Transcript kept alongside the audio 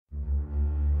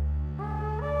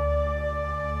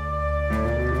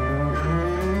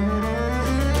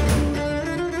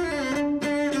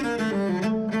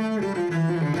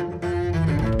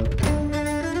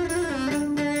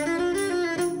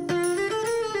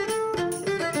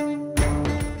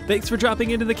Thanks for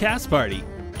dropping into the cast party.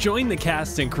 Join the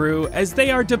cast and crew as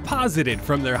they are deposited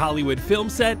from their Hollywood film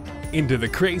set into the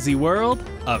crazy world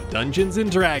of Dungeons &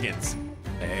 Dragons.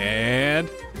 And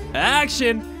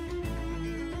action!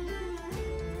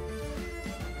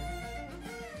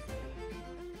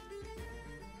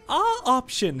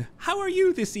 Option, how are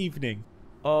you this evening?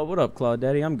 What up, Claude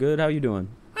Daddy? I'm good. How you doing?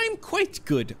 I'm quite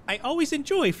good. I always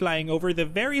enjoy flying over the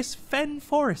various fen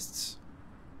forests.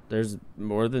 There's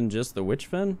more than just the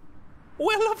Witchfen?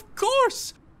 Well, of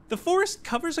course! The forest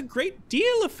covers a great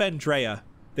deal of Fendrea.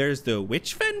 There's the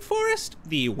Witchfen Forest,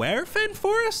 the Werefen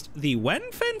Forest, the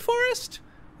Wenfen Forest,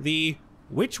 the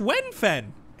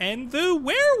Witchwenfen, and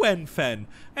the Werewenfen,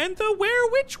 and the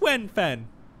Werewitchwenfen.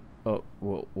 Oh,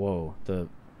 whoa. The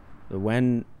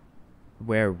when...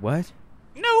 Where what?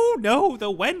 No,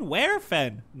 the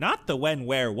Wen-Werefen, not the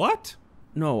Wen-Were-what.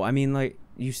 No, I mean, like,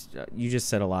 you just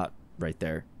said a lot right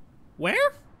there.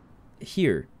 Where?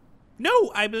 Here.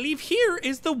 No, I believe here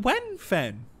is the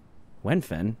Wenfen.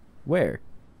 Wenfen? Where?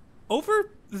 Over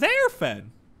there,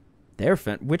 Fen. There,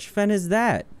 Fen? Which Fen is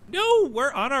that? No,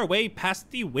 we're on our way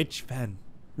past the Witchfen.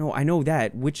 No, I know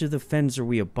that. Which of the Fens are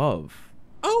we above?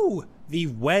 Oh, the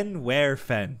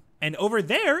Wen-Werefen. And over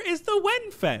there is the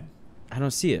Wenfen. I don't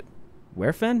see it.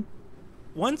 Where Fen?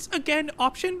 Once again,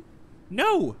 option?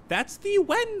 No, that's the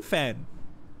Wenfen.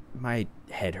 My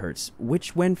head hurts.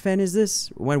 Which Wenfen is this?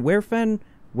 Where Fen?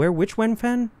 Which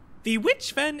Wenfen? The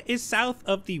Witchfen is south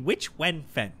of the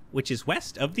Witchwenfen, which is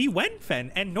west of the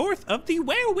Wenfen and north of the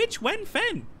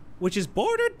Werewitchwenfen, which is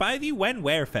bordered by the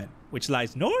Wen-Werefen, which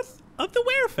lies north of the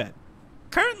Werefen.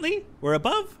 Currently, we're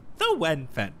above the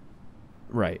Wenfen.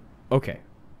 Right. Okay.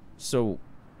 So,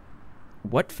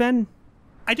 what Fen?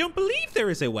 I don't believe there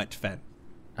is a Witchfen.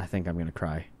 I think I'm gonna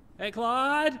cry. Hey,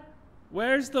 Claude,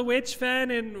 where's the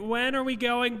Witchfen and when are we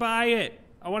going by it?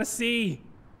 I want to see.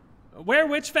 Where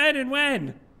Witchfen and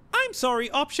when? I'm sorry,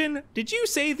 option. Did you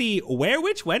say the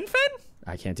Werewitchwenfen?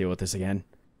 I can't deal with this again.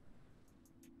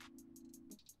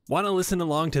 Want to listen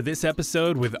along to this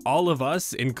episode with all of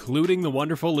us, including the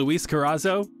wonderful Luis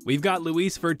Carazo? We've got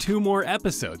Luis for 2 more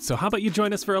episodes, so how about you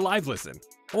join us for a live listen?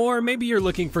 Or maybe you're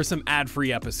looking for some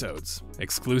ad-free episodes,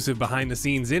 exclusive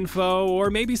behind-the-scenes info, or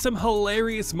maybe some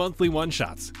hilarious monthly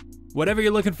one-shots. Whatever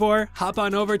you're looking for, hop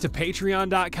on over to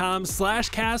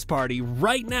patreon.com/castparty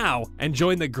right now and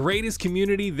join the greatest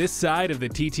community this side of the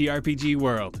TTRPG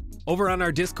world. Over on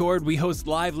our Discord, we host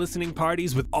live listening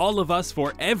parties with all of us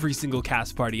for every single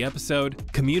Cast Party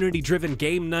episode, community-driven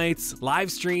game nights,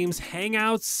 live streams,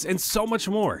 hangouts, and so much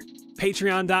more.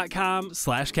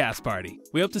 Patreon.com/castparty.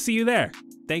 We hope to see you there.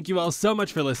 Thank you all so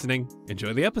much for listening.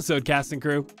 Enjoy the episode, cast and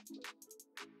crew.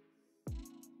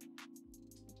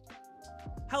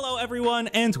 Hello, everyone,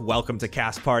 and welcome to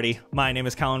Cast Party. My name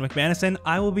is Colin McManus, and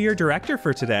I will be your director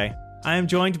for today. I am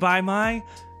joined by my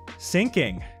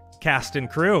sinking cast and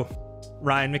crew,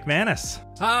 Ryan McManus.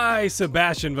 Hi,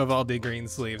 Sebastian Vivaldi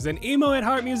Greensleeves, an emo at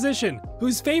heart musician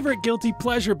whose favorite guilty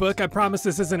pleasure book, I promise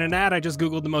this isn't an ad, I just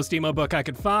googled the most emo book I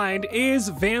could find, is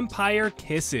Vampire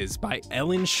Kisses by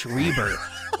Ellen Schreiber,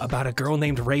 about a girl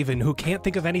named Raven who can't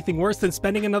think of anything worse than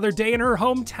spending another day in her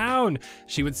hometown.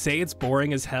 She would say it's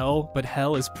boring as hell, but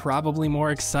hell is probably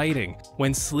more exciting.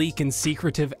 When sleek and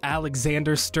secretive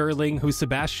Alexander Sterling, who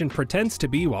Sebastian pretends to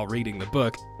be while reading the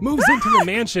book, moves into the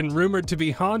mansion rumored to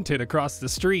be haunted across the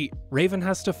street, Raven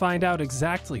has to find out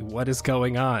exactly what is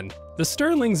going on. The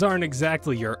Sterlings aren't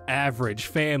exactly your average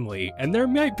family, and there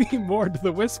might be more to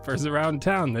the whispers around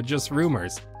town than just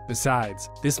rumors. Besides,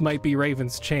 this might be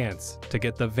Raven's chance to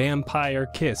get the vampire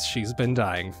kiss she's been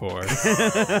dying for.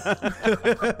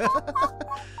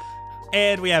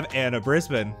 And we have Anna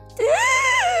Brisbane.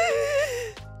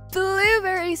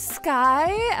 Blueberry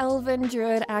Sky, elven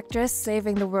druid actress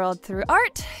saving the world through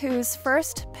art, whose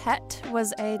first pet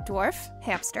was a dwarf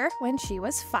hamster when she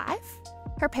was 5.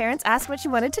 Her parents asked what she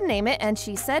wanted to name it, and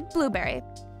she said Blueberry.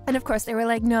 And of course they were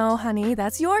like, no, honey,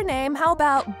 that's your name. How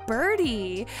about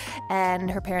Birdie?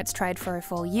 And her parents tried for a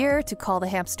full year to call the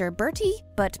hamster Bertie,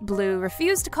 but Blue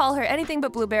refused to call her anything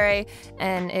but Blueberry,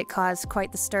 and it caused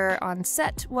quite the stir on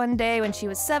set one day when she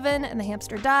was 7 and the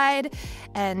hamster died,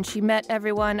 and she met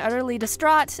everyone utterly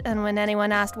distraught, and when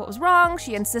anyone asked what was wrong,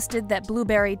 she insisted that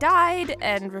Blueberry died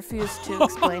and refused to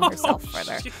explain herself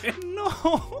further.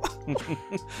 No.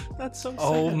 That's so sad.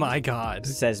 Oh my god.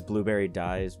 Says Blueberry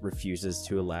dies, refuses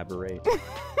to elaborate.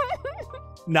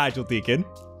 Nigel Deacon.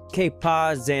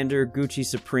 K-Pa Xander Gucci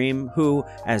Supreme, who,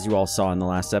 as you all saw in the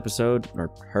last episode, or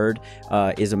heard,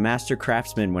 is a master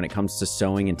craftsman when it comes to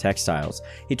sewing and textiles.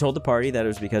 He told the party that it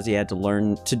was because he had to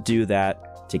learn to do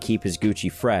that to keep his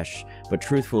Gucci fresh, but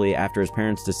truthfully, after his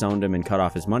parents disowned him and cut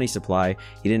off his money supply,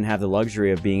 he didn't have the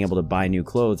luxury of being able to buy new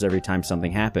clothes every time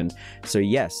something happened. So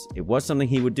yes, it was something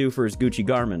he would do for his Gucci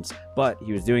garments, but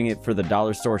he was doing it for the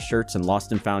dollar store shirts and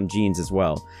lost and found jeans as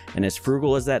well. And as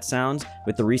frugal as that sounds,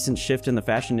 with the recent shift in the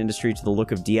fashion industry to the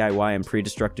look of DIY and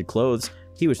pre-destructed clothes,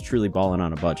 he was truly balling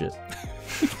on a budget.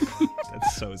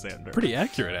 That's so Xander. Pretty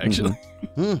accurate, actually.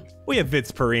 We have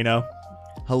Vince Perino.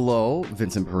 Hello,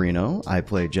 Vincent Perino. I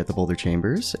play Jett the Boulder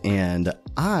Chambers, and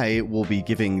I will be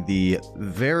giving the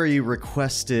very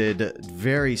requested,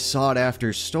 very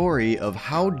sought-after story of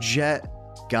how Jett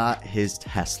got his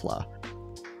Tesla.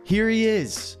 Here he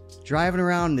is, driving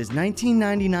around in his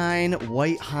 1999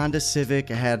 white Honda Civic.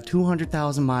 It had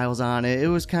 200,000 miles on it. It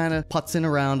was kind of putzing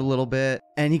around a little bit.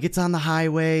 And he gets on the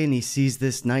highway and he sees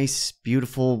this nice,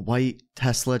 beautiful white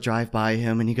Tesla drive by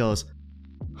him. And he goes,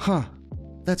 huh,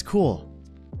 that's cool.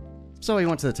 So he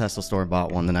went to the Tesla store and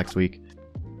bought one the next week.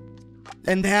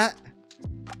 And that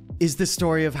is the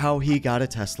story of how he got a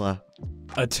Tesla.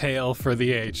 A tale for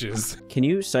the ages. Can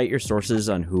you cite your sources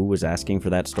on who was asking for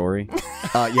that story?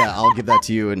 Yeah, I'll give that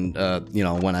to you and,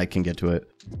 when I can get to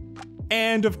it.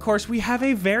 And of course, we have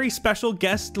a very special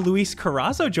guest, Luis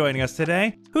Carazo, joining us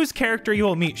today, whose character you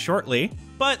will meet shortly.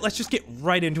 But let's just get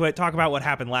right into it, talk about what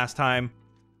happened last time.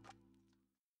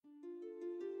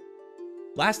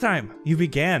 Last time, you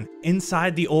began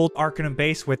inside the old Arcanum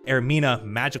base with Ermina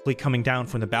magically coming down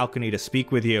from the balcony to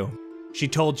speak with you. She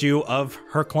told you of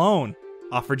her clone,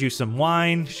 offered you some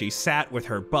wine, she sat with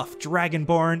her buff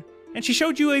dragonborn, and she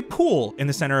showed you a pool in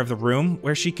the center of the room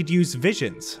where she could use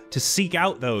visions to seek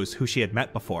out those who she had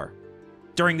met before.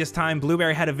 During this time,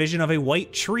 Blueberry had a vision of a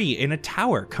white tree in a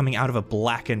tower coming out of a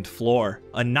blackened floor,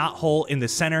 a knothole in the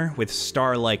center with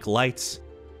star-like lights.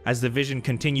 As the vision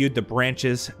continued, the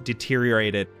branches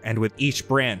deteriorated, and with each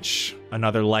branch,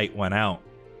 another light went out.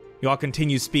 You all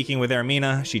continued speaking with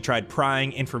Ermina. She tried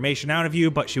prying information out of you,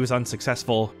 but she was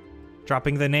unsuccessful,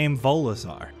 dropping the name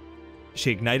Volazar. She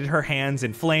ignited her hands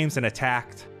in flames and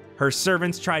attacked. Her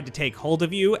servants tried to take hold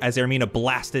of you as Ermina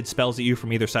blasted spells at you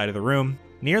from either side of the room,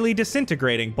 nearly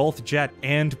disintegrating both Jett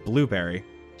and Blueberry.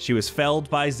 She was felled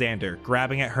by Xander,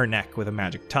 grabbing at her neck with a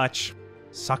magic touch,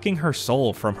 sucking her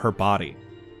soul from her body.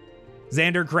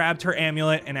 Xander grabbed her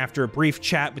amulet, and after a brief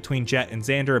chat between Jett and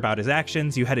Xander about his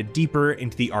actions, you headed deeper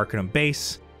into the Arcanum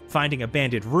base. Finding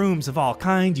abandoned rooms of all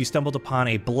kinds, you stumbled upon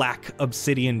a black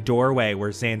obsidian doorway where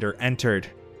Xander entered.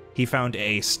 He found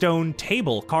a stone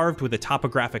table carved with a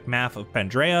topographic map of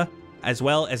Pandrea, as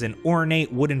well as an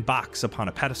ornate wooden box upon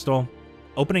a pedestal.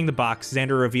 Opening the box,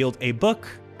 Xander revealed a book.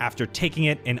 After taking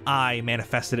it, an eye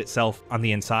manifested itself on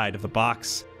the inside of the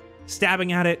box.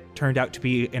 Stabbing at it turned out to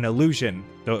be an illusion,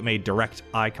 though it made direct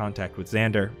eye contact with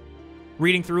Xander.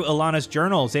 Reading through Alana's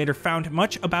journal, Xander found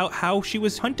much about how she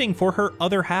was hunting for her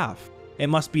other half. It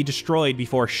must be destroyed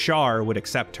before Shar would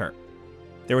accept her.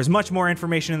 There was much more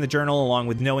information in the journal, along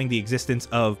with knowing the existence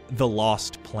of the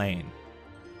Lost Plane.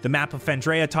 The map of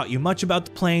Fandrea taught you much about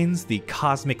the planes, the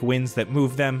cosmic winds that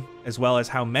move them, as well as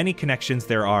how many connections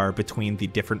there are between the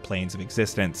different planes of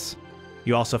existence.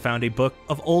 You also found a book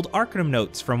of old Arcanum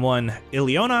notes from one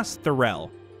Ilionas Thorel,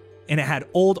 and it had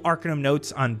old Arcanum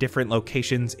notes on different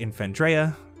locations in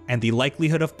Fandrea, and the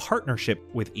likelihood of partnership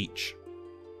with each.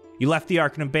 You left the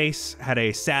Arcanum base, had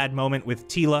a sad moment with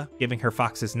Tila giving her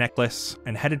Fox's necklace,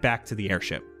 and headed back to the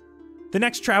airship. The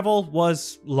next travel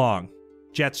was long.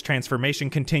 Jett's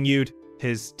transformation continued,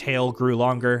 his tail grew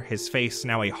longer, his face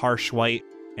now a harsh white,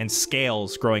 and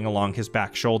scales growing along his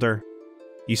back shoulder.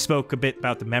 You spoke a bit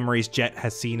about the memories Jett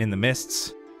has seen in the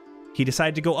mists. He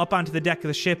decided to go up onto the deck of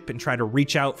the ship and try to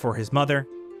reach out for his mother.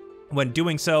 When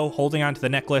doing so, holding onto the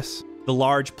necklace, the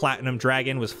large platinum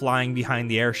dragon was flying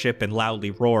behind the airship and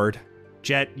loudly roared.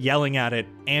 Jett yelling at it,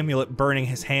 amulet burning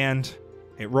his hand.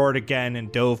 It roared again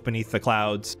and dove beneath the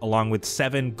clouds, along with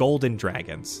 7 golden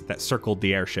dragons that circled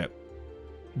the airship.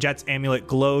 Jett's amulet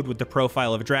glowed with the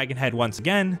profile of a dragon head once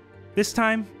again. This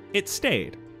time, it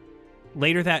stayed.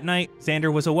 Later that night,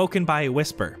 Xander was awoken by a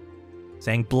whisper,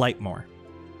 saying Blightmore.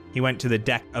 He went to the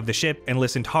deck of the ship and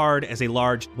listened hard as a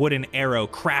large wooden arrow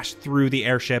crashed through the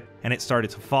airship and it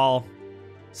started to fall.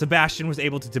 Sebastian was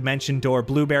able to dimension door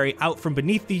Blueberry out from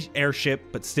beneath the airship,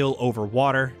 but still over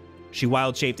water. She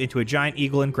wild-shaped into a giant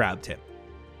eagle and grabbed him.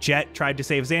 Jett tried to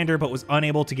save Xander, but was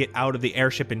unable to get out of the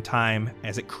airship in time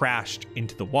as it crashed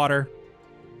into the water.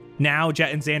 Now,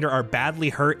 Jett and Xander are badly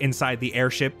hurt inside the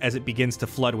airship as it begins to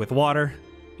flood with water.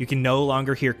 You can no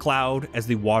longer hear Cloud as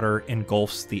the water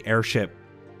engulfs the airship.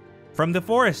 From the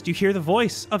forest, you hear the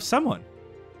voice of someone.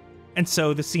 And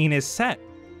so the scene is set.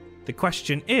 The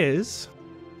question is,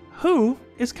 who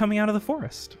is coming out of the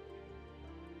forest?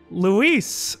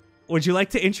 Luis, would you like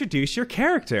to introduce your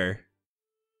character?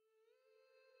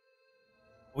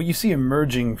 What you see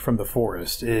emerging from the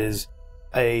forest is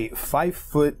a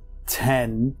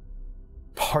 5'10",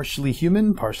 partially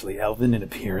human, partially elven in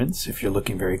appearance, if you're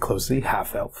looking very closely,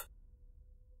 half-elf.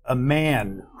 A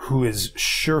man who is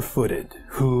sure-footed,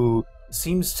 who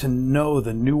seems to know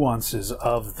the nuances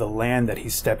of the land that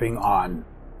he's stepping on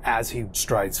as he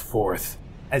strides forth,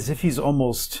 as if he's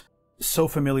almost so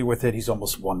familiar with it, he's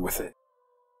almost one with it.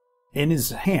 In his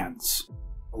hands,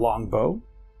 a long bow,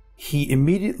 he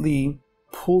immediately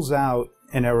pulls out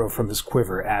an arrow from his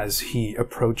quiver as he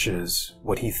approaches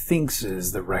what he thinks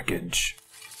is the wreckage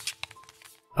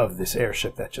of this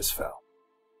airship that just fell.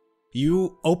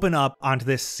 You open up onto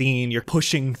this scene. You're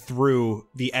pushing through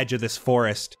the edge of this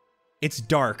forest. It's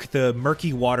dark. The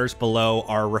murky waters below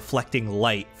are reflecting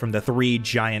light from the 3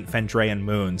 giant Fendrayan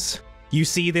moons. You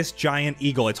see this giant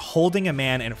eagle. It's holding a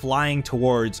man and flying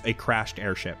towards a crashed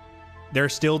airship. There are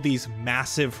still these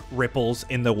massive ripples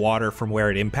in the water from where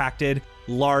it impacted.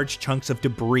 Large chunks of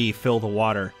debris fill the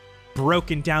water.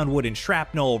 Broken down wood and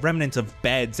shrapnel, remnants of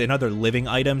beds, and other living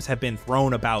items have been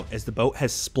thrown about as the boat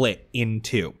has split in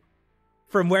 2.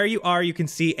 From where you are, you can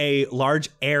see a large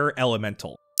air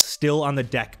elemental still on the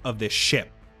deck of this ship.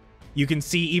 You can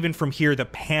see even from here the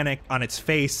panic on its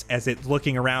face as it's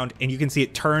looking around, and you can see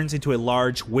it turns into a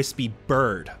large wispy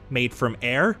bird made from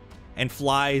air and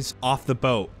flies off the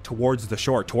boat towards the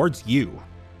shore, towards you.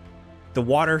 The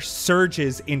water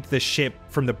surges into the ship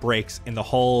from the breaks in the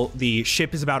hull. The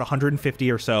ship is about 150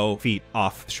 or so feet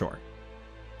off shore.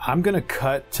 I'm going to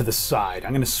cut to the side.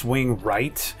 I'm going to swing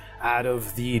right out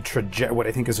of the what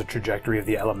I think is a trajectory of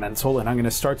the elemental, and I'm going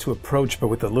to start to approach, but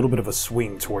with a little bit of a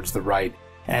swing towards the right.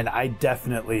 And I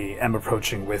definitely am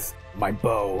approaching with my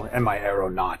bow and my arrow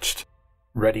notched,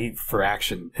 ready for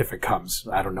action if it comes.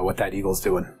 I don't know what that eagle's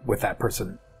doing with that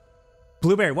person.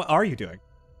 Blueberry, what are you doing?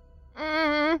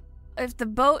 If the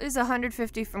boat is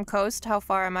 150 from coast, how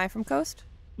far am I from coast?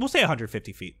 We'll say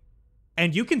 150 feet.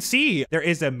 And you can see there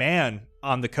is a man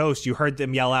on the coast. You heard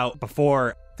them yell out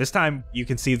before. This time you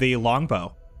can see the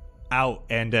longbow out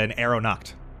and an arrow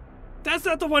knocked. That's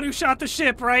not the one who shot the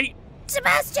ship, right?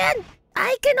 Sebastian,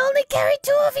 I can only carry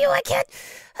 2 of you. I can't.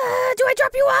 Do I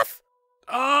drop you off?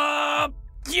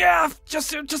 Yeah.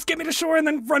 Just get me to shore and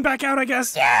then run back out, I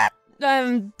guess. Yeah.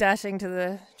 I'm dashing to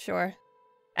the shore.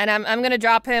 And I'm gonna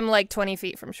drop him like 20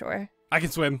 feet from shore. I can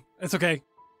swim. It's okay.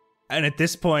 And at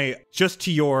this point, just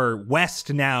to your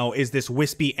west now is this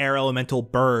wispy air elemental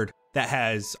bird that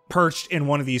has perched in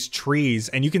one of these trees.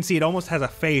 And you can see it almost has a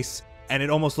face, and it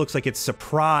almost looks like it's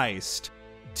surprised.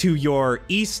 To your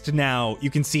east now, you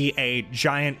can see a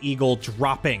giant eagle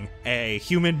dropping a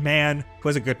human man who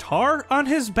has a guitar on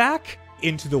his back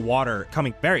into the water,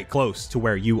 coming very close to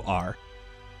where you are.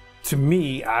 To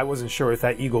me, I wasn't sure if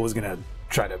that eagle was going to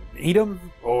try to eat him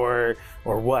or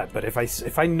what, but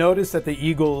if I noticed that the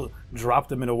eagle dropped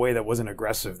him in a way that wasn't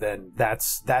aggressive, then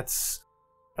that's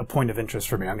a point of interest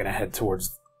for me. I'm going to head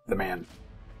towards the man.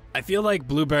 I feel like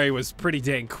Blueberry was pretty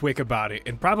dang quick about it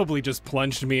and probably just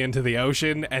plunged me into the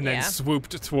ocean and then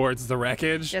swooped towards the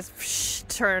wreckage. Just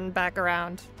turn back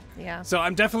around. Yeah. So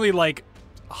I'm definitely like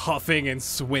huffing and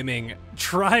swimming,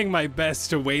 trying my best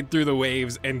to wade through the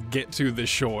waves and get to the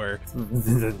shore.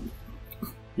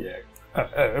 Yeah.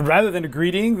 Rather than a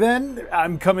greeting, then,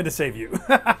 I'm coming to save you.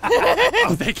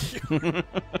 Oh, thank you.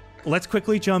 Let's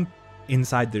quickly jump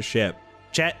inside the ship.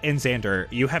 Jett and Xander,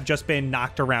 you have just been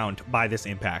knocked around by this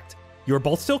impact. You're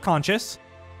both still conscious,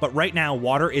 but right now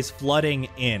water is flooding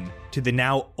in to the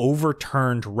now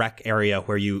overturned wreck area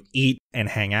where you eat and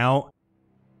hang out.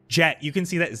 Jett, you can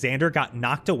see that Xander got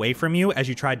knocked away from you as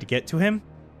you tried to get to him.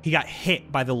 He got hit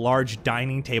by the large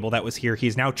dining table that was here.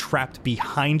 He's now trapped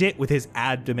behind it with his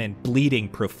abdomen bleeding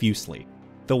profusely,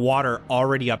 the water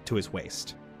already up to his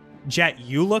waist. Jett,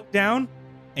 you look down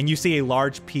and you see a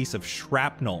large piece of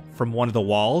shrapnel from one of the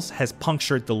walls has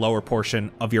punctured the lower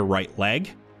portion of your right leg.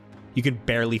 You can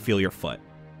barely feel your foot.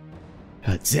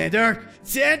 Xander!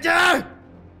 Xander!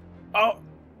 Oh,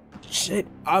 shit.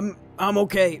 I'm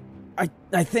okay.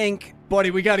 I think.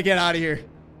 Buddy, we gotta get out of here.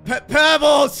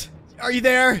 Pebbles! Are you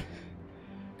there?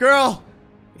 Girl!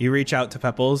 You reach out to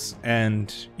Pebbles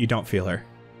and you don't feel her.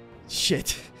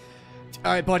 Shit.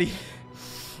 Alright, buddy.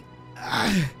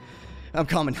 I'm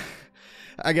coming.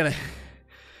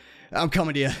 I'm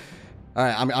coming to you.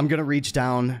 Alright, I'm gonna reach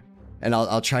down and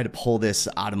I'll try to pull this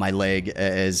out of my leg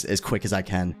as quick as I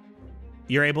can.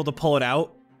 You're able to pull it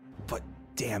out, but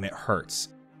damn, it hurts.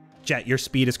 Jett, your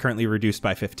speed is currently reduced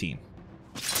by 15.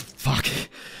 Fuck.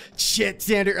 Shit,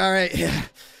 Xander. Alright.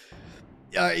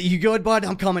 You good, bud?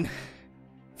 I'm coming.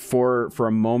 For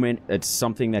a moment, it's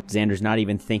something that Xander's not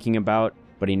even thinking about,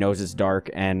 but he knows it's dark,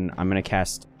 and I'm going to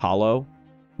cast Hollow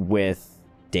with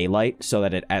daylight so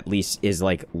that it at least is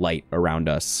like light around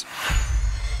us,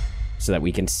 so that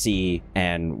we can see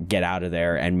and get out of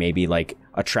there and maybe like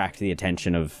attract the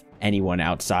attention of anyone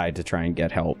outside to try and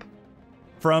get help.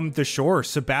 From the shore,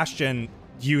 Sebastian,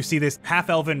 you see this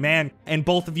half-elven man, and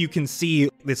both of you can see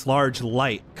this large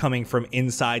light coming from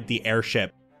inside the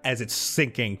airship as it's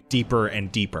sinking deeper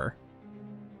and deeper.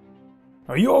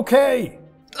 Are you okay?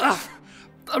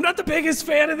 I'm not the biggest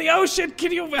fan of the ocean.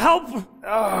 Can you help?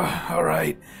 All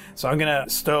right. So I'm going to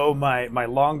stow my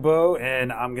longbow,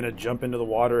 and I'm going to jump into the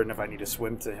water, and if I need to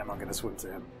swim to him, I'm going to swim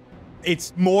to him.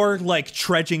 It's more like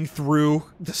trudging through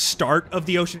the start of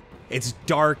the ocean. It's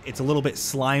dark, it's a little bit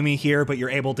slimy here, but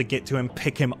you're able to get to him,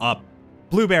 pick him up.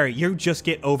 Blueberry, you just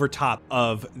get over top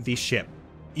of the ship.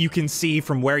 You can see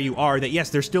from where you are that, yes,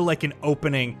 there's still like an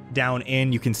opening down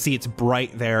in. You can see it's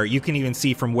bright there. You can even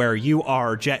see from where you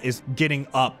are, Jett is getting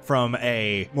up from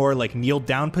a more like kneel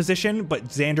down position, but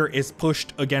Xander is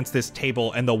pushed against this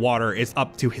table and the water is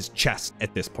up to his chest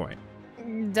at this point.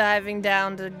 Diving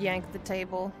down to yank the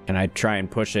table. Can I try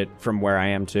and push it from where I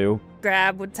am too?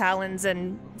 Grab with talons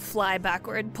and fly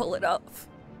backward, pull it off.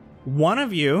 One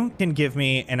of you can give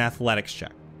me an athletics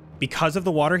check. Because of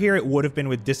the water here, it would have been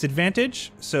with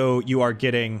disadvantage, so you are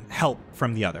getting help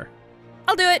from the other.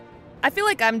 I'll do it. I feel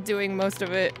like I'm doing most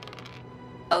of it.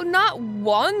 Oh, not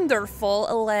wonderful.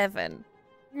 11.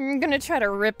 I'm gonna try to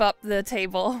rip up the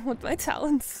table with my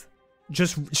talons.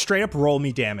 Just straight up roll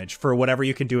me damage for whatever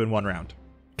you can do in one round.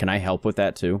 Can I help with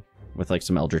that too? With like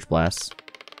some Eldritch Blasts?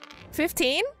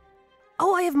 15?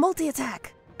 Oh, I have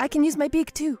multi-attack. I can use my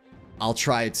beak too. I'll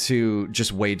try to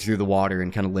just wade through the water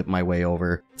and kind of lip my way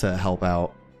over to help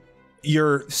out.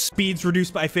 Your speed's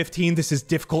reduced by 15. This is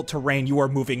difficult terrain. You are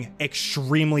moving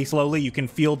extremely slowly. You can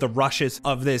feel the rushes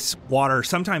of this water.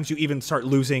 Sometimes you even start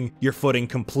losing your footing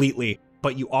completely,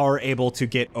 but you are able to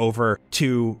get over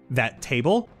to that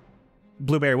table.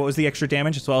 Blueberry, what was the extra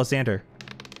damage, as well as Xander?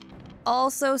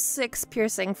 Also 6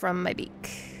 piercing from my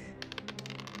beak.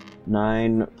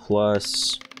 9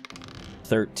 plus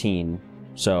 13.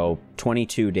 So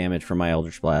 22 damage from my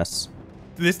Eldritch Blasts.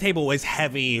 This table was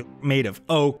heavy, made of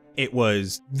oak. It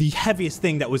was the heaviest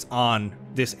thing that was on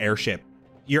this airship.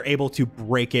 You're able to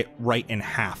break it right in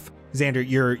half. Xander,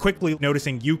 you're quickly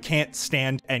noticing you can't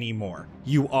stand anymore.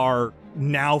 You are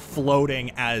now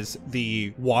floating as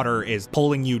the water is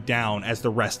pulling you down as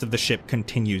the rest of the ship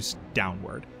continues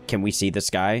downward. Can we see the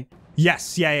sky?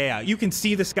 Yes, yeah. You can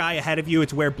see the sky ahead of you.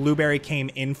 It's where Blueberry came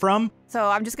in from. So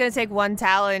I'm just gonna take one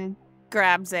talon,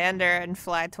 grab Xander, and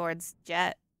fly towards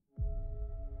Jett.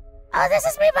 Oh, this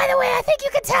is me, by the way. I think you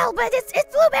can tell, but it's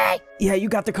Blueberry. Yeah, you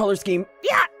got the color scheme.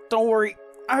 Yeah. Don't worry.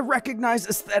 I recognize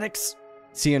aesthetics.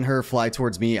 Seeing her fly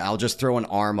towards me, I'll just throw an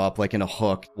arm up like in a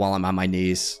hook while I'm on my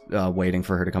knees, waiting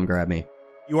for her to come grab me.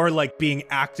 You are like being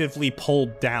actively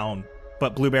pulled down,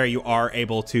 but Blueberry, you are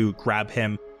able to grab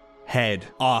him, head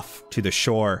off to the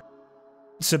shore.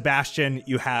 Sebastian,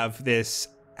 you have this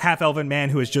half-elven man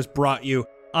who has just brought you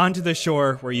onto the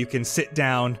shore where you can sit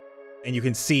down and you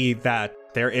can see that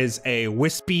there is a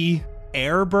wispy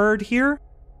air bird here,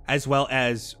 as well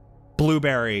as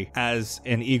Blueberry as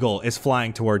an eagle is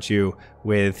flying towards you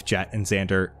with Jett and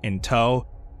Xander in tow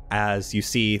as you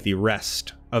see the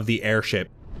rest of the airship.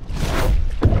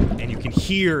 And you can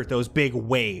hear those big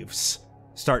waves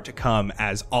start to come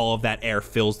as all of that air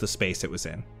fills the space it was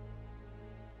in.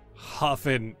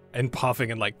 Huffing and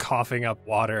puffing and like coughing up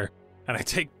water. And I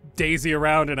take Daisy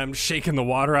around and I'm shaking the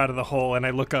water out of the hole and I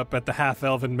look up at the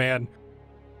half-elven man.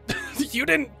 You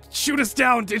didn't shoot us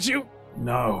down, did you?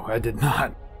 No, I did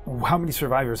not. How many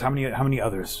survivors? How many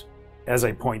others? As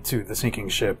I point to the sinking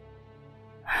ship,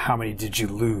 how many did you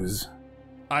lose?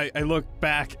 I look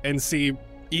back and see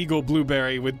Eagle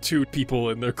Blueberry with 2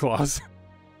 people in their claws.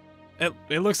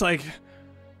 It looks like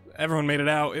everyone made it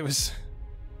out. It was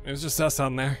just us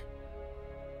on there.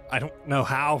 I don't know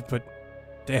how, but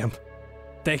damn.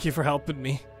 Thank you for helping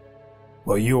me.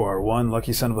 Well, you are one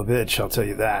lucky son of a bitch, I'll tell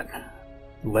you that.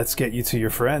 Let's get you to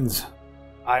your friends.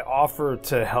 I offer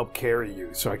to help carry you,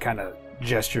 so I kind of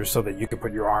gesture so that you can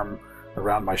put your arm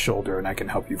around my shoulder and I can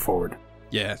help you forward.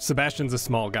 Yeah, Sebastian's a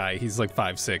small guy. He's like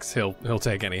 5'6". He'll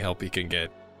take any help he can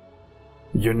get.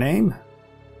 Your name?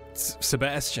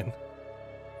 Sebastian.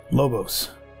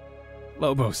 Lobos.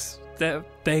 Lobos.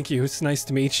 Thank you. It's nice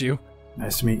to meet you.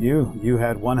 Nice to meet you. You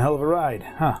had one hell of a ride,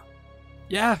 huh?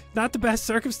 Yeah, not the best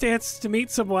circumstance to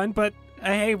meet someone, but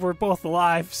hey, we're both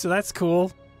alive, so that's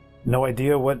cool. No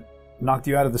idea what knocked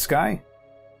you out of the sky?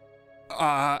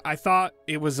 I thought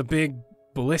it was a big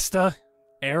ballista,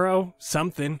 arrow,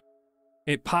 something.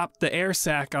 It popped the air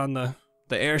sac on the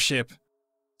airship.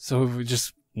 So we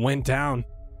just went down.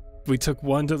 We took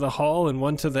one to the hull and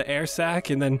one to the air sac,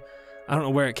 and then I don't know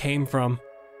where it came from.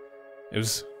 It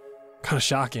was kind of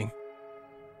shocking.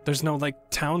 There's no, like,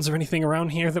 towns or anything around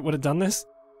here that would have done this?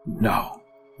 No.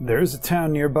 There's a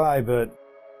town nearby, but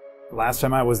last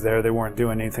time I was there, they weren't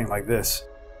doing anything like this.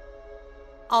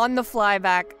 On the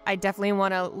flyback, I definitely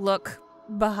want to look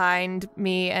behind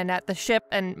me and at the ship,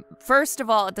 and first of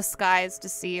all at the skies to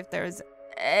see if there's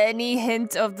any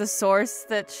hint of the source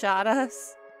that shot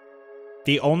us.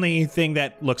 The only thing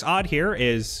that looks odd here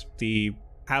is the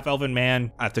half-elven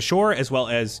man at the shore, as well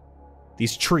as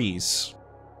these trees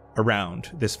around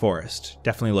this forest.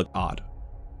 Definitely look odd.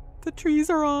 The trees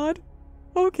are odd.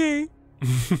 Okay.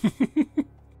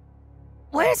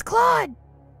 Where's Claude?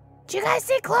 Did you guys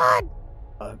see Claude?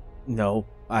 No,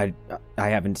 I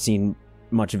haven't seen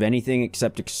much of anything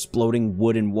except exploding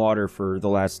wood and water for the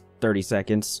last 30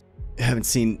 seconds. I haven't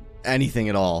seen anything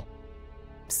at all.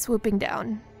 Swooping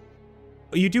down.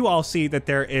 You do all see that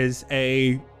there is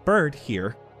a bird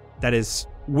here that is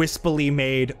wispily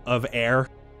made of air,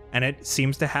 and it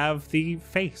seems to have the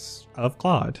face of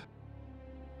Claude.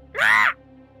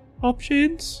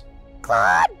 Options?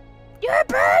 Claude, you're a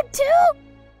bird too?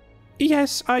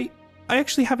 Yes, I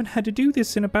actually haven't had to do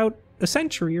this in about a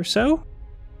century or so.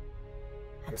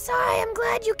 I'm sorry, I'm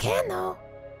glad you can though.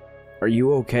 Are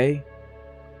you okay?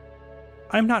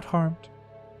 I'm not harmed.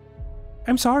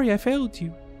 I'm sorry I failed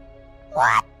you.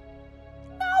 What?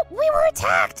 No, we were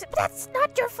attacked. That's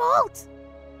not your fault.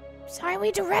 Sorry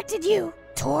we directed you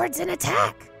towards an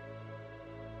attack.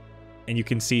 And you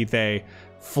can see they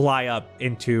fly up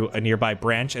into a nearby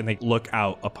branch and they look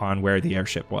out upon where the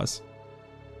airship was.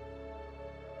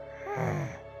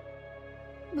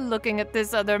 Looking at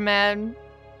this other man.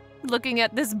 Looking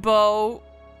at this bow.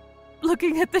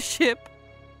 Looking at the ship.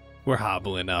 We're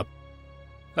hobbling up.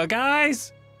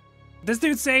 Guys! This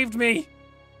dude saved me!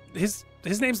 His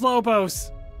name's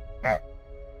Lobos. I'm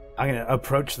gonna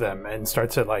approach them and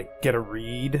start to, like, get a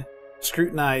read,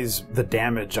 scrutinize the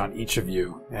damage on each of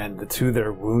you, and the two that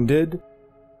are wounded,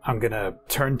 I'm gonna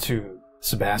turn to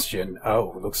Sebastian.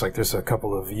 Oh, looks like there's a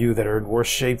couple of you that are in worse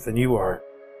shape than you are.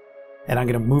 And I'm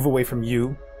gonna move away from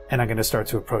you, and I'm gonna start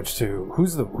to approach to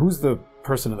who's the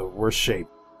person in the worst shape?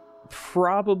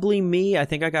 Probably me. I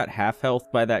think I got half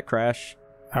health by that crash.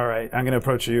 All right, I'm gonna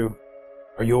approach you.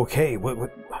 Are you okay?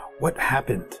 What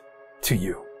happened to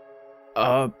you?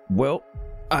 Well,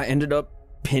 I ended up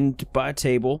pinned by a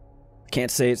table.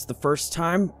 Can't say it's the first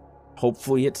time.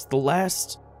 Hopefully it's the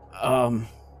last.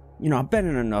 I've been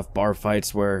in enough bar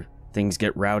fights where things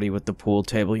get rowdy with the pool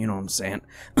table, you know what I'm saying?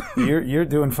 You're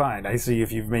doing fine. I see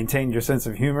if you've maintained your sense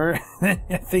of humor, I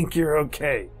think you're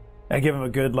okay. I give him a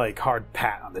good, like, hard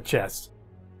pat on the chest.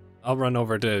 I'll run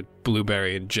over to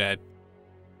Blueberry and Jett.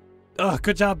 Oh,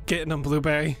 good job getting him,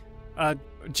 Blueberry.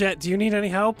 Jett, do you need any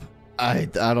help? I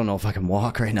don't know if I can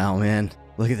walk right now, man.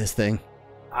 Look at this thing.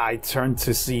 I turn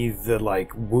to see the,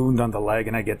 like, wound on the leg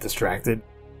and I get distracted.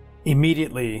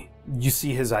 Immediately, you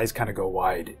see his eyes kind of go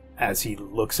wide as he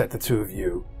looks at the two of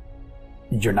you.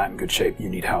 You're not in good shape. You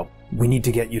need help. We need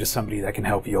to get you to somebody that can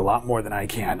help you a lot more than I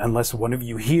can. Unless one of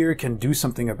you here can do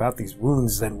something about these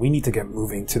wounds, then we need to get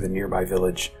moving to the nearby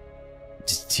village.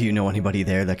 Do you know anybody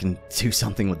there that can do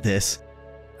something with this?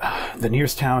 The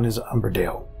nearest town is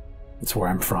Umberdale. It's where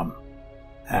I'm from.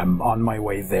 I'm on my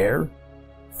way there.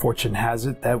 Fortune has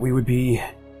it that we would be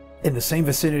in the same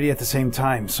vicinity at the same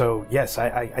time, so yes,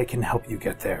 I can help you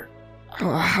get there.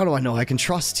 How do I know I can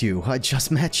trust you? I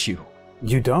just met you.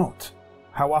 You don't.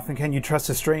 How often can you trust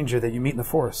a stranger that you meet in the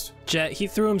forest? Jett, he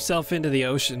threw himself into the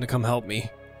ocean to come help me.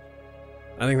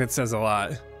 I think that says a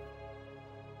lot.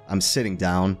 I'm sitting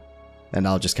down, and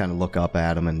I'll just kind of look up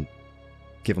at him and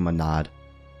give him a nod.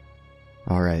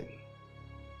 All right.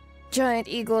 Giant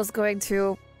Eagle's going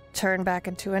to turn back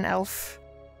into an elf.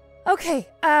 Okay,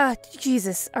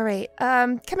 Jesus, all right,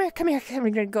 come here.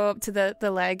 I'm gonna go up to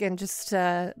the leg and just,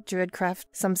 druidcraft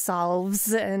some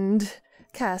salves and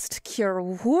cast Cure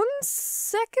Wounds,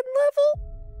 second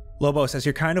level? Lobos, as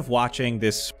you're kind of watching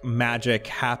this magic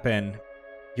happen,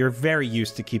 you're very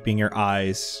used to keeping your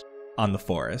eyes on the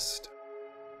forest.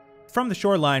 From the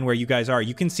shoreline where you guys are,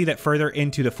 you can see that further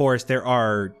into the forest there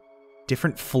are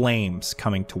different flames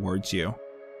coming towards you.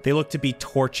 They look to be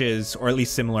torches, or at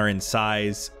least similar in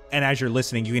size. And as you're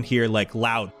listening, you can hear like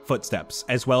loud footsteps,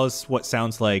 as well as what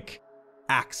sounds like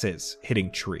axes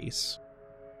hitting trees.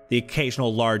 The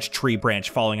occasional large tree branch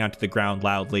falling onto the ground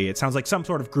loudly. It sounds like some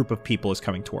sort of group of people is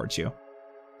coming towards you.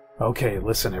 Okay,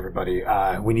 listen everybody,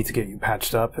 we need to get you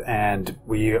patched up, and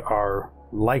we are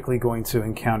likely going to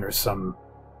encounter some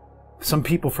some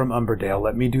people from Umberdale.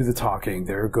 Let me do the talking.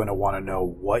 They're going to want to know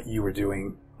what you were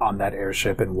doing on that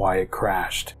airship and why it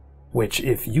crashed. Which,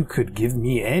 if you could give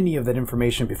me any of that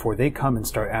information before they come and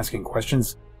start asking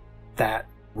questions, that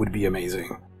would be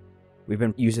amazing. We've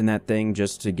been using that thing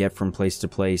just to get from place to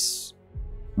place.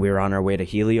 We were on our way to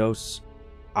Helios.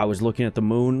 I was looking at the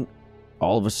moon.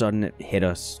 All of a sudden, it hit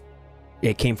us.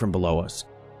 It came from below us.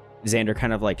 Xander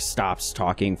kind of like stops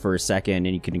talking for a second,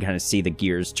 and you can kind of see the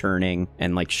gears turning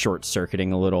and like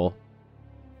short-circuiting a little.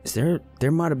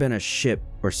 There might have been a ship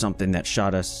or something that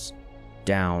shot us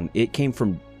down. It came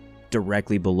from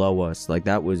directly below us. Like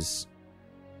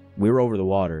we were over the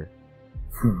water.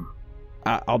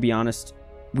 I'll be honest,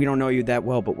 we don't know you that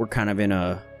well, but we're kind of in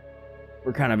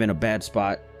a bad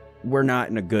spot. We're not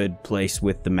in a good place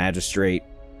with the magistrate.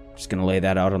 Just gonna lay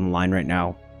that out on the line right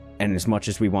now. And as much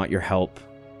as we want your help,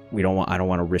 I don't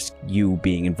want to risk you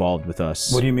being involved with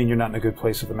us. What do you mean you're not in a good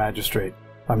place with the magistrate?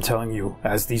 I'm telling you,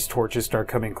 as these torches start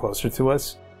coming closer to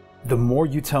us, the more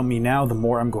you tell me now, the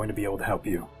more I'm going to be able to help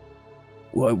you.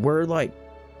 Well, we're like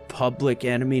public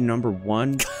enemy number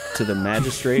 1 to the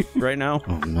magistrate right now.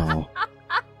 Oh no.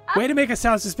 Way to make us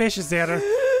sound suspicious, Xander.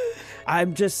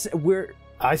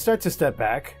 I start to step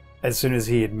back as soon as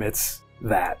he admits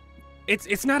that.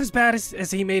 It's not as bad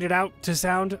as he made it out to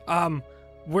sound.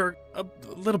 We're a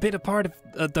little bit a part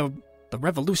of the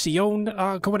revolution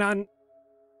going on.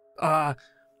 I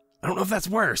don't know if that's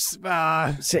worse. All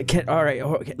right,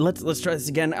 okay, let's try this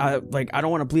again. I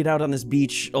don't want to bleed out on this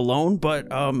beach alone, but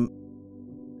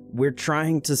we're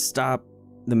trying to stop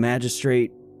the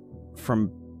magistrate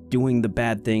from doing the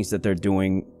bad things that they're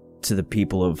doing to the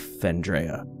people of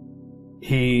Fendrea.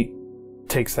 He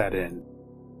takes that in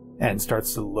and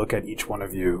starts to look at each one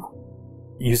of you.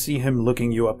 You see him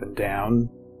looking you up and down,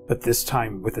 but this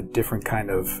time with a different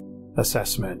kind of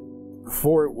assessment.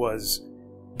 Before it was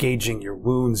gauging your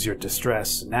wounds, your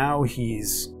distress. Now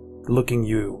he's looking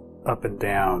you up and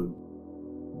down,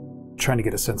 trying to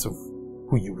get a sense of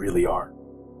who you really are.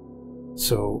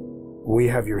 So, we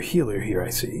have your healer here, I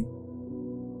see.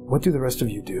 What do the rest of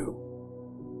you do?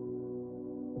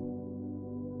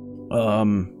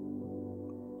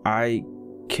 I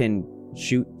can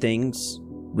shoot things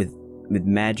with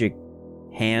magic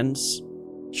hands.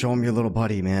 Show him your little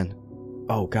buddy, man.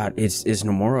 Oh god, is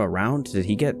Nomura around? Did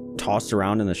he get tossed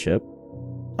around in the ship?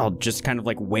 I'll just kind of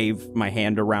like wave my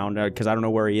hand around because I don't know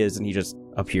where he is, and he just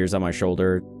appears on my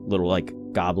shoulder, little like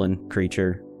goblin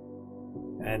creature.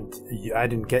 And I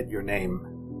didn't get your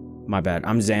name. My bad.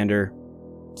 I'm Xander.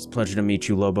 It's a pleasure to meet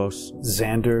you, Lobos.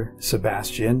 Xander,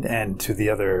 Sebastian, and to the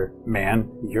other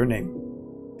man, your name?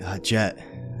 Jett.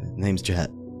 Name's Jett.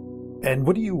 And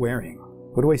what are you wearing?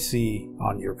 What do I see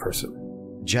on your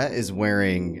person? Jett is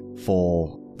wearing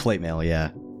full plate mail, yeah.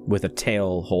 With a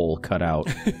tail hole cut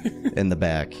out. In the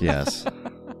back, yes.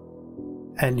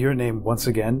 And your name, once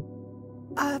again?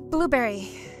 Blueberry.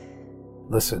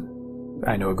 Listen,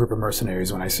 I know a group of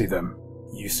mercenaries when I see them.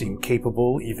 You seem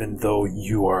capable, even though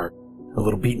you are a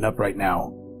little beaten up right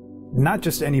now. Not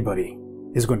just anybody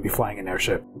is going to be flying an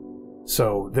airship.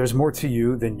 So there's more to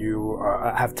you than you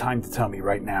have time to tell me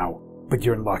right now. But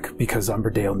you're in luck, because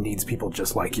Umberdale needs people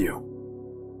just like you.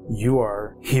 You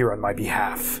are here on my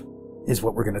behalf, is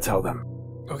what we're going to tell them.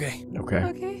 Okay.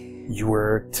 You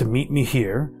were to meet me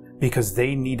here because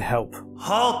they need help.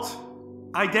 Halt!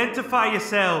 Identify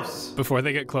yourselves! Before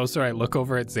they get closer, I look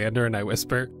over at Xander and I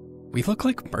whisper, "We look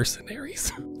like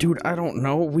mercenaries." Dude, I don't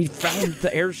know. We found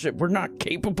the airship. We're not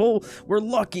capable. We're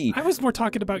lucky. I was more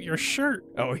talking about your shirt.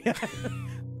 Oh, yeah.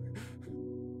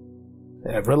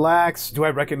 Relax. Do I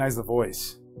recognize the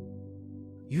voice?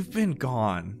 You've been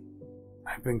gone.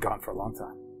 I've been gone for a long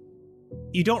time.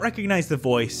 You don't recognize the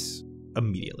voice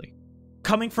immediately.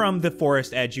 Coming from the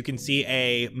forest edge, you can see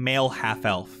a male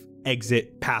half-elf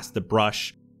exit past the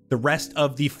brush. The rest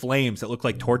of the flames that look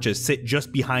like torches sit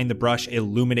just behind the brush,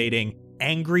 illuminating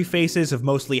angry faces of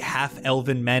mostly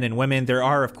half-elven men and women. There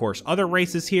are, of course, other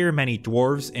races here, many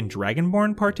dwarves and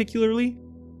dragonborn particularly.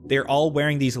 They're all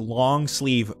wearing these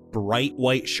long-sleeve, bright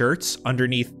white shirts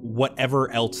underneath whatever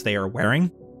else they are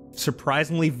wearing,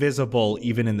 surprisingly visible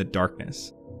even in the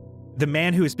darkness. The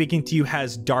man who is speaking to you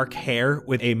has dark hair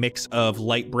with a mix of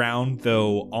light brown,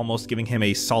 though almost giving him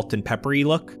a salt and peppery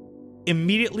look.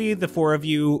 Immediately, the four of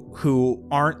you who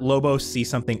aren't Lobos see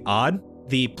something odd.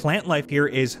 The plant life here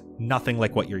is nothing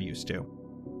like what you're used to.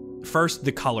 First,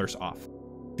 the color's off.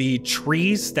 The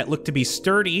trees that look to be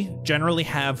sturdy generally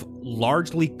have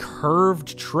largely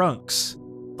curved trunks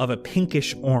of a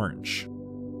pinkish orange.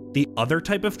 The other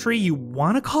type of tree, you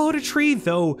want to call it a tree,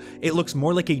 though it looks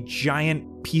more like a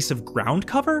giant piece of ground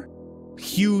cover,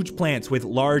 Huge plants with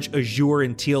large azure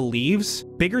and teal leaves,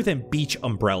 bigger than beach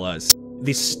umbrellas.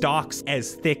 The stalks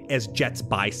as thick as Jett's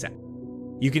bicep.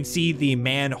 You can see the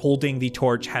man holding the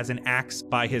torch has an axe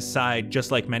by his side,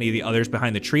 just like many of the others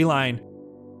behind the tree line.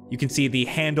 You can see the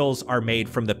handles are made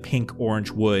from the pink-orange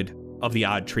wood of the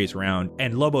odd trees around.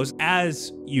 And Lobos,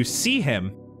 as you see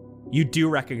him, you do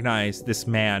recognize this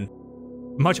man,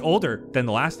 much older than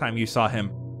the last time you saw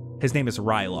him. His name is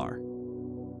Rylar.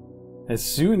 As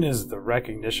soon as the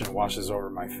recognition washes over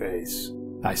my face,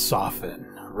 I soften.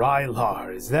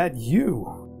 Rylar, is that you?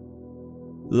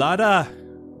 Lada,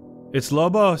 it's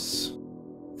Lobos.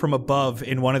 From above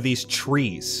in one of these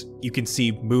trees, you can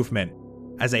see movement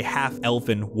as a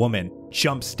half-elven woman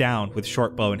jumps down with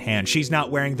short bow in hand. She's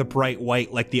not wearing the bright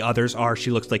white like the others are. She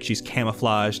looks like she's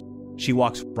camouflaged. She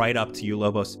walks right up to you,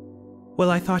 Lobos. Well,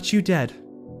 I thought you dead.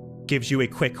 Gives you a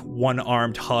quick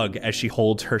one-armed hug as she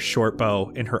holds her short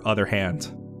bow in her other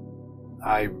hand.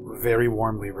 I very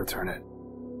warmly return it.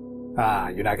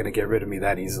 You're not going to get rid of me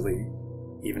that easily,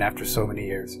 even after so many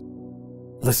years.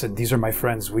 Listen, these are my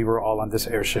friends. We were all on this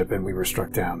airship and we were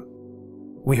struck down.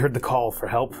 We heard the call for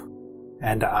help,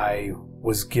 and I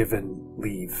was given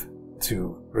leave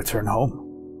to return home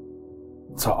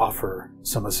to offer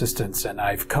some assistance, and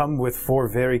I've come with 4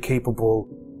 very capable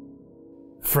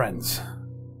friends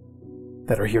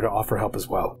that are here to offer help as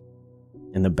well.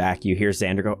 In the back, you hear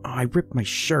Xander go, "Oh, I ripped my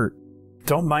shirt."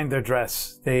 Don't mind their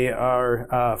dress. They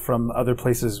are from other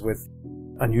places with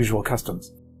unusual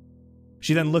customs.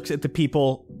 She then looks at the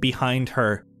people behind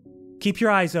her. Keep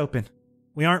your eyes open.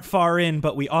 We aren't far in,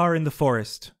 but we are in the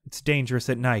forest. It's dangerous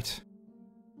at night.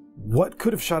 What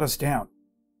could have shot us down?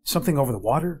 Something over the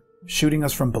water? Shooting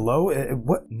us from below?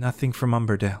 What? Nothing from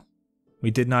Umberdale.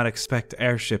 We did not expect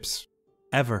airships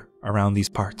ever around these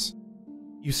parts.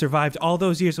 You survived all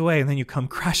those years away, and then you come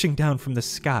crashing down from the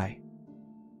sky.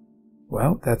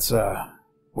 Well, that's a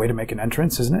way to make an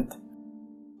entrance, isn't it?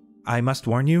 I must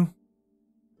warn you,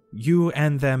 you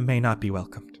and them may not be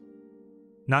welcomed.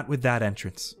 Not with that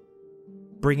entrance.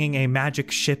 Bringing a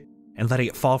magic ship and letting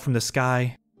it fall from the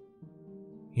sky,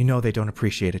 you know they don't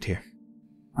appreciate it here.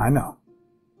 I know.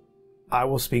 I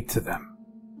will speak to them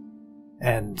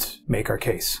and make our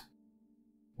case.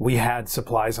 We had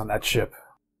supplies on that ship.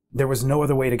 There was no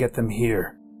other way to get them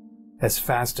here as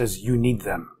fast as you need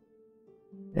them.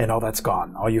 And all that's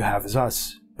gone. All you have is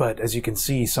us. But as you can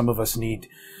see, some of us need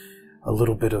a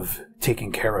little bit of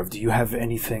taking care of. Do you have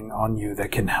anything on you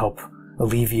that can help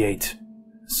alleviate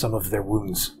some of their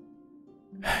wounds?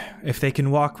 If they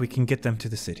can walk, we can get them to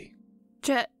the city.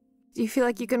 Jett, do you feel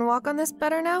like you can walk on this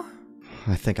better now?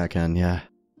 I think I can, yeah.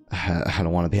 I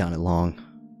don't want to be on it long.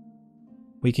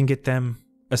 We can get them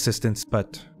assistance,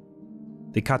 but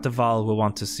the Kataval will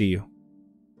want to see you.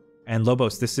 And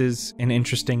Lobos, this is an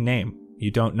interesting name. You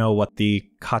don't know what the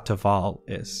Kataval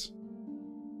is.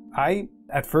 I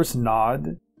at first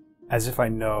nod as if I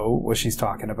know what she's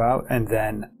talking about, and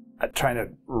then I'm trying to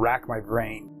rack my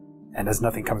brain, and as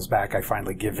nothing comes back, I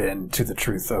finally give in to the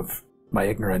truth of my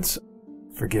ignorance.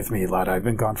 Forgive me, Lada, I've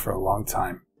been gone for a long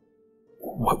time.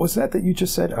 What was that you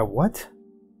just said? A what?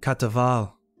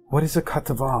 Kataval. What is a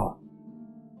Kataval?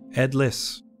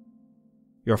 Edlis.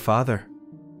 Your father.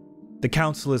 The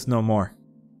council is no more.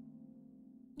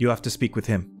 You have to speak with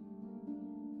him.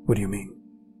 What do you mean?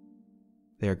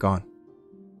 They are gone.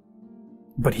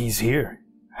 But he's here.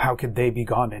 How could they be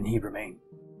gone and he remain?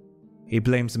 He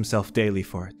blames himself daily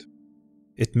for it.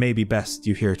 It may be best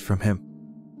you hear it from him.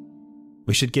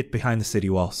 We should get behind the city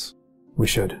walls. We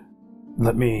should.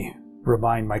 Let me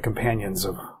remind my companions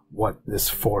of what this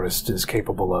forest is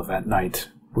capable of at night.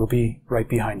 We'll be right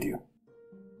behind you.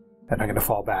 And I'm going to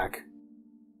fall back.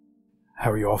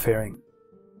 How are you all faring?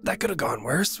 That could have gone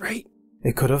worse, right?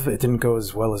 It could have. It didn't go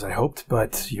as well as I hoped,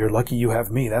 but you're lucky you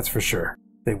have me, that's for sure.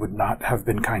 They would not have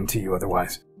been kind to you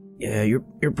otherwise. Yeah,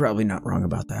 you're probably not wrong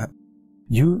about that.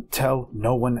 You tell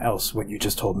no one else what you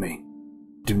just told me.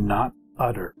 Do not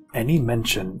utter any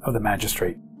mention of the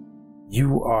magistrate.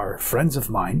 You are friends of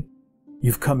mine.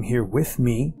 You've come here with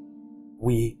me.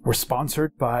 We were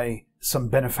sponsored by some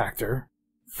benefactor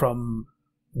from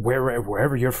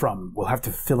wherever you're from. We'll have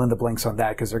to fill in the blanks on that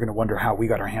because they're going to wonder how we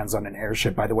got our hands on an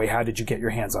airship. By the way, how did you get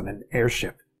your hands on an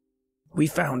airship? We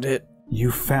found it.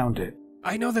 You found it.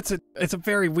 I know it's a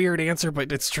very weird answer,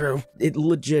 but it's true. It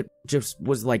legit just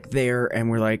was like there,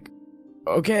 and we're like,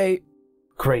 okay.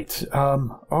 Great.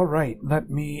 All right.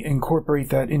 Let me incorporate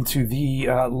that into the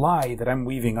lie that I'm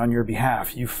weaving on your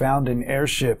behalf. You found an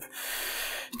airship.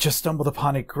 Just stumbled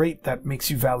upon it. Great. That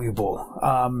makes you valuable.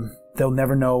 They'll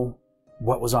never know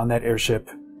what was on that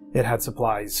airship. It had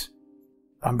supplies.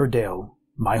 Umberdale,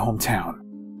 my hometown.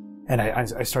 And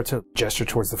I start to gesture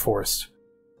towards the forest.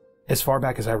 As far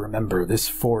back as I remember, this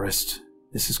forest,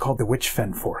 this is called the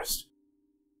Witchfen Forest.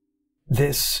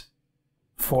 This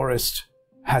forest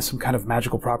has some kind of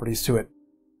magical properties to it.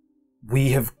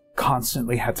 We have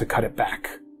constantly had to cut it back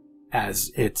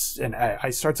as it's, and I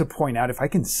start to point out, if I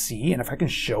can see and if I can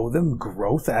show them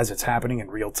growth as it's happening in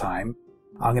real time,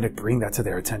 I'm going to bring that to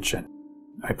their attention.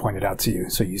 I point it out to you,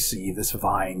 so you see this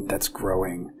vine that's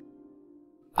growing.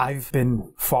 I've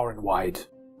been far and wide.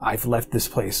 I've left this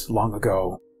place long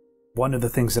ago. One of the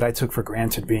things that I took for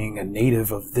granted being a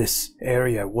native of this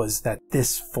area was that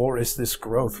this forest, this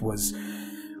growth was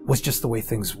just the way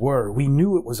things were. We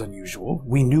knew it was unusual.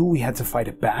 We knew we had to fight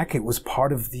it back. It was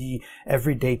part of the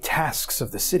everyday tasks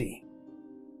of the city.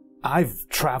 I've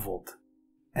traveled,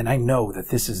 and I know that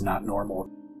this is not normal.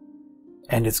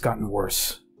 And it's gotten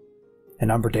worse. And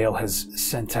Umberdale has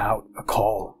sent out a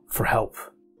call for help.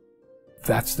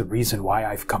 That's the reason why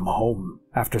I've come home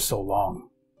after so long.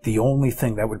 The only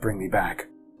thing that would bring me back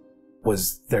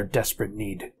was their desperate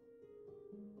need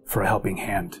for a helping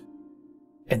hand.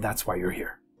 And that's why you're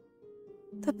here.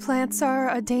 The plants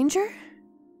are a danger?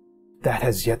 That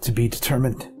has yet to be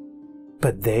determined.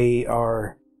 But they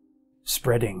are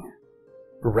spreading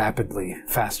rapidly,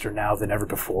 faster now than ever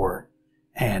before.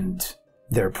 And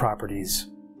their properties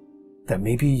that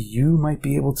maybe you might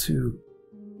be able to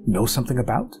know something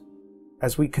about?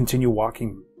 As we continue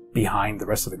walking behind the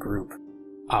rest of the group,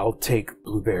 I'll take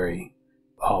Blueberry.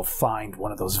 I'll find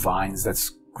one of those vines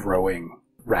that's growing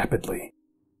rapidly.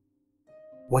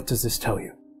 What does this tell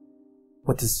you?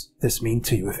 What does this mean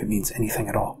to you, if it means anything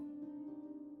at all?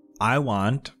 I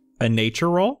want a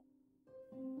nature roll.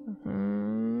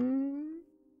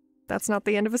 That's not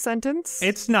the end of a sentence.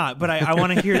 It's not, but I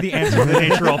want to hear the answer to the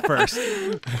nature roll first.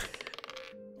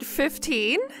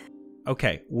 15.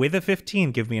 Okay, with a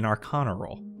 15, give me an Arcana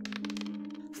roll.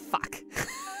 Fuck.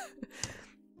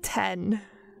 10.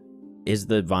 Is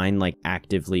the vine, like,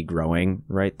 actively growing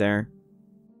right there?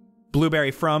 Blueberry,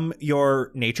 from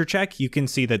your nature check, you can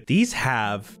see that these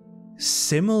have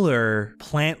similar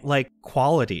plant-like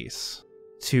qualities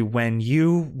to when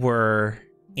you were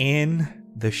in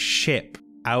the ship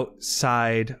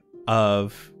outside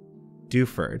of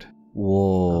Dewford.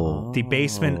 Whoa. The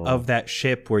basement of that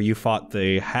ship where you fought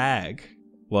the hag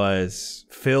was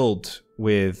filled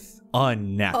with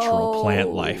unnatural plant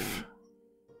life.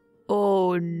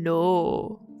 Oh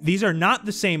no. These are not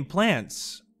the same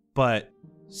plants, but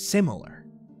similar.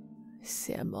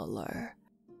 Similar.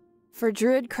 For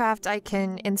Druidcraft, I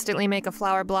can instantly make a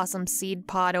flower blossom seed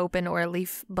pod open or a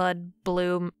leaf bud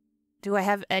bloom. Do I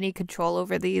have any control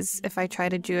over these if I try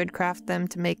to Druidcraft them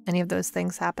to make any of those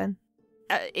things happen?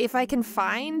 If I can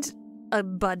find a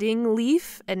budding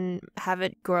leaf and have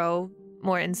it grow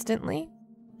more instantly?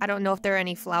 I don't know if there are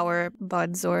any flower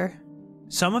buds or...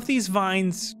 Some of these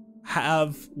vines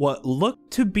have what look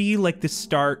to be like the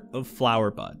start of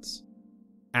flower buds.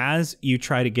 As you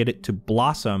try to get it to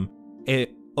blossom,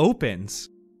 it opens,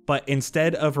 but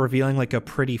instead of revealing like a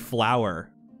pretty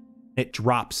flower, it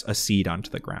drops a seed onto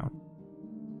the ground.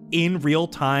 In real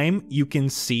time, you can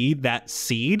see that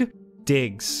seed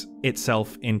digs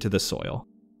itself into the soil.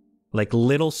 Like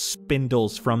little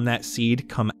spindles from that seed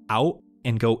come out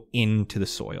and go into the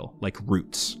soil, like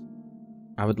roots.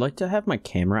 I would like to have my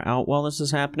camera out while this is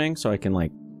happening so I can,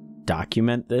 like,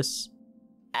 document this.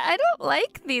 I don't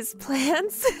like these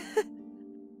plants.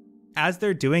 As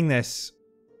they're doing this,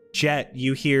 Jett,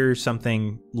 you hear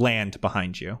something land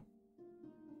behind you.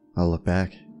 I'll look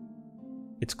back.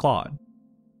 It's Claude.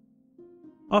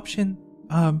 Option,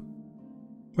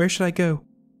 where should I go?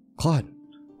 Claude,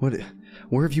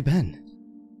 where have you been?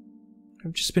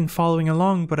 I've just been following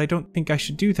along, but I don't think I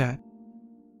should do that.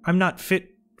 I'm not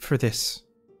fit for this.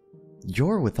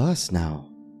 You're with us now.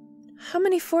 How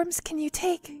many forms can you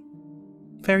take?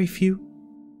 Very few.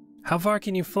 How far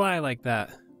can you fly like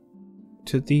that?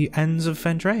 To the ends of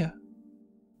Fandrea.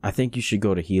 I think you should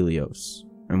go to Helios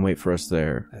and wait for us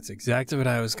there. That's exactly what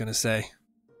I was going to say.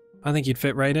 I think you'd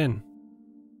fit right in.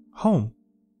 Home.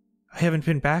 I haven't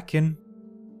been back in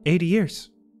 80 years.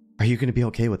 Are you going to be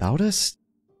okay without us?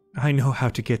 I know how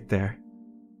to get there.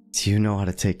 Do you know how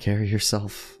to take care of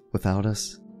yourself without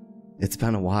us? It's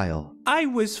been a while. I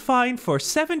was fine for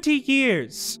 70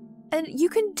 years. And you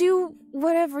can do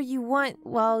whatever you want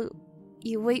while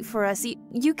you wait for us.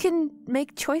 You can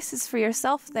make choices for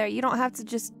yourself there. You don't have to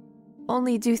just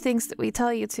only do things that we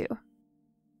tell you to.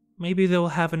 Maybe they'll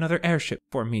have another airship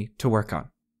for me to work on.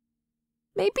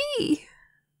 Maybe.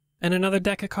 And another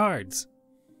deck of cards.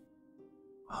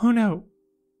 Oh no.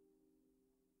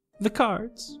 The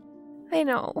cards. I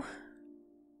know.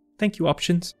 Thank you,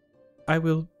 Options. I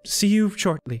will see you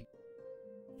shortly.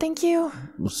 Thank you.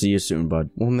 We'll see you soon, bud.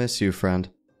 We'll miss you, friend.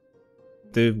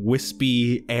 The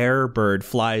wispy air bird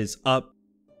flies up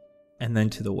and then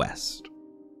to the west.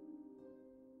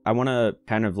 I want to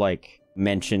kind of like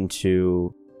mention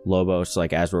to Lobos,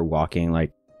 like as we're walking,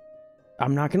 like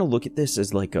I'm not gonna look at this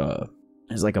as like a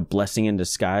blessing in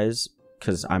disguise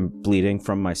because I'm bleeding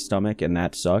from my stomach and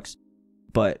that sucks.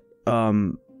 But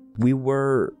we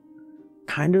were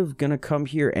kind of gonna come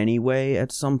here anyway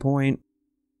at some point,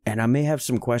 and I may have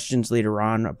some questions later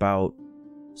on about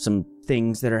some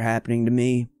things that are happening to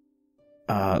me.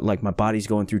 Like my body's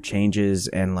going through changes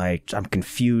and like I'm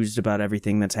confused about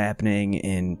everything that's happening,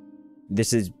 and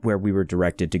this is where we were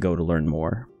directed to go to learn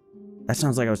more. That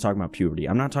sounds like I was talking about puberty.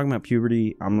 I'm not talking about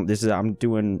puberty. I'm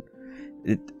doing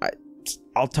it.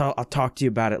 I'll talk to you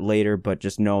about it later, but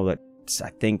just know that I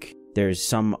think there's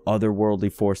some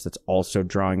otherworldly force that's also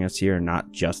drawing us here,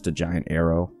 not just a giant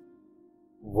arrow.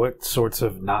 What sorts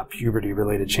of not puberty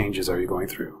related changes are you going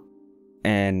through?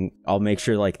 And I'll make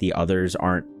sure like the others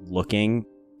aren't looking,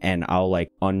 and I'll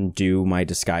like undo my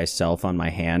disguised self on my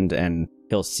hand, and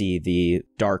he'll see the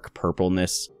dark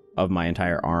purpleness of my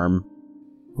entire arm.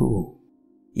 Ooh.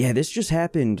 Yeah, this just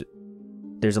happened.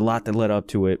 There's a lot that led up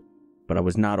to it, but I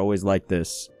was not always like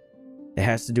this. It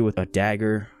has to do with a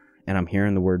dagger, and I'm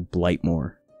hearing the word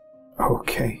Blightmore.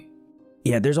 Okay.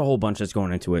 Yeah, there's a whole bunch that's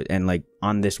going into it, and like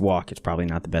on this walk, it's probably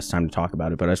not the best time to talk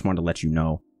about it, but I just wanted to let you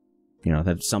know. You know,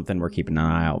 that's something we're keeping an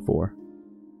eye out for.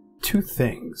 2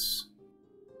 things.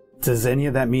 Does any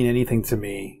of that mean anything to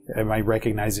me? Am I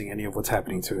recognizing any of what's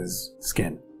happening to his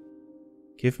skin?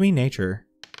 Give me nature.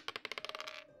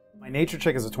 My nature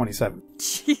check is a 27.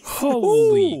 Jeez.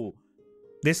 Holy.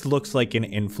 This looks like an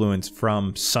influence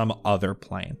from some other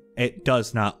plane. It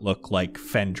does not look like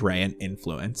Fendrayan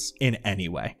influence in any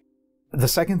way. The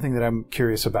second thing that I'm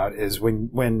curious about is when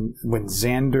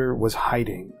Xander was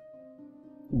hiding,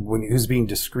 when he was being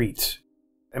discreet,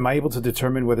 am I able to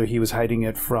determine whether he was hiding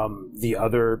it from the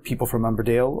other people from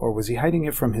Umberdale, or was he hiding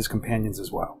it from his companions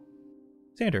as well?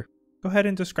 Xander, go ahead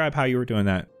and describe how you were doing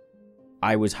that.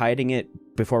 I was hiding it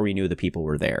before we knew the people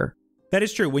were there. That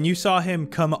is true. When you saw him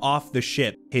come off the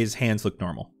ship, his hands looked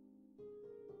normal.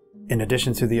 In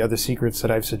addition to the other secrets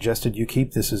that I've suggested you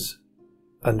keep, this is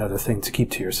another thing to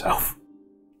keep to yourself.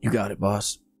 You got it,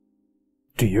 boss.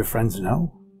 Do your friends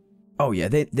know? Oh yeah,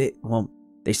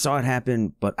 they saw it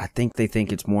happen, but I think they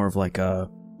think it's more of like a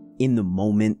in the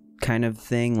moment kind of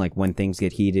thing. Like when things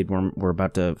get heated, we're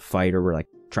about to fight or we're like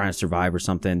trying to survive or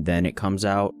something, then it comes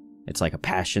out. It's like a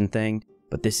passion thing,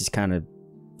 but this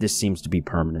seems to be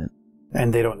permanent.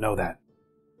 And they don't know that?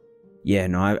 Yeah,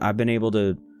 no, I've been able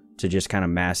to just kind of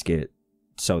mask it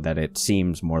so that it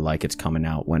seems more like it's coming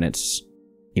out when it's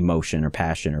emotion or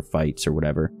passion or fights or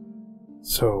whatever.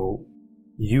 So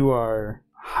you are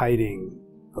hiding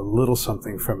a little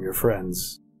something from your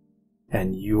friends,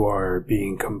 and you are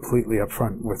being completely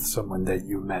upfront with someone that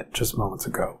you met just moments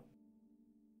ago.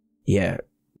 Yeah,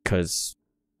 because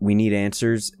we need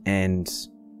answers, and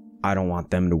I don't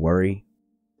want them to worry.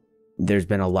 There's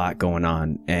been a lot going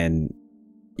on, and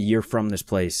you're from this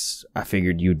place. I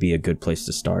figured you'd be a good place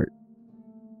to start.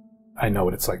 I know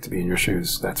what it's like to be in your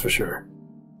shoes, that's for sure.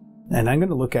 And I'm going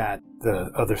to look at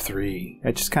the other 3.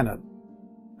 I just kind of,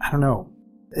 I don't know.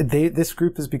 This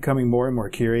group is becoming more and more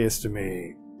curious to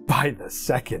me by the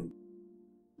second.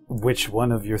 Which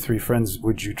one of your 3 friends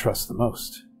would you trust the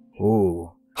most?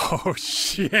 Ooh. Oh,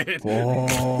 shit.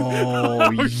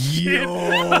 Oh, shit.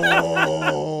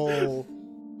 Yo.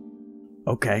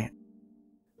 Okay.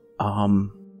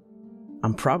 I'm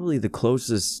probably the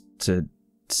closest to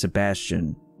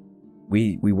Sebastian.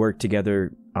 We work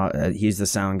together. He's the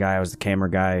sound guy, I was the camera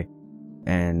guy,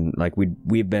 and like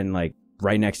we've been like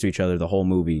right next to each other the whole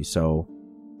movie. So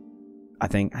I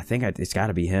think it's got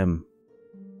to be him.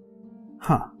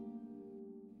 Huh.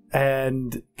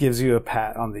 And gives you a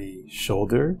pat on the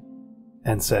shoulder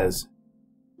and says,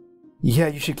 "Yeah,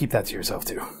 you should keep that to yourself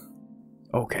too."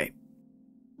 Okay.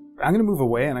 I'm going to move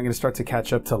away and I'm going to start to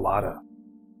catch up to Lada.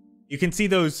 You can see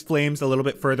those flames a little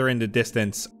bit further in the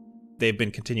distance. They've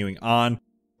been continuing on.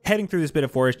 Heading through this bit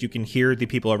of forest, you can hear the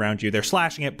people around you. They're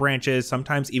slashing at branches,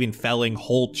 sometimes even felling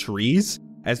whole trees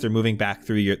as they're moving back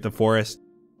through the forest,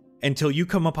 until you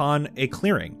come upon a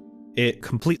clearing. It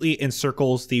completely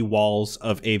encircles the walls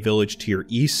of a village to your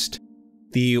east.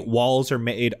 The walls are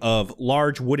made of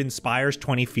large wooden spires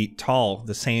 20 feet tall,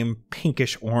 the same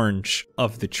pinkish orange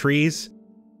of the trees.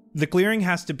 The clearing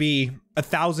has to be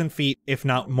 1,000 feet, if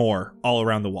not more, all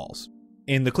around the walls.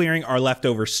 In the clearing are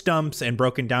leftover stumps and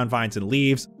broken down vines and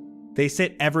leaves. They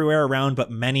sit everywhere around,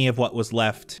 but many of what was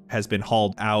left has been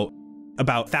hauled out.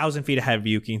 About 1,000 feet ahead of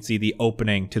you, you can see the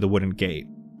opening to the wooden gate.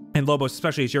 And Lobos,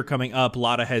 especially as you're coming up,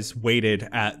 Lotta has waited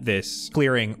at this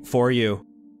clearing for you.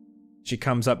 She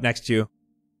comes up next to you.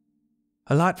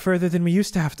 A lot further than we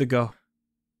used to have to go.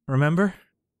 Remember?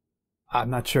 I'm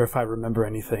not sure if I remember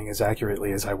anything as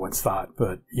accurately as I once thought,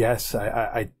 but yes,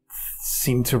 I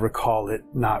seem to recall it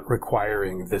not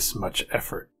requiring this much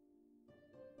effort.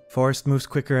 Forest moves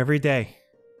quicker every day.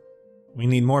 We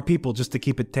need more people just to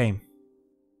keep it tame.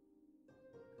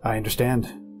 I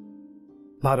understand.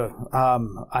 Lotta,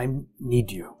 I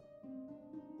need you.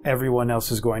 Everyone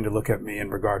else is going to look at me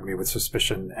and regard me with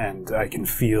suspicion, and I can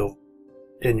feel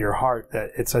in your heart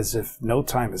that it's as if no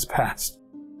time has passed.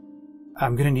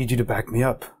 I'm gonna need you to back me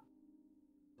up.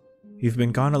 You've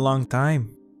been gone a long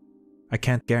time. I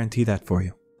can't guarantee that for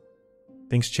you.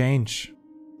 Things change.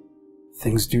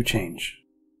 Things do change,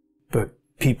 but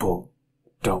people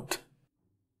don't.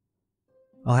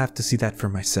 I'll have to see that for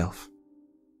myself.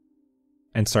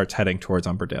 And starts heading towards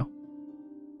Umberdale.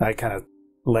 I kind of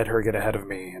let her get ahead of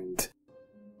me and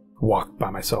walk by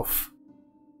myself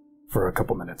for a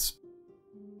couple minutes.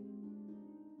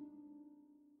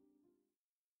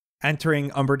 Entering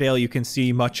Umberdale, you can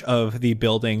see much of the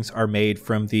buildings are made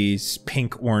from these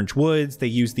pink-orange woods. They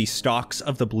use the stalks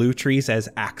of the blue trees as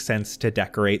accents to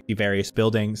decorate the various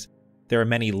buildings. There are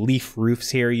many leaf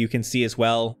roofs here you can see as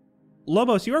well.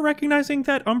 Lobos, you are recognizing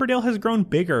that Umberdale has grown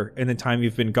bigger in the time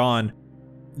you've been gone.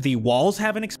 The walls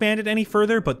haven't expanded any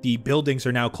further, but the buildings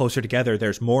are now closer together.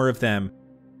 There's more of them,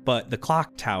 but the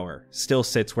clock tower still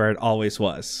sits where it always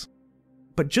was.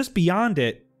 But just beyond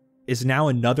it is now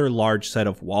another large set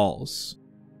of walls.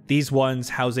 These ones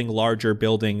housing larger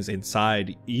buildings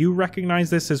inside. You recognize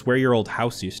this as where your old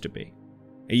house used to be.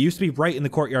 It used to be right in the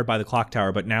courtyard by the clock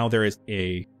tower, but now there is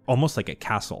almost like a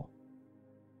castle.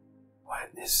 What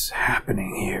is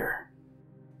happening here?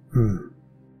 I'm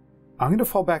going to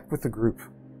fall back with the group.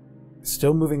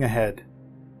 Still moving ahead.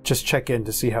 Just check in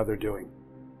to see how they're doing.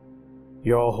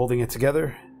 You're all holding it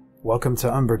together? Welcome to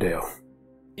Umberdale.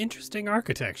 Interesting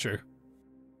architecture.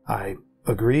 I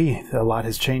agree. A lot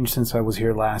has changed since I was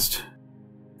here last.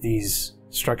 These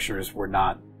structures were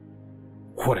not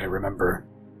what I remember.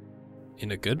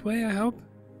 In a good way, I hope?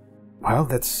 Well,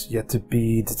 that's yet to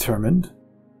be determined.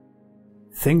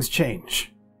 Things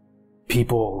change.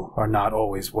 People are not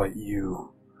always what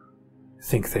you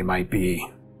think they might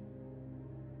be.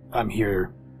 I'm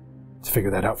here to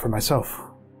figure that out for myself.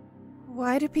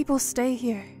 Why do people stay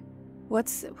here? What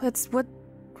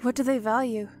do they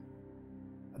value?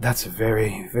 That's a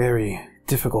very, very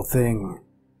difficult thing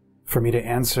for me to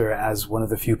answer as one of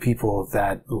the few people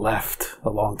that left a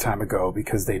long time ago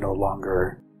because they no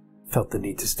longer felt the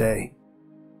need to stay.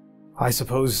 I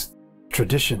suppose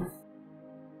tradition.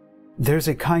 There's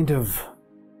a kind of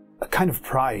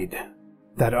pride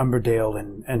that Umberdale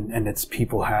and its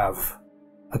people have.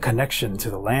 A connection to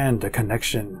the land, a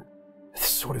connection, a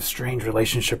sort of strange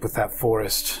relationship with that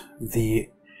forest. The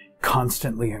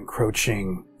constantly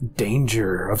encroaching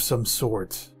danger of some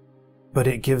sort, but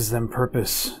it gives them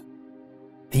purpose.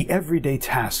 The everyday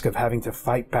task of having to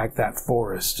fight back that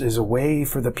forest is a way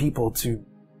for the people to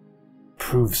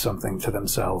prove something to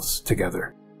themselves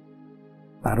together.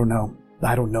 I don't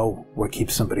know what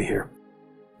keeps somebody here,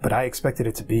 but I expected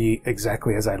it to be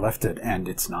exactly as I left it, and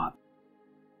it's not.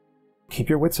 Keep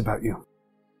your wits about you.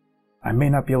 I may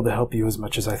not be able to help you as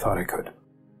much as I thought I could.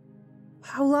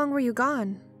 How long were you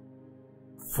gone?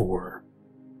 For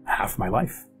half my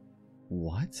life.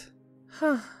 What?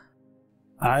 Huh.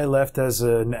 I left as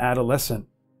an adolescent.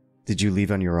 Did you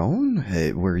leave on your own?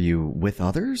 Were you with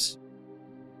others?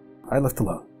 I left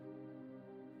alone.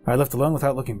 I left alone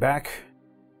without looking back.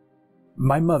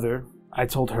 My mother, I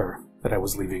told her that I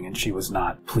was leaving and she was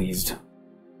not pleased.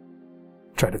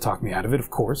 Tried to talk me out of it, of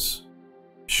course.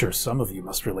 Sure, some of you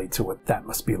must relate to what that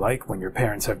must be like when your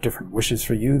parents have different wishes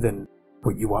for you than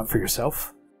what you want for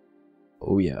yourself.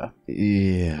 Oh, yeah.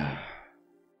 Yeah.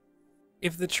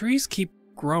 If the trees keep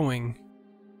growing,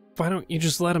 why don't you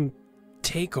just let them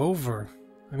take over?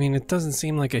 I mean, it doesn't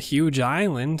seem like a huge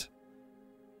island.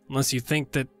 Unless you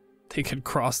think that they could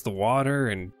cross the water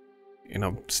and,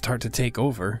 start to take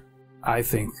over. I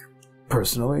think,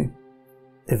 personally,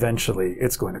 eventually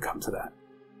it's going to come to that.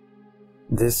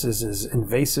 This is as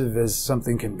invasive as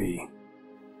something can be.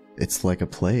 It's like a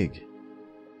plague.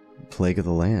 Plague of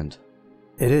the land.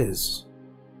 It is.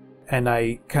 And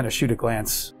I kind of shoot a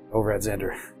glance over at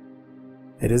Xander.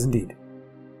 It is indeed.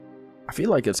 I feel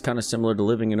like it's kind of similar to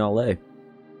living in LA.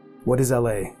 What is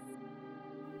LA?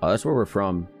 That's where we're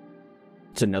from.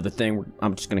 It's another thing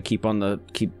I'm just going to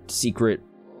keep secret.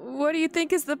 What do you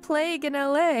think is the plague in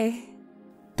LA?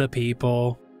 The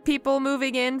people. People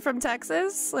moving in from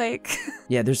Texas?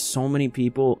 Yeah, there's so many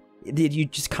people. You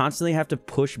just constantly have to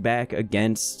push back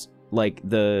against like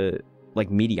the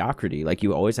mediocrity. Like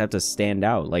you always have to stand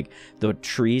out. Like the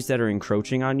trees that are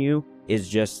encroaching on you is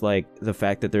just like the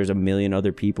fact that there's a million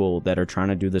other people that are trying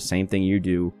to do the same thing you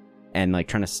do and like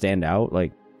trying to stand out.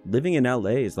 Like living in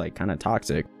LA is like kind of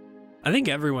toxic. I think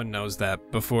everyone knows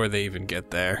that before they even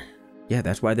get there. Yeah,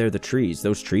 that's why they're the trees.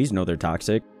 Those trees know they're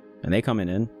toxic and they coming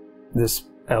in. This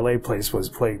LA place was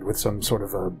plagued with some sort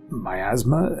of a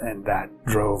miasma, and that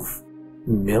drove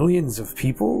millions of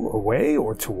people away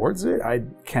or towards it. I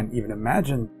can't even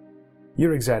imagine.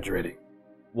 You're exaggerating.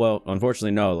 Well,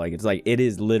 unfortunately, no. Like it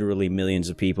is literally millions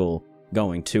of people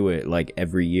going to it like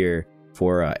every year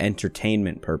for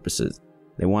entertainment purposes.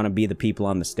 They want to be the people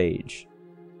on the stage,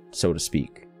 so to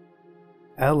speak.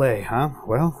 LA, huh?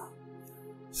 Well,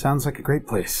 sounds like a great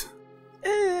place.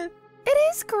 It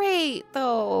is great,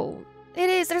 though. It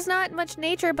is. There's not much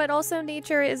nature, but also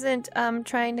nature isn't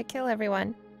trying to kill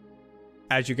everyone.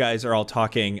 As you guys are all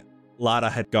talking, Lada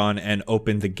had gone and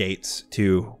opened the gates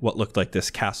to what looked like this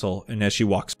castle, and as she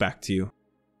walks back to you,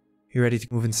 you ready to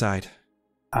move inside?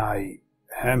 I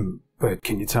am, but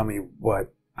can you tell me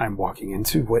what I'm walking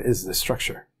into? What is this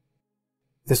structure?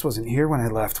 This wasn't here when I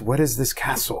left. What is this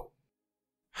castle?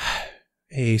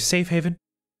 A safe haven.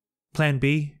 Plan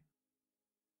B.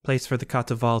 Place for the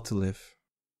Cataval to live.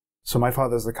 So my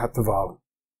father's the Cataval.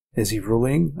 Is he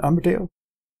ruling Armadale?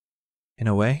 In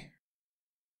a way.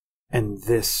 And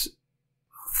this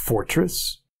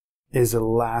fortress is a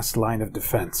last line of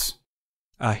defense.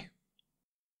 Aye.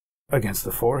 Against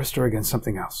the forest or against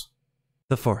something else?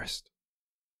 The forest.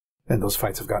 And those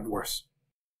fights have gotten worse.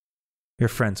 Your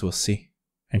friends will see.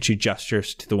 And she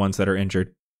gestures to the ones that are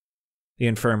injured. The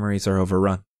infirmaries are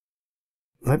overrun.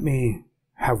 Let me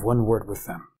have one word with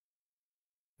them,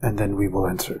 and then we will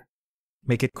enter.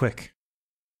 Make it quick.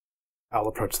 I'll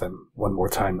approach them one more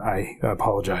time. I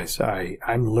apologize.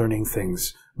 I'm learning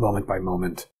things moment by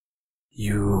moment.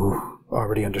 You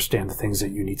already understand the things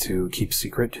that you need to keep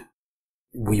secret.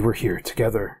 We were here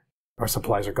together. Our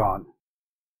supplies are gone.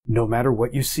 No matter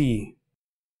what you see,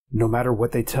 no matter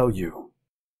what they tell you,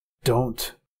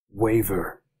 don't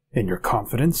waver in your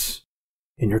confidence,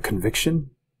 in your conviction.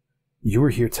 You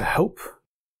are here to help,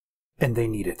 and they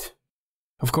need it.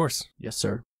 Of course. Yes,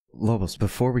 sir. Lobos,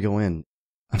 before we go in,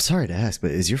 I'm sorry to ask, but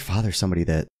is your father somebody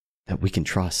that we can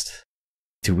trust?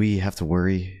 Do we have to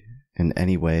worry in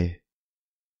any way?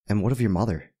 And what of your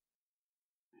mother?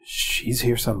 She's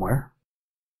here somewhere.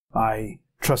 I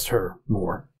trust her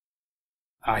more.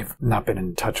 I've not been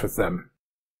in touch with them.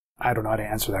 I don't know how to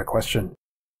answer that question.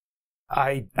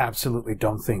 I absolutely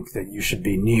don't think that you should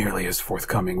be nearly as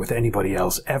forthcoming with anybody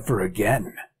else ever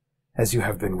again as you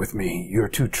have been with me. You're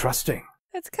too trusting.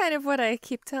 That's kind of what I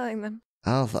keep telling them.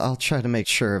 I'll try to make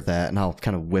sure of that, and I'll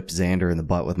kind of whip Xander in the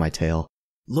butt with my tail.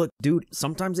 Look, dude,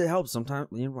 sometimes it helps. Sometimes,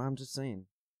 you know, I'm just saying.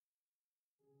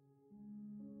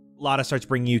 Lada starts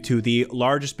bringing you to the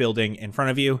largest building in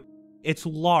front of you. It's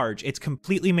large. It's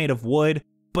completely made of wood,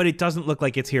 but it doesn't look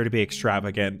like it's here to be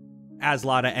extravagant. As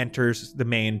Lada enters the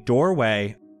main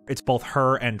doorway, it's both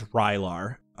her and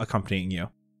Rylar accompanying you.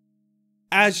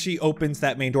 As she opens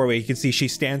that main doorway, you can see she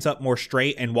stands up more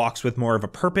straight and walks with more of a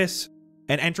purpose.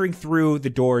 And entering through the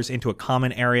doors into a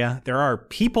common area, there are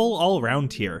people all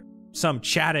around here. Some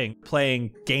chatting,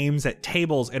 playing games at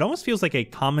tables. It almost feels like a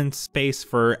common space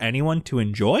for anyone to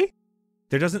enjoy.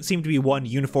 There doesn't seem to be one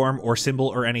uniform or symbol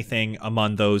or anything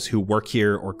among those who work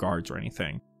here or guards or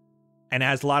anything. And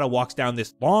as Lada walks down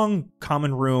this long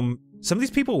common room, some of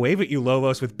these people wave at you,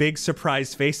 Lobos, with big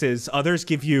surprised faces. Others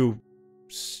give you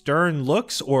stern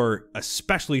looks, or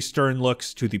especially stern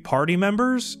looks to the party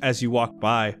members as you walk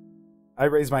by. I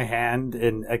raise my hand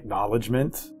in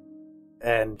acknowledgement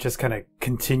and just kind of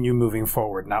continue moving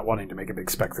forward, not wanting to make a big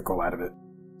spectacle out of it.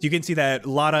 You can see that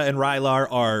Lada and Rylar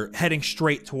are heading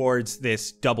straight towards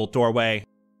this double doorway.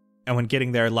 And when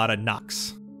getting there, Lada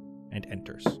knocks and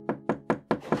enters.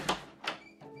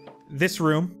 This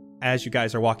room, as you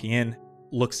guys are walking in,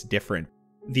 looks different.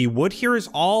 The wood here is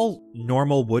all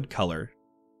normal wood color.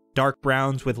 Dark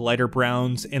browns with lighter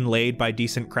browns inlaid by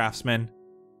decent craftsmen.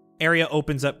 Area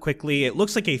opens up quickly. It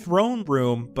looks like a throne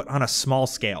room, but on a small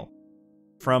scale.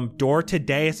 From door to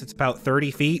dais, it's about 30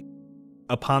 feet.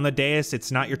 Upon the dais,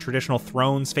 it's not your traditional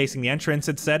thrones facing the entrance.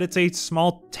 Instead, it's a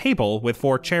small table with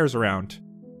 4 chairs around.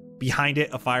 Behind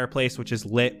it, a fireplace which is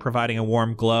lit, providing a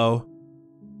warm glow.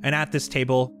 And at this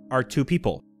table are 2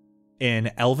 people,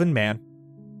 an elven man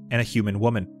and a human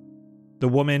woman. The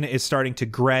woman is starting to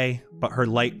gray, but her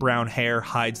light brown hair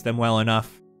hides them well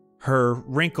enough. Her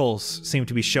wrinkles seem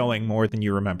to be showing more than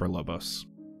you remember, Lobos.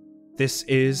 This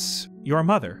is your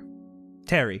mother,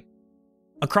 Terry.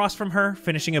 Across from her,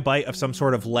 finishing a bite of some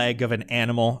sort of leg of an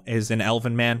animal, is an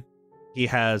elven man. He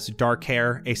has dark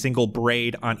hair, a single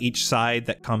braid on each side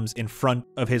that comes in front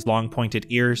of his long pointed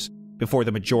ears, before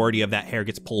the majority of that hair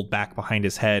gets pulled back behind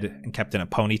his head and kept in a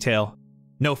ponytail.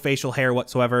 No facial hair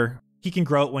whatsoever. He can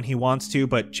grow it when he wants to,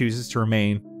 but chooses to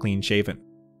remain clean shaven.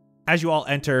 As you all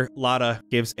enter, Lada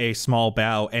gives a small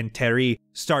bow, and Terry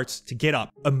starts to get up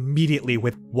immediately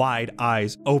with wide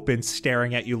eyes open,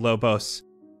 staring at you, Lobos.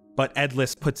 But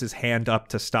Edlis puts his hand up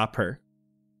to stop her,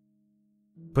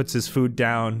 puts his food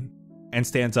down, and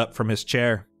stands up from his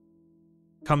chair.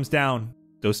 Comes down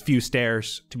those few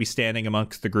stairs to be standing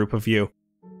amongst the group of you.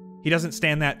 He doesn't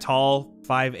stand that tall,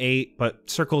 5'8", but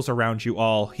circles around you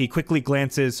all. He quickly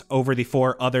glances over the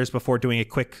 4 others before doing a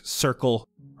quick circle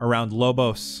around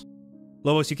Lobos.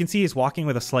 Lobos, you can see he's walking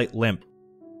with a slight limp,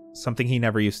 something he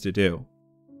never used to do.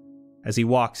 As he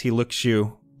walks, he looks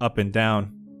you up and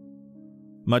down.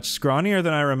 Much scrawnier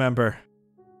than I remember.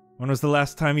 When was the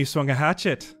last time you swung a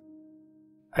hatchet?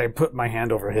 I put my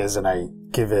hand over his and I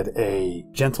give it a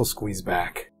gentle squeeze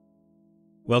back.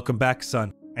 Welcome back,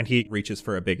 son. And he reaches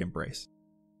for a big embrace.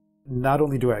 Not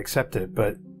only do I accept it,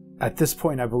 but at this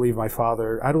point I believe my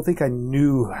father, I don't think I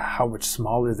knew how much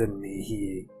smaller than me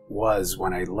he was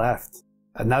when I left.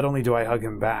 And not only do I hug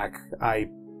him back, I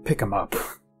pick him up.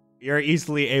 You're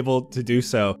easily able to do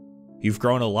so. You've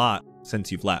grown a lot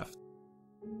since you've left.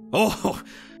 Oh,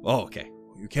 okay.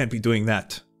 You can't be doing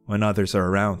that when others are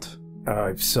around.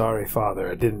 I'm sorry,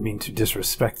 Father. I didn't mean to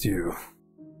disrespect you.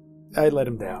 I let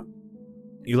him down.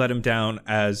 You let him down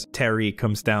as Terry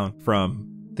comes down from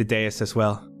the dais as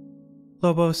well.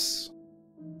 Lobos,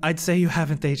 I'd say you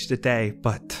haven't aged a day,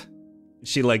 but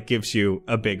she gives you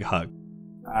a big hug.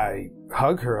 I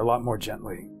hug her a lot more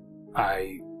gently.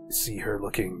 I see her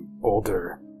looking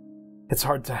older. It's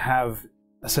hard to have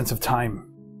a sense of time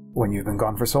when you've been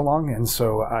gone for so long, and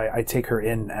so I take her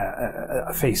in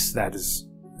a face that is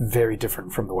very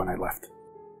different from the one I left.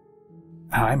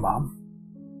 Hi, Mom.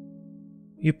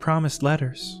 You promised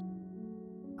letters.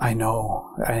 I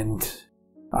know, and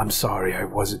I'm sorry I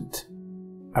wasn't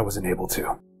able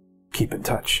to keep in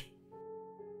touch.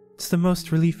 It's the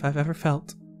most relief I've ever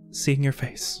felt, seeing your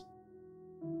face.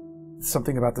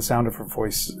 Something about the sound of her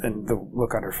voice and the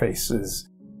look on her face is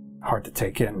hard to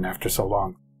take in after so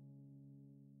long.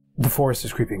 The forest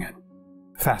is creeping in,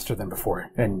 faster than before,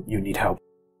 and you need help.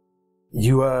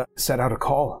 You, set out a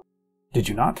call, did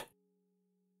you not?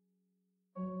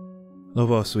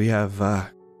 Lobos, we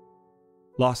have,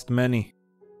 lost many.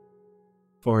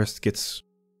 Forest gets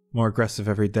more aggressive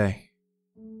every day.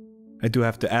 I do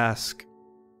have to ask,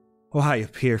 why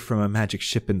appear from a magic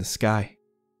ship in the sky?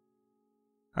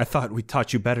 I thought we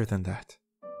taught you better than that.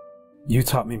 You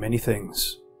taught me many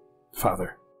things,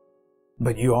 Father.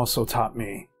 But you also taught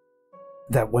me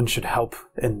that one should help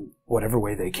in whatever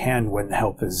way they can when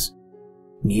help is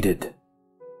needed.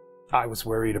 I was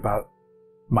worried about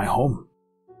my home.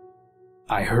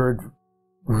 I heard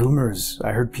rumors.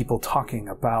 I heard people talking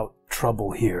about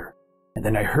trouble here. And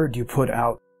then I heard you put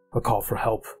out a call for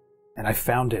help. And I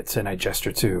found it, and I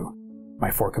gestured to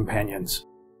my 4 companions.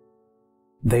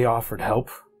 They offered help.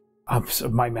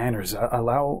 My manners.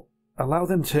 Allow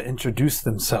them to introduce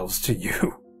themselves to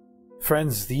you.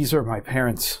 Friends, these are my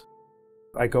parents.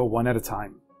 I go one at a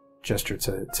time. Gesture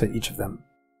to each of them.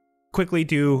 Quickly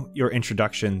do your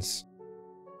introductions.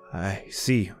 I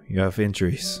see you have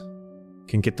injuries.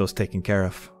 Can get those taken care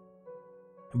of.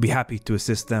 I'd be happy to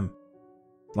assist them,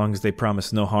 as long as they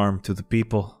promise no harm to the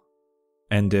people.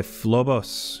 And if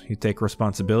Lobos, you take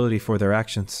responsibility for their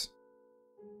actions.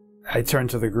 I turn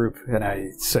to the group and I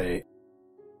say,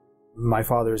 my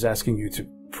father is asking you to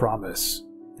promise,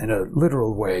 in a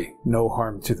literal way, no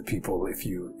harm to the people if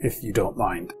you don't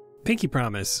mind. Pinky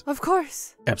promise. Of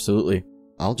course. Absolutely.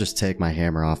 I'll just take my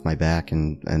hammer off my back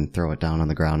and throw it down on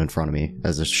the ground in front of me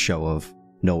as a show of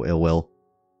no ill will.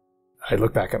 I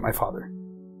look back at my father.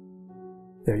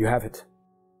 There you have it.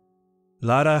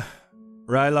 Lada,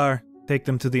 Rylar, take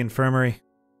them to the infirmary.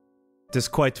 It is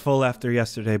quite full after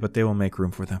yesterday, but they will make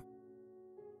room for them.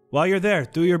 While you're there,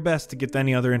 do your best to get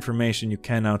any other information you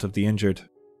can out of the injured.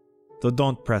 Though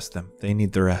don't press them, they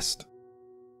need the rest.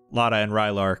 Lada and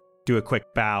Rylar do a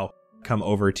quick bow, come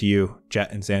over to you,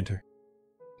 Jett and Xander.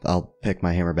 I'll pick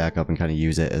my hammer back up and kind of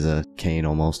use it as a cane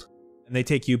almost. And they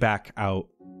take you back out.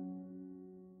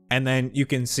 And then you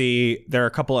can see there are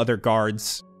a couple other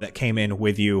guards that came in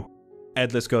with you.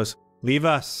 Edlis goes, leave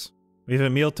us. We have a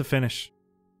meal to finish.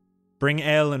 Bring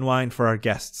ale and wine for our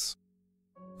guests.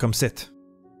 Come sit.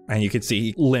 And you can see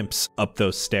he limps up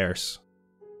those stairs.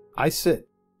 I sit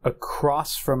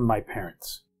across from my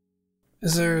parents.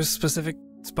 Is there a specific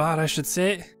spot I should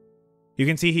sit? You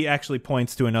can see he actually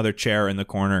points to another chair in the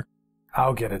corner.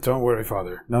 I'll get it. Don't worry,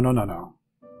 Father. No.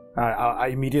 I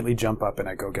immediately jump up and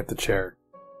I go get the chair.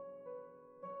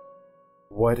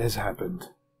 What has happened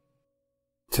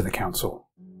to the council?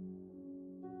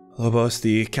 Lobos,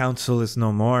 the council is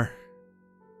no more.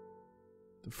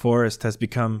 The forest has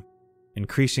become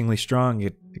increasingly strong.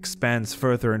 It expands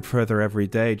further and further every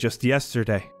day. Just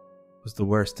yesterday was the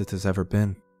worst it has ever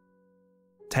been.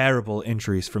 Terrible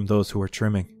injuries from those who were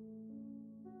trimming.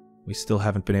 We still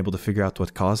haven't been able to figure out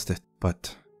what caused it,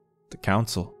 but the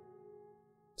council...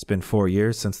 It's been 4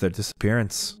 years since their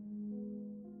disappearance.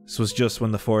 This was just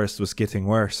when the forest was getting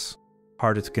worse,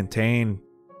 harder to contain.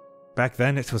 Back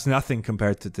then it was nothing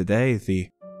compared to today. The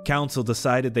council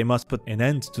decided they must put an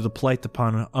end to the plight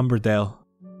upon Umberdale.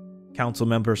 Council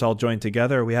members all joined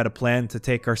together. We had a plan to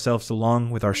take ourselves along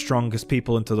with our strongest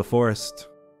people into the forest.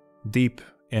 Deep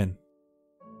in.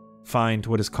 Find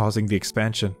what is causing the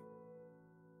expansion.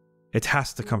 It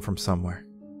has to come from somewhere.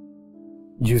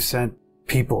 You sent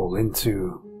people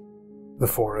into the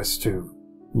forest to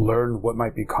learn what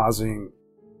might be causing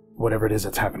whatever it is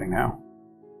that's happening now.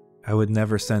 I would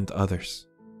never send others.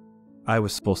 I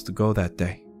was supposed to go that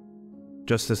day.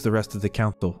 Just as the rest of the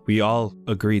council. We all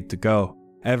agreed to go.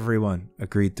 Everyone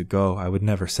agreed to go. I would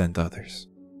never send others.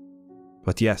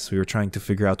 But yes, we were trying to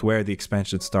figure out where the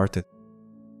expansion started.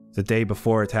 The day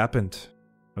before it happened,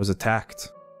 I was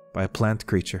attacked by a plant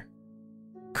creature.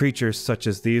 Creatures such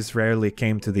as these rarely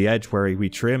came to the edge where we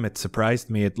trim. It surprised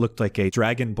me. It looked like a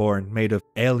dragonborn made of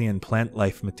alien plant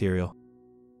life material.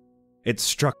 It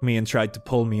struck me and tried to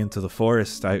pull me into the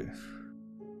forest. This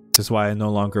is why I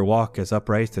no longer walk as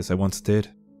upright as I once did.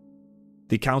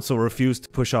 The council refused to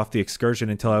push off the excursion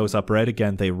until I was upright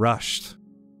again. They rushed.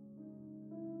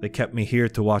 They kept me here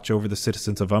to watch over the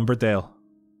citizens of Umberdale.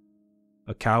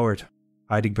 A coward,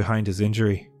 hiding behind his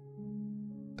injury.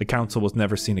 The council was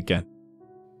never seen again.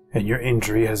 And your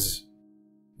injury has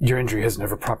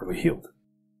never properly healed?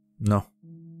 No.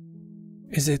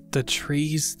 Is it the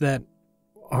trees that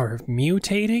are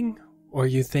mutating? Or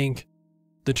you think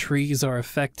the trees are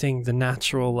affecting the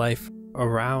natural life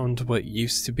around what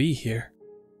used to be here?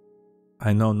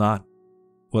 I know not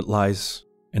what lies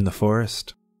in the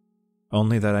forest.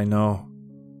 Only that I know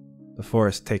the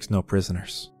forest takes no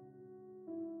prisoners.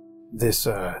 This,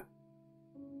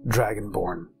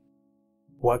 dragonborn,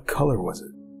 what color was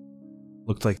it?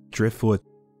 Looked like driftwood.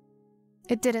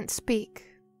 It didn't speak.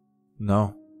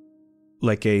 No.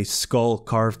 Like a skull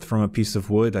carved from a piece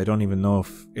of wood. I don't even know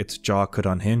if its jaw could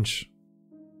unhinge.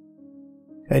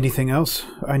 Anything else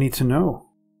I need to know?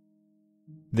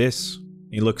 This,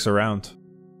 he looks around.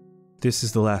 This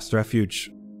is the last refuge.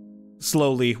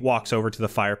 Slowly walks over to the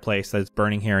fireplace that is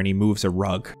burning here and he moves a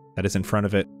rug that is in front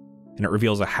of it. And it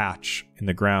reveals a hatch in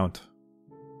the ground.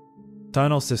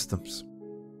 Tunnel systems.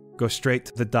 Go straight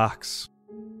to the docks.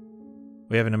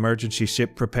 We have an emergency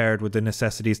ship prepared with the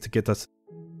necessities to get us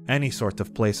any sort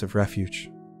of place of refuge.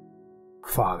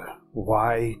 Father,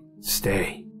 why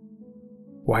stay?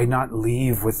 Why not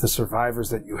leave with the survivors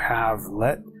that you have?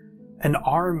 Let an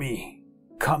army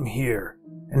come here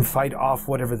and fight off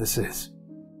whatever this is.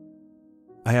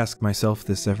 I ask myself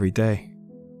this every day.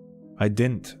 I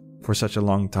didn't for such a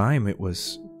long time. It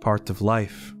was part of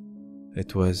life.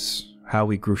 It was how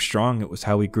we grew strong. It was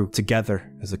how we grew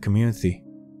together as a community.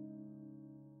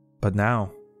 But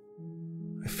now,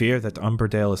 I fear that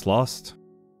Umberdale is lost.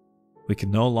 We can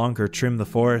no longer trim the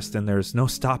forest and there's no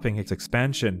stopping its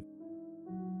expansion.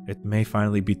 It may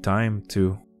finally be time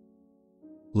to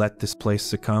let this place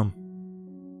succumb.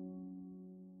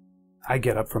 I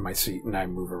get up from my seat and I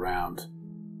move around.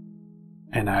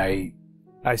 And I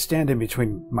stand in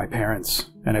between my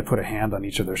parents and I put a hand on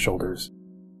each of their shoulders.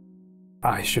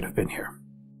 I should have been here.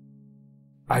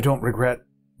 I don't regret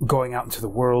going out into the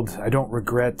world. I don't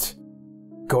regret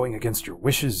going against your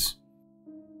wishes.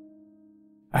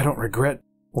 I don't regret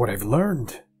what I've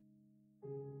learned.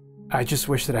 I just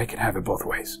wish that I could have it both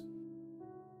ways.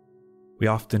 We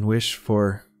often wish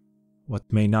for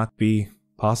what may not be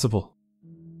possible.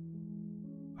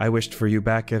 I wished for you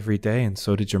back every day, and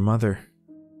so did your mother.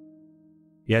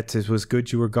 Yet it was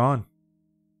good you were gone.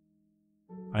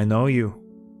 I know you,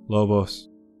 Lobos.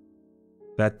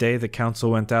 That day the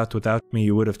council went out without me,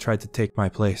 you would have tried to take my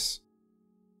place,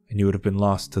 and you would have been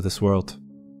lost to this world.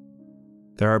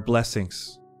 There are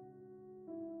blessings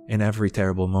in every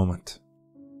terrible moment.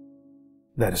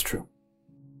 That is true.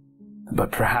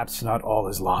 But perhaps not all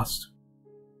is lost.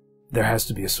 There has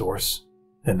to be a source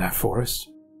in that forest.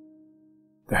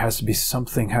 There has to be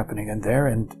something happening in there,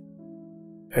 and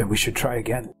we should try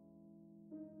again.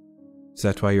 Is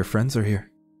that why your friends are here?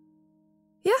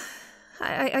 Yeah,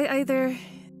 I either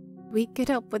we could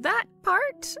help with that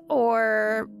part,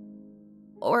 or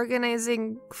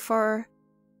organizing for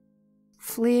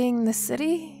fleeing the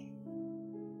city?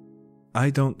 I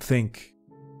don't think,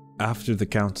 after the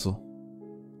council,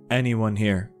 anyone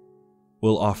here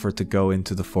will offer to go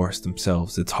into the forest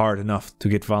themselves. It's hard enough to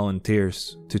get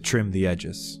volunteers to trim the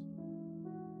edges.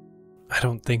 I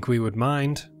don't think we would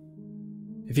mind.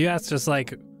 If you asked us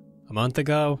like a month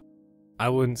ago, I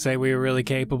wouldn't say we were really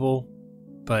capable,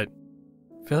 but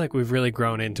I feel like we've really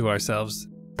grown into ourselves.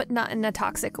 But not in a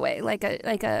toxic way, like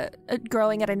a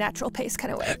growing at a natural pace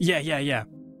kind of way. Yeah.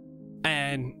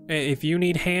 And if you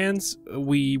need hands,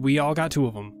 we all got 2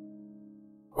 of them.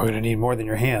 We're going to need more than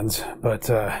your hands, but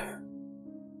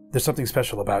there's something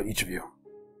special about each of you.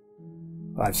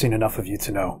 I've seen enough of you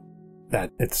to know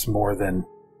that it's more than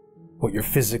what you're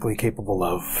physically capable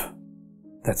of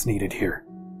that's needed here.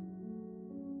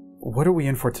 What are we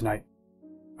in for tonight?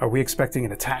 Are we expecting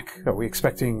an attack? Are we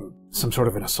expecting some sort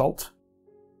of an assault?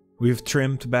 We've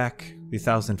trimmed back the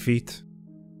 1,000 feet.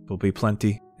 There'll be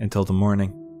plenty until the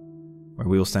morning, where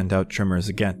we will send out trimmers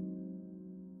again.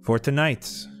 For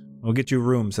tonight, we'll get you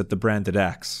rooms at the Branded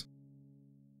Axe.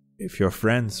 If your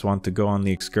friends want to go on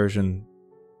the excursion,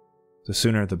 the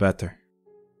sooner the better.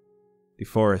 The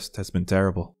forest has been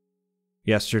terrible.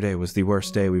 Yesterday was the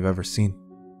worst day we've ever seen.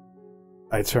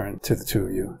 I turn to the 2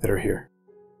 of you that are here.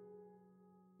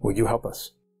 Will you help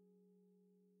us?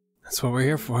 That's what we're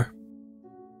here for.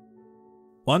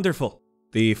 Wonderful.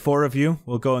 The 4 of you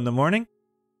will go in the morning.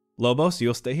 Lobos,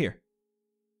 you'll stay here.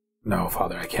 No,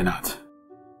 Father, I cannot.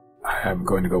 I am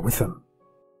going to go with them.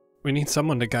 We need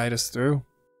someone to guide us through.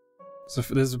 So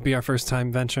this would be our first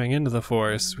time venturing into the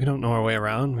forest. We don't know our way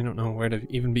around. We don't know where to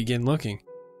even begin looking.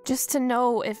 Just to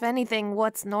know, if anything,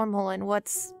 what's normal and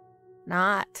what's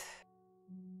not.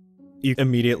 You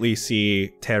immediately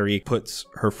see Terry puts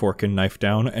her fork and knife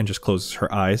down and just closes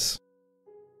her eyes.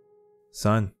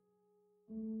 Son,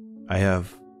 I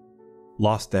have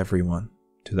lost everyone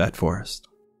to that forest.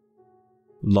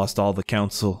 Lost all the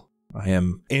council. I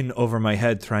am in over my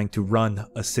head trying to run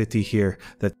a city here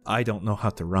that I don't know how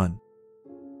to run.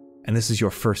 And this is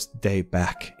your first day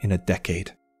back in a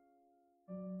decade.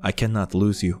 I cannot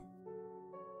lose you.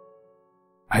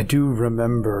 I do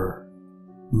remember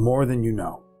more than you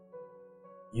know.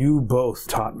 You both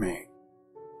taught me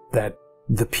that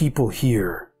the people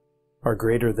here are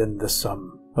greater than the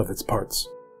sum of its parts.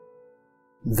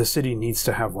 The city needs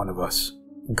to have one of us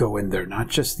go in there, not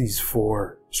just these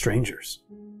 4 strangers.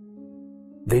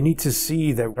 They need to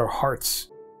see that our hearts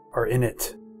are in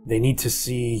it. They need to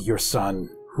see your son,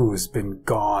 who has been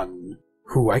gone,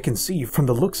 who I can see from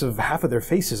the looks of half of their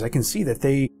faces, I can see that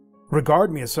they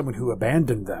regard me as someone who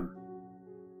abandoned them.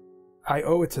 I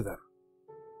owe it to them.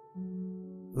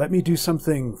 Let me do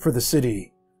something for the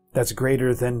city that's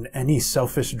greater than any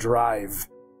selfish drive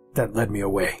that led me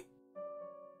away.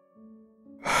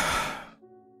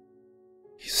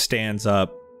 He stands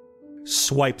up,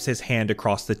 swipes his hand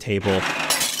across the table.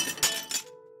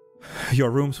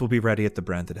 Your rooms will be ready at the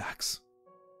Branded Axe.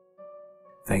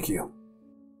 Thank you.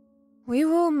 We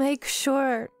will make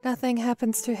sure nothing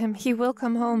happens to him. He will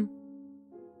come home.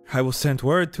 I will send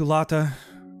word to Lata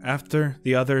after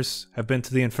the others have been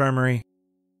to the infirmary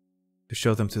to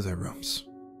show them to their rooms.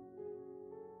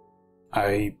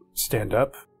 I stand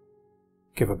up,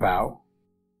 give a bow,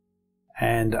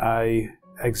 and I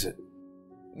exit.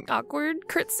 Awkward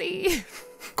curtsy.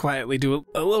 Quietly do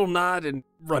a little nod and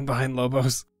run behind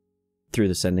Lobos. Through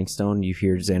the sending stone, you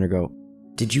hear Xander go,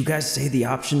 "Did you guys say the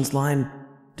options line?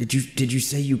 Did you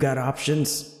say you got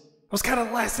options? It was kind of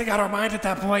the last thing on our mind at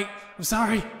that point. I'm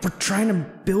sorry. We're trying to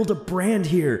build a brand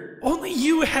here." Only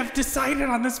you have decided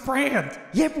on this brand.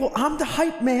 "Yeah, well, I'm the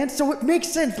hype man, so it makes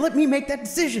sense. Let me make that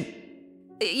decision."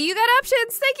 You got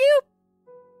options, thank you.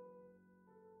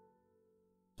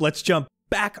 Let's jump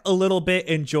back a little bit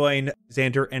and join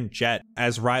Xander and Jett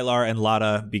as Rylar and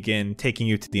Lata begin taking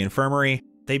you to the infirmary.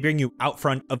 They bring you out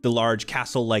front of the large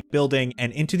castle-like building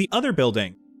and into the other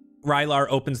building. Rylar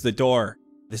opens the door.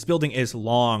 This building is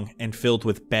long and filled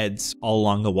with beds all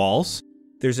along the walls.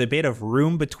 There's a bit of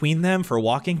room between them for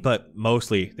walking, but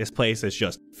mostly this place is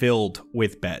just filled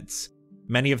with beds.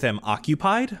 Many of them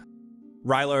occupied.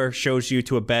 Rylar shows you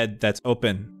to a bed that's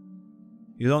open.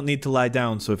 You don't need to lie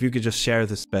down, so if you could just share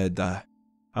this bed,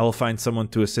 I will find someone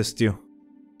to assist you.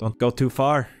 Don't go too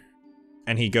far.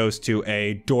 And he goes to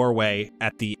a doorway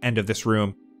at the end of this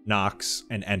room, knocks,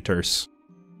 and enters.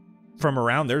 From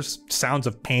around, there's sounds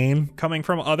of pain coming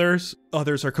from others.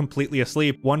 Others are completely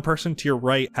asleep. One person to your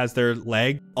right has their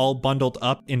leg all bundled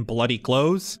up in bloody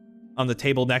clothes. On the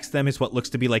table next to them is what looks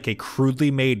to be like a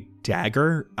crudely made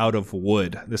dagger out of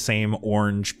wood, the same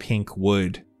orange-pink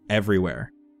wood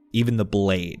everywhere, even the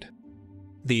blade.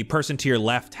 The person to your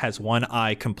left has one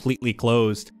eye completely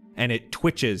closed, and it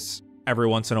twitches every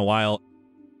once in a while.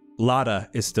 Lada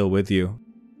is still with you.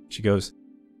 She goes,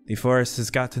 "The forest has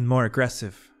gotten more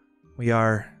aggressive. We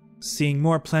are seeing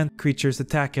more plant creatures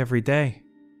attack every day.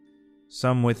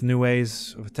 Some with new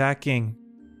ways of attacking.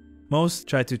 Most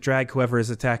try to drag whoever is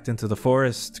attacked into the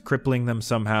forest, crippling them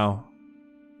somehow,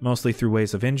 mostly through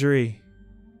ways of injury.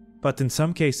 But in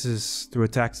some cases, through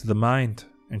attacks of the mind."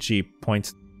 And she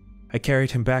points. "I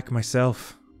carried him back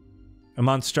myself. A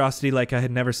monstrosity like I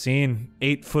had never seen.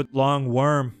 8-foot-long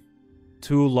worm.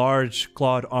 2 large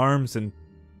clawed arms and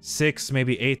 6,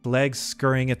 maybe 8 legs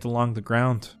scurrying it along the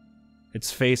ground.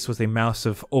 Its face was a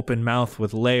massive open mouth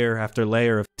with layer after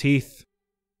layer of teeth.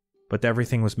 But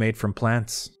everything was made from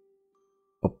plants."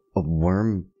 A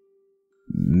worm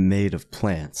made of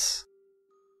plants?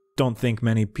 Don't think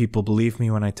many people believe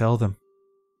me when I tell them.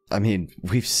 I mean,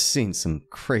 we've seen some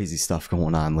crazy stuff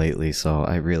going on lately, so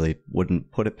I really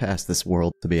wouldn't put it past this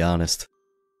world, to be honest.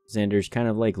 Xander's kind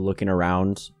of like looking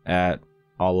around at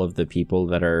all of the people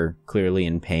that are clearly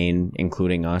in pain,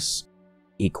 including us.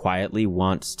 He quietly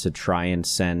wants to try and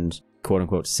send,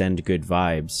 quote-unquote, send good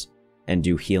vibes and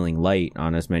do healing light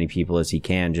on as many people as he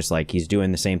can, just like he's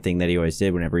doing the same thing that he always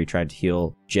did whenever he tried to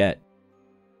heal Jett.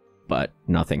 But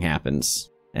nothing happens,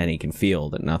 and he can feel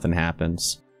that nothing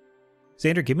happens.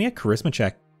 Xander, give me a charisma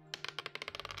check.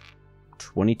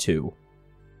 22.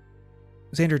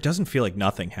 Xander, it doesn't feel like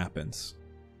nothing happens.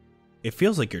 It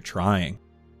feels like you're trying.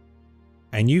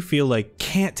 And you feel like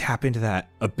can't tap into that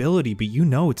ability, but you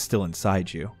know it's still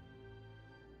inside you.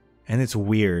 And it's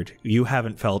weird. You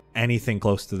haven't felt anything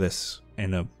close to this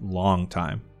in a long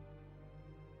time.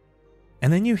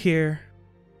 And then you hear,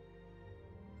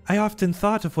 "I often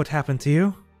thought of what happened to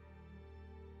you."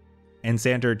 And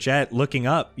Xander, Jett, looking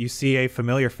up, you see a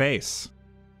familiar face.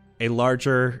 A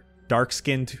larger,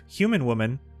 dark-skinned human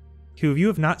woman who you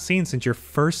have not seen since your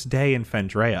first day in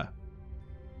Fendrea.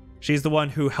 She's the one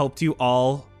who helped you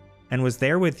all and was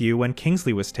there with you when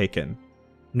Kingsley was taken.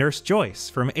 Nurse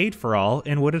Joyce from Aid for All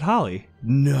in Wooded Holly.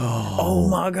 No. Oh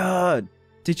my god.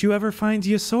 Did you ever find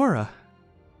Yasora?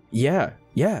 Yeah.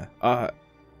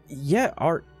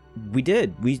 We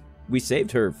did. We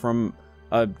saved her from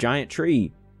a giant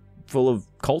tree full of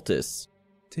cultists.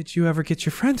 Did you ever get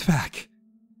your friend back?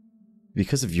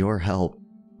 Because of your help,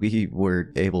 we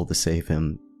were able to save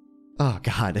him. Oh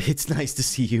god, it's nice to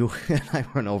see you. And I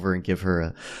run over and give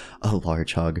her a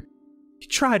large hug. You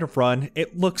try to run.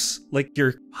 It looks like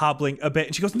you're hobbling a bit.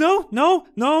 And she goes,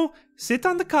 no, sit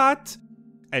on the cot.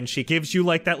 And she gives you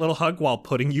like that little hug while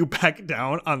putting you back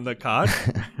down on the cot.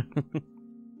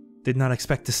 Did not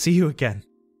expect to see you again.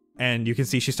 And you can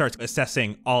see she starts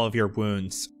assessing all of your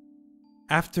wounds.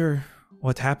 After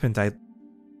what happened, I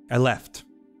left.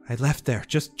 I left there.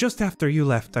 Just after you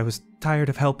left, I was tired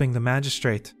of helping the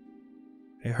magistrate.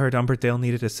 I heard Umberdale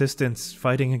needed assistance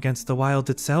fighting against the wild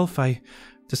itself. I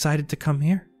decided to come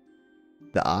here.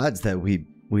 The odds that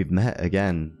we've met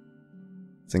again,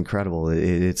 it's incredible.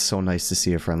 It's so nice to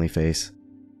see a friendly face.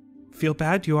 Feel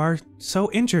bad you are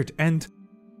so injured and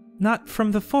not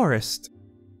from the forest.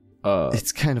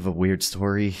 It's kind of a weird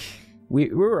story. We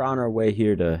were on our way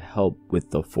here to help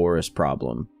with the forest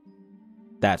problem.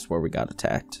 That's where we got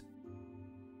attacked.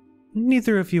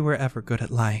 Neither of you were ever good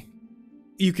at lying.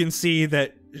 You can see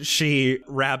that she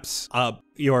wraps up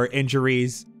your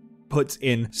injuries, puts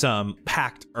in some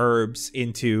packed herbs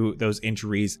into those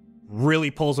injuries, really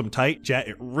pulls them tight. Jett,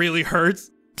 it really hurts.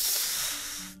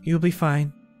 You'll be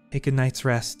fine. Take a night's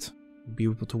rest. You'll be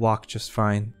able to walk just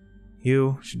fine.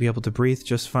 You should be able to breathe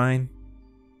just fine.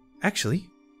 Actually,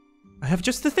 I have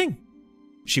just the thing.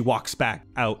 She walks back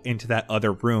out into that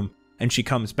other room, and she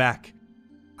comes back.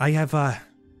 I have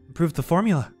improved the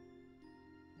formula.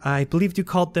 I believed you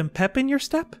called them pep in your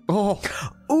step? Oh,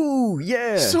 Ooh,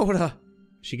 yeah. soda.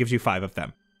 She gives you 5 of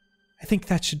them. I think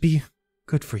that should be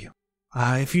good for you.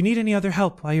 If you need any other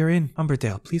help while you're in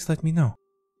Umberdale, please let me know.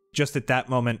 Just at that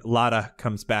moment, Lada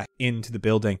comes back into the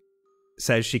building,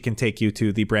 says she can take you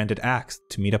to the Branded Axe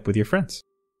to meet up with your friends.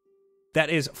 That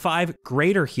is 5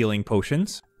 greater healing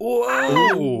potions.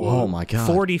 Whoa. Oh my god.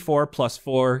 44 plus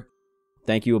 4.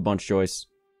 Thank you a bunch, Joyce.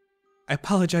 I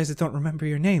apologize I don't remember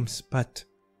your names, but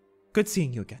good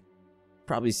seeing you again.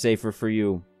 Probably safer for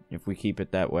you if we keep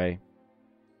it that way.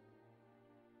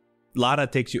 Lada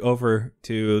takes you over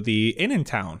to the inn in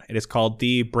town. It is called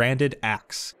the Branded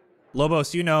Axe.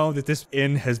 Lobos, you know that this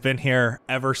inn has been here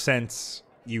ever since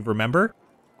you remember.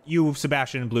 You,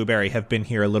 Sebastian and Blueberry, have been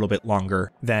here a little bit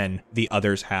longer than the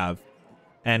others have.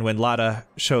 And when Lada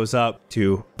shows up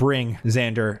to bring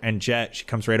Xander and Jett, she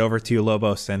comes right over to you,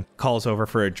 Lobos, and calls over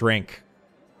for a drink.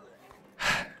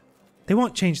 They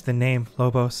won't change the name,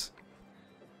 Lobos.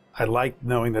 I like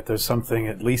knowing that there's something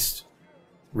at least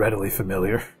readily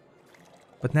familiar.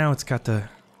 But now it's got the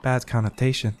bad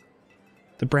connotation.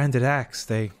 The branded axe,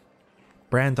 they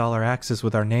brand all our axes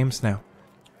with our names now.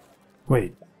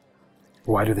 Wait,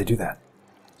 why do they do that?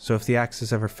 So if the axe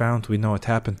is ever found, we know what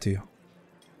happened to you.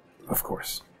 Of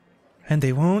course. And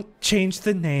they won't change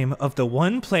the name of the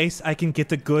one place I can get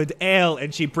the good ale.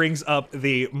 And she brings up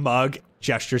the mug,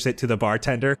 gestures it to the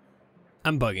bartender.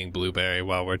 I'm bugging Blueberry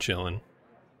while we're chilling.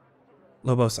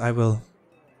 Lobos, I will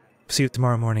see you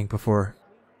tomorrow morning before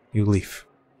you leave.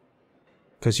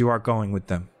 Because you are going with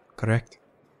them, correct?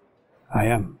 I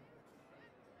am.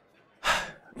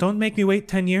 Don't make me wait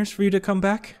 10 years for you to come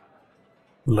back.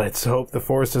 Let's hope the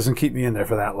forest doesn't keep me in there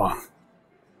for that long.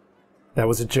 That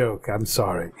was a joke. I'm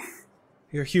sorry.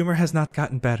 Your humor has not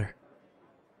gotten better.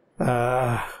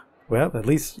 Well, at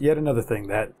least yet another thing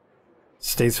that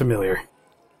stays familiar.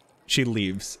 She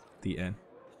leaves the inn.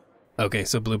 Okay,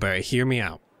 so Blueberry, hear me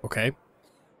out, okay?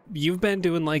 You've been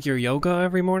doing like your yoga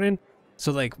every morning,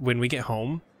 so like when we get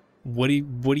home, what do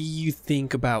you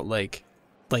think about like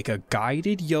a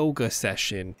guided yoga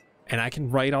session, and I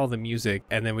can write all the music,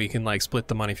 and then we can like split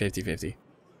the money 50-50.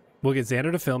 We'll get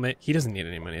Xander to film it. He doesn't need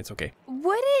any money. It's okay.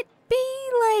 Would it be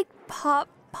like pop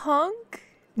punk?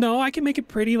 No, I can make it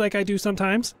pretty like I do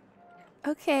sometimes.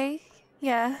 Okay,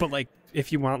 yeah. But like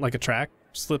if you want like a track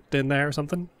slipped in there or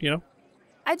something, you know?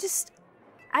 I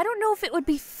don't know if it would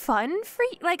be fun for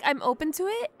you. Like, I'm open to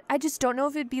it. I just don't know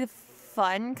if it'd be the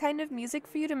fun kind of music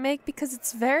for you to make because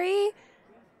it's very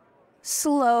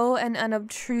slow and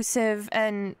unobtrusive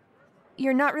and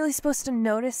you're not really supposed to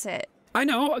notice it. I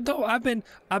know. Though I've been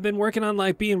working on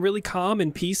like being really calm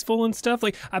and peaceful and stuff.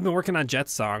 Like I've been working on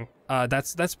Jett's song.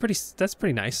 That's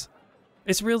pretty nice.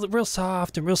 It's real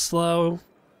soft and real slow.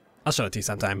 I'll show it to you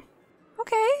sometime.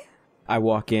 Okay. I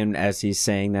walk in as he's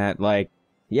saying that, like,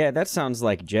 yeah, that sounds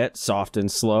like Jett, soft and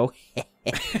slow.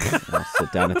 I'll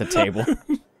sit down at the table.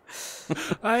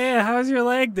 Oh yeah, how's your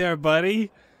leg there,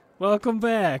 buddy? Welcome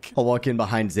back. I'll walk in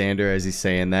behind Xander as he's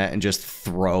saying that and just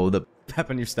throw the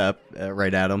pep in your step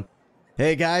right at him.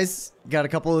 Hey guys, got a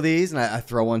couple of these, and I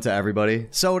throw one to everybody.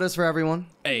 Sodas for everyone.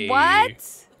 Hey.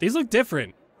 What? These look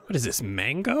different. What is this,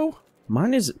 mango?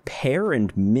 Mine is pear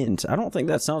and mint. I don't think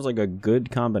that sounds like a good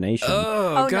combination.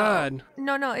 Oh God.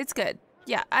 No, it's good.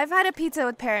 Yeah, I've had a pizza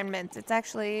with pear and mint. It's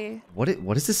actually... What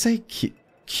does this say?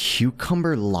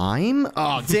 Cucumber lime?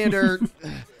 Oh, Xander.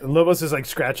 Lobos is like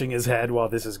scratching his head while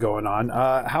this is going on.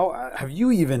 How have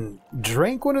you even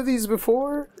drank one of these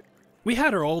before? We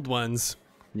had our old ones.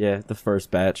 Yeah, the first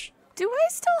batch. Do I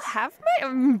still have my...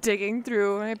 I'm digging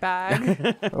through my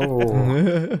bag.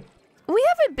 Oh. We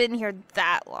haven't been here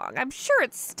that long. I'm sure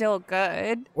it's still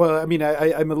good. Well, I mean,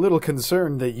 I'm a little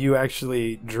concerned that you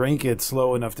actually drank it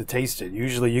slow enough to taste it.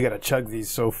 Usually you gotta chug these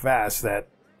so fast that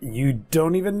you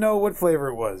don't even know what flavor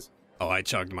it was. Oh, I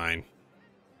chugged mine.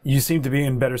 You seem to be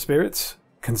in better spirits,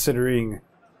 considering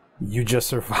you just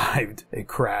survived a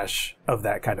crash of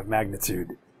that kind of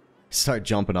magnitude. Start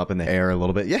jumping up in the air a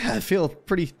little bit. Yeah, I feel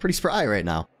pretty spry right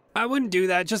now. I wouldn't do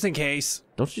that just in case.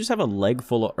 Don't you just have a leg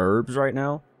full of herbs right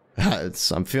now?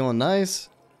 I'm feeling nice.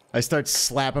 I start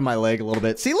slapping my leg a little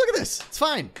bit. See, look at this. It's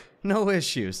fine. No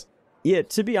issues. Yeah,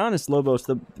 to be honest, Lobos,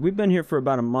 we've been here for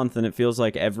about a month, and it feels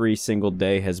like every single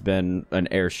day has been an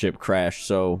airship crash,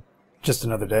 so... Just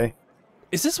another day.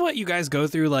 Is this what you guys go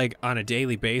through, like, on a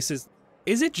daily basis?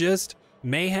 Is it just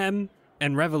mayhem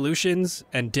and revolutions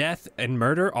and death and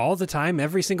murder all the time,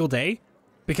 every single day?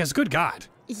 Because, good God.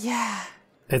 Yeah.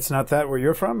 It's not that where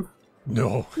you're from?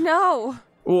 No. No.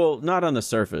 Well, not on the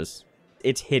surface.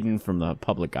 It's hidden from the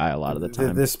public eye a lot of the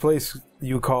time. This place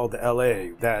you called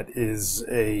L.A., that is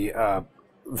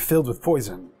filled with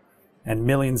poison and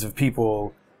millions of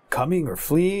people coming or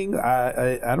fleeing.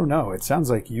 I don't know. It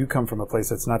sounds like you come from a place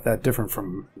that's not that different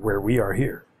from where we are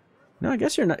here. No, I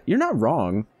guess you're not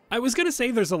wrong. I was going to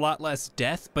say there's a lot less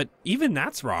death, but even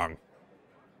that's wrong.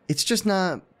 It's just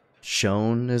not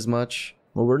shown as much.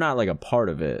 Well, we're not like a part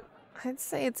of it. I'd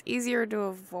say it's easier to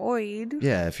avoid.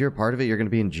 Yeah, if you're a part of it, you're going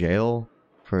to be in jail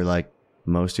for like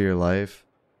most of your life.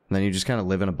 And then you just kind of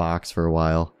live in a box for a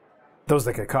while. Those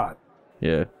that get caught.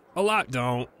 Yeah. A lot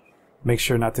don't. Make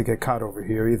sure not to get caught over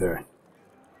here either.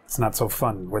 It's not so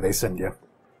fun where they send you.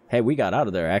 Hey, we got out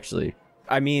of there, actually.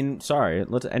 I mean, sorry.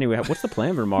 Anyway, what's the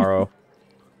plan for tomorrow?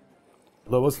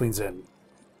 Lobos leans in.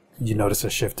 You notice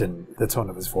a shift in the tone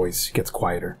of his voice. He gets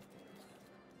quieter.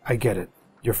 I get it.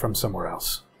 You're from somewhere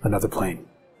else. Another plane.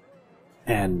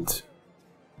 And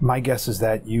My guess is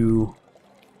that you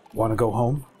want to go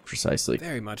home. Precisely.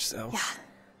 Very much so.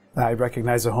 Yeah. I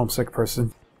recognize a homesick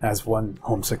person as one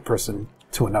homesick person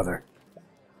to another.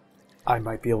 I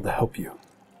might be able to help you.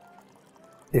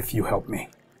 If you help me.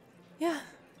 Yeah.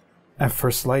 At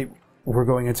first light, we're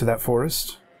going into that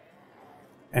forest,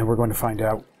 and we're going to find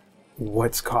out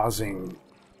what's causing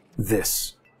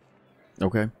this.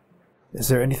 Okay. Is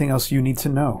there anything else you need to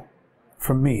know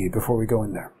from me before we go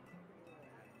in there?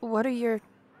 What are your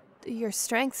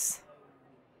strengths?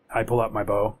 I pull out my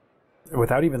bow.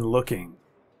 Without even looking,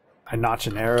 I notch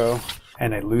an arrow,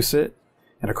 and I loose it,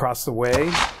 and across the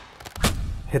way,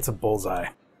 hits a bullseye.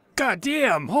 God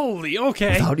damn, holy,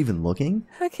 okay. Without even looking?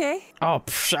 Okay. Oh,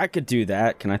 I could do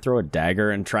that. Can I throw a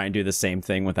dagger and try and do the same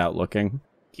thing without looking?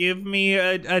 Give me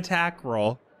an attack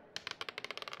roll.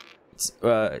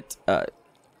 That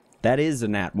is a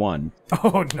nat 1.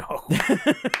 Oh, no.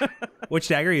 Which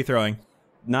dagger are you throwing?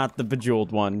 Not the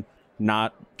bejeweled one.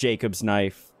 Not Jacob's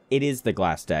knife. It is the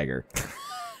glass dagger.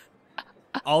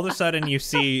 All of a sudden, you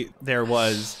see there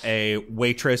was a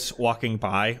waitress walking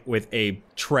by with a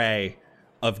tray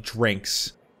of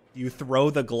drinks. You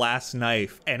throw the glass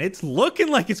knife, and it's looking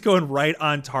like it's going right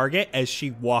on target as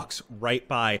she walks right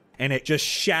by, and it just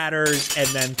shatters, and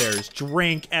then there's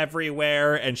drink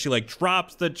everywhere, and she, like,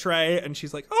 drops the tray, and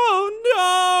she's like,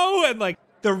 oh, no! And, like,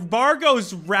 the bar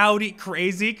goes rowdy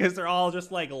crazy because they're all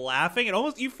just, like, laughing, and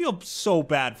almost, you feel so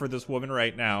bad for this woman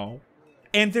right now.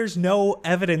 And there's no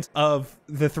evidence of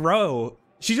the throw.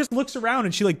 She just looks around,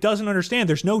 and she, like, doesn't understand.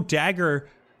 There's no dagger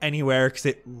anywhere because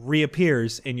it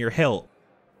reappears in your hilt.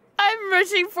 I'm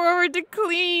rushing forward to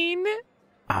clean.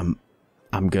 I'm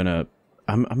gonna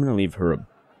leave her a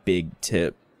big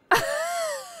tip.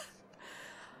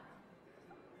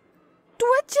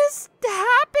 What just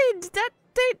happened?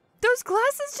 Those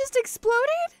glasses just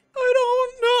exploded? I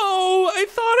don't know. I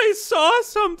thought I saw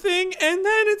something, and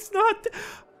then it's not.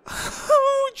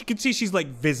 You can see she's, like,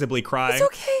 visibly crying. It's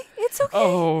okay. It's okay.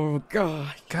 Oh,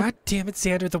 God. God damn it,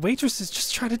 Xander, the waitress is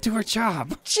just trying to do her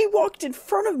job. She walked in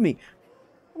front of me.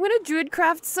 I'm gonna druid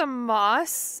craft some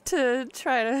moss to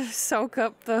try to soak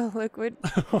up the liquid.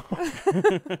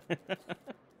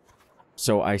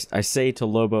 So I say to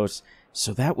Lobos,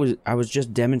 I was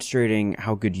just demonstrating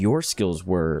how good your skills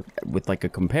were with, like, a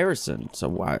comparison. So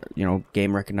why,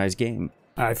 game recognized game.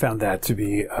 I found that to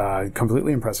be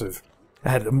completely impressive. It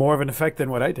had more of an effect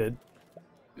than what I did.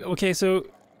 Okay, so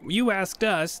you asked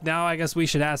us. Now I guess we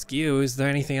should ask you. Is there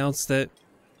anything else that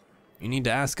you need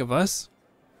to ask of us?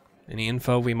 Any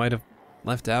info we might have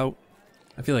left out?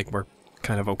 I feel like we're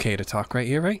kind of okay to talk right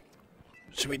here, right?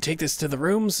 Should we take this to the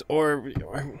rooms, or...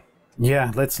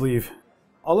 Yeah, let's leave.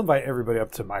 I'll invite everybody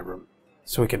up to my room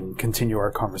so we can continue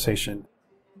our conversation.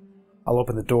 I'll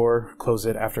open the door, close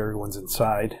it after everyone's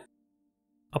inside.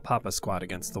 I'll pop a squat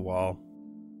against the wall.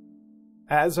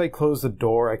 As I close the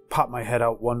door, I pop my head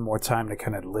out one more time to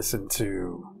kind of listen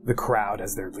to the crowd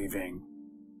as they're leaving,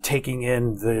 taking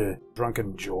in the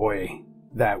drunken joy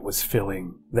that was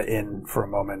filling the inn for a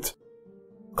moment.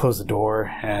 Close the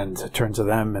door and turn to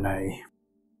them, and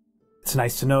it's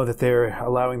nice to know that they're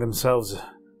allowing themselves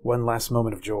one last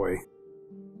moment of joy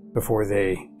before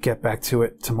they get back to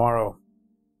it tomorrow.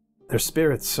 Their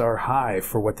spirits are high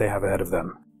for what they have ahead of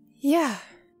them. Yeah.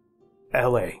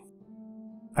 LA.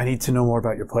 I need to know more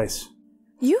about your place.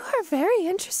 You are very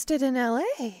interested in LA.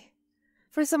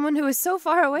 For someone who is so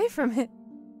far away from it.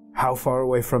 How far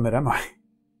away from it am I?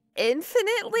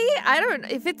 Infinitely? I don't know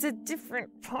if it's a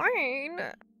different point.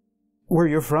 Where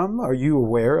you're from, are you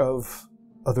aware of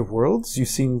other worlds? You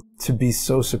seem to be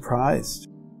so surprised.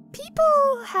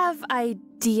 People have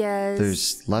ideas.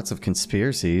 There's lots of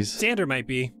conspiracies. Xander might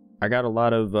be. I got a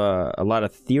lot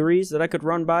of theories that I could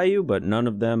run by you, but none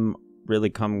of them really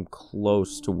come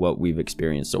close to what we've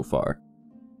experienced so far.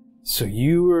 So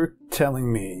you are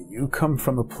telling me you come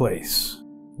from a place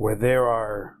where there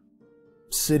are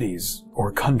cities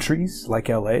or countries like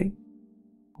LA,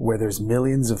 where there's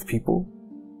millions of people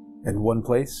in one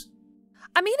place?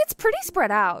 I mean, it's pretty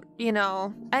spread out,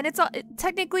 and it's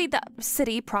technically the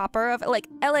city proper of, like,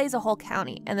 LA is a whole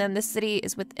county, and then the city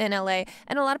is within LA,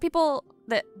 and a lot of people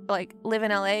that, like, live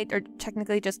in LA are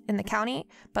technically just in the county,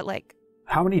 but, like...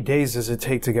 How many days does it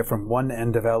take to get from one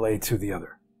end of LA to the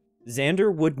other?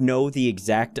 Xander would know the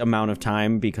exact amount of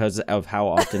time because of how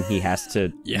often he has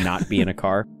to not be in a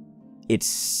car. It's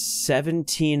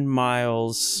 17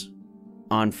 miles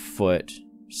on foot,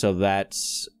 so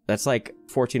that's like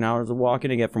 14 hours of walking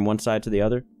to get from one side to the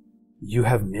other. You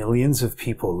have millions of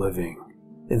people living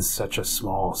in such a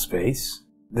small space?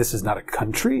 This is not a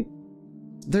country?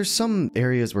 There's some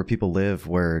areas where people live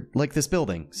where, like this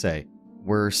building, say,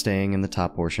 we're staying in the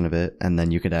top portion of it, and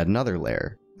then you could add another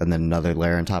layer, and then another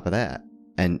layer on top of that.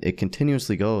 And it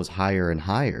continuously goes higher and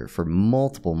higher for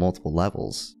multiple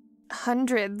levels.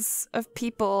 Hundreds of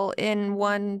people in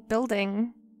one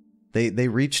building. They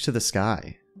reach to the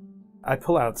sky. I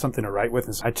pull out something to write with,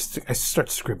 and I start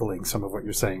scribbling some of what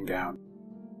you're saying down.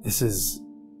 This is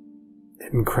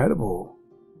incredible.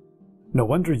 No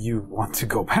wonder you want to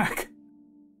go back.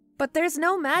 But there's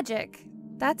no magic.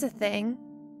 That's a thing.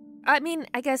 I mean,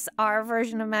 I guess our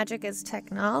version of magic is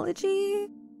technology.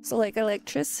 So like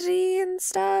electricity and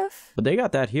stuff. But they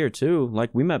got that here too. Like,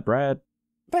 we met Brad.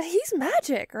 But he's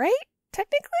magic, right?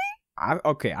 Technically?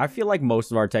 Okay, I feel like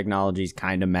most of our technology is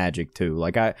kind of magic too.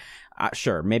 Like, I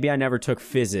sure, maybe I never took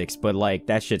physics, but like,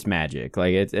 that shit's magic.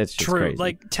 Like, it's just True. crazy.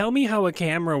 Like, tell me how a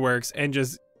camera works and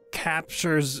just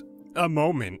captures a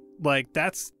moment. Like,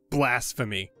 that's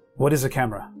blasphemy. What is a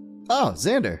camera? Oh,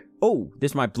 Xander. Oh,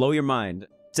 this might blow your mind.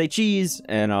 Say cheese,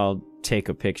 and I'll take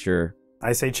a picture.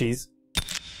 I say cheese.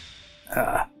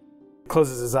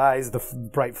 Closes his eyes, the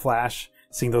bright flash,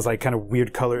 seeing those like kind of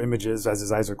weird color images as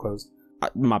his eyes are closed.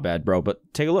 My bad, bro, but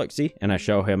take a look, see? And I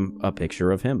show him a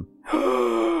picture of him.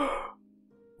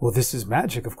 Well, this is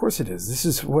magic. Of course it is. This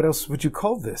is, what else would you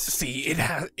call this? See, it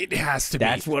has to be.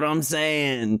 That's what I'm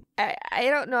saying. I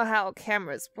don't know how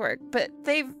cameras work, but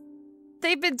they've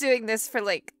been doing this for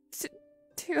like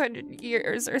 200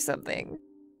 years or something.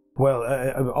 Well,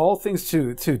 all things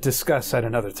to discuss at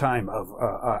another time,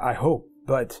 I hope,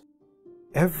 but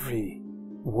every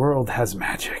world has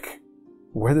magic,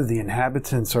 whether the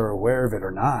inhabitants are aware of it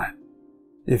or not.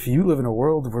 If you live in a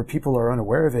world where people are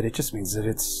unaware of it, it just means that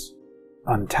it's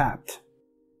untapped.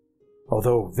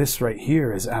 Although this right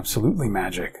here is absolutely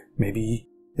magic. Maybe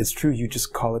it's true you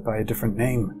just call it by a different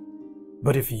name.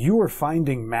 But if you are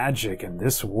finding magic in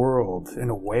this world in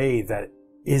a way that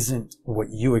isn't what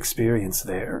you experience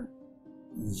there,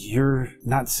 you're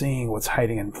not seeing what's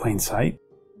hiding in plain sight.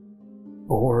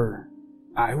 Or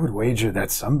I would wager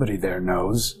that somebody there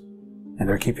knows, and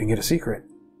they're keeping it a secret.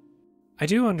 I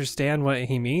do understand what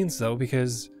he means, though,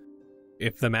 because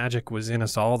if the magic was in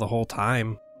us all the whole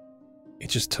time, it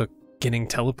just took getting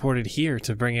teleported here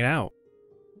to bring it out.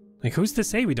 Like, who's to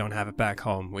say we don't have it back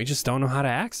home? We just don't know how to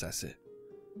access it.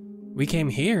 We came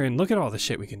here, and look at all the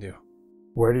shit we can do.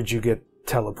 Where did you get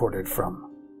teleported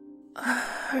from?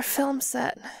 Our film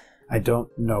set. I don't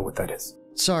know what that is.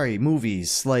 Sorry,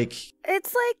 movies, like...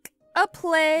 It's like a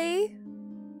play.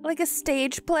 Like a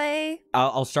stage play.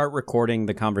 I'll start recording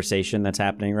the conversation that's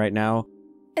happening right now.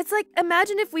 It's like,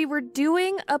 imagine if we were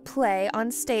doing a play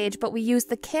on stage, but we used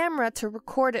the camera to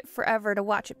record it forever to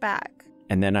watch it back.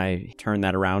 And then I turn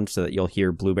that around so that you'll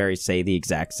hear Blueberry say the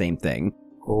exact same thing.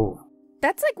 Oh.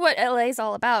 That's like what LA's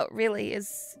all about, really,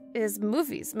 is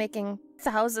movies, making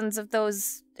thousands of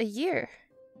those a year.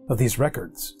 Oh, these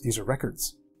are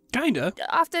records. Kinda.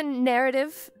 Often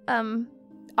narrative,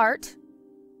 art.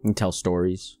 And tell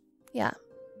stories. Yeah.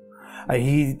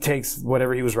 He takes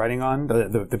whatever he was writing on,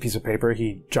 the piece of paper,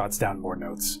 he jots down more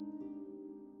notes.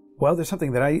 Well, there's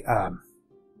something that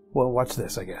well, watch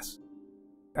this, I guess.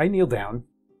 I kneel down,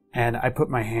 and I put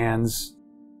my hands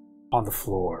on the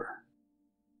floor.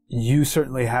 You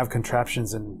certainly have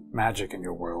contraptions and magic in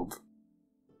your world.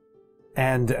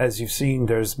 And as you've seen,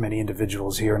 there's many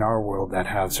individuals here in our world that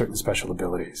have certain special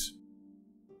abilities.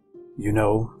 You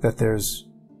know that there's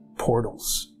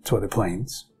portals to other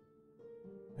planes.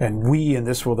 And we in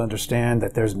this world understand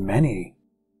that there's many,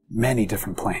 many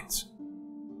different planes.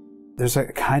 There's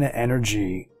a kind of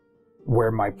energy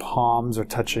where my palms are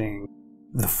touching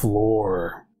the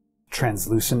floor.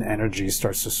 Translucent energy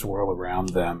starts to swirl around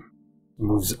them.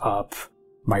 Moves up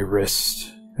my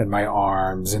wrist and my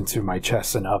arms into my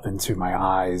chest and up into my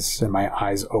eyes. And my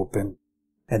eyes open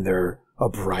and they're a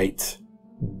bright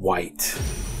white.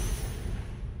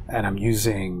 And I'm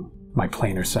using my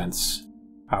planar sense.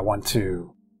 I want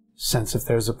to sense if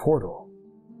there's a portal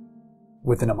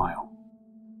within a mile.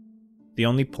 The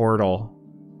only portal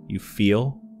you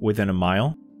feel within a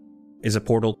mile is a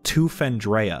portal to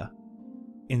Fendrea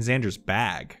in Xander's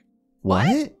bag.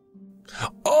 What?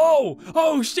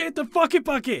 Oh shit, the fucking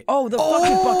bucket! Oh, the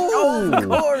fucking bucket! Oh,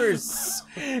 of course!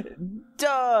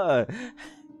 Duh!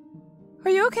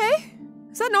 Are you okay?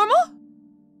 Is that normal?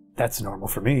 That's normal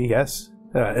for me, yes.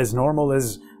 As normal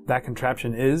as that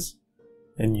contraption is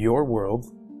in your world,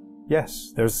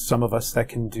 yes, there's some of us that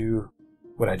can do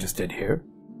what I just did here.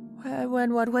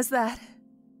 What was that?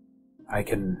 I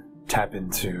can tap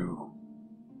into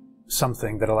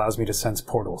something that allows me to sense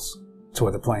portals to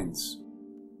other planes.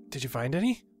 Did you find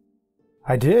any?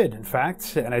 I did, in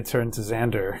fact, and I turned to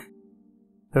Xander.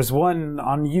 There's one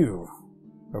on you.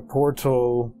 A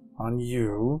portal on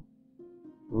you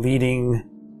leading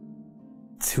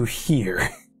to here,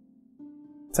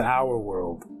 to our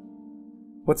world.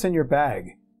 What's in your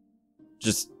bag?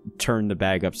 Just turn the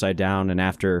bag upside down, and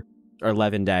after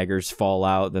 11 daggers fall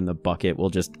out, then the bucket will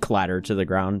just clatter to the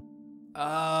ground.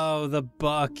 Oh, the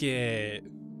bucket.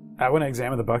 I want to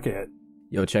examine the bucket.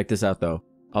 Yo, check this out, though.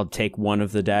 I'll take one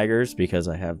of the daggers because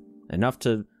I have enough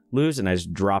to lose, and I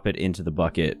just drop it into the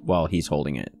bucket while he's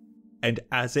holding it. And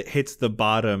as it hits the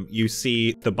bottom, you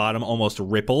see the bottom almost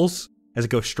ripples as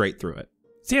it goes straight through it.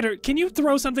 Xander, can you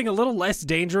throw something a little less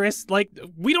dangerous? Like,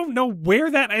 we don't know where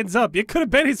that ends up. It could have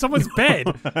been in someone's bed.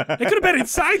 It could have been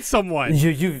inside someone.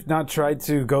 You've not tried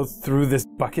to go through this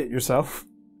bucket yourself?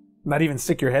 Not even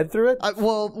stick your head through it?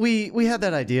 Well, we had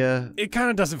that idea. It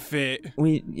kind of doesn't fit.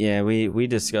 We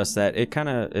discussed that. It kind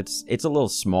of, it's a little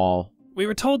small. We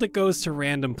were told it goes to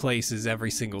random places every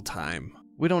single time.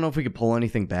 We don't know if we could pull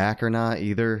anything back or not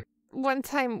either. One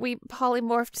time we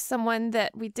polymorphed someone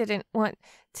that we didn't want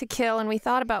to kill, and we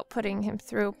thought about putting him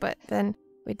through, but then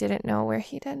we didn't know where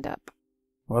he'd end up.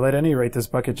 Well, at any rate, this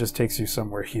bucket just takes you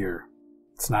somewhere here.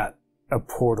 It's not a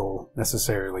portal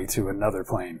necessarily to another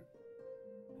plane.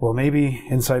 Well, maybe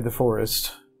inside the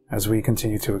forest, as we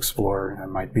continue to explore, I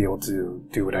might be able to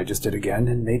do what I just did again,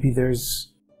 and maybe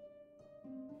there's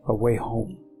a way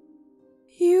home.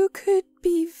 You could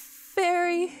be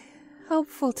very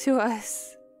helpful to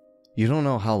us. You don't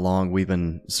know how long we've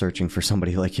been searching for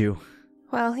somebody like you.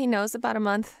 Well, he knows, about a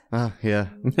month. Yeah.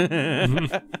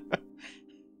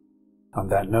 On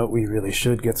that note, we really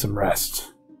should get some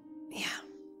rest.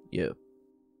 Yeah.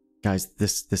 Guys,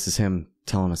 this is him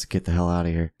telling us to get the hell out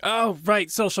of here. Oh,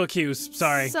 right, social cues.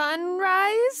 Sorry.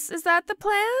 Sunrise? Is that the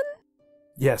plan?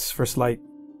 Yes, first light.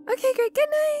 Okay, great. Good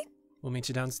night. We'll meet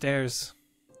you downstairs.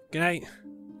 Good night.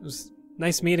 It was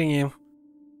nice meeting you.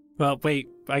 Well, wait,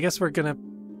 I guess we're gonna...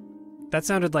 That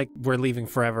sounded like we're leaving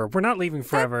forever. We're not leaving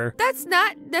forever. That's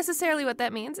not necessarily what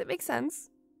that means. It makes sense.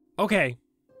 Okay.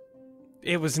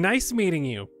 It was nice meeting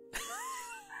you.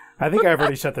 I think I've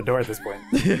already shut the door at this point.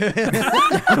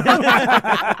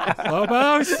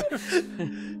 Lobos!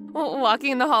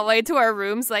 Walking in the hallway to our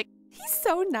rooms like, he's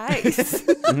so nice.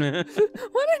 What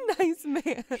a nice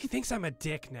man. He thinks I'm a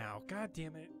dick now. God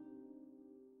damn it.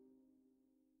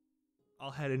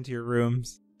 I'll head into your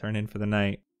rooms, turn in for the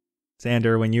night.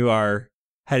 Xander, when you are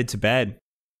headed to bed,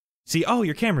 see, oh,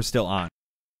 your camera's still on.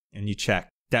 And you check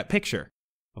that picture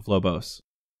of Lobos.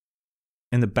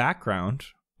 In the background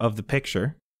of the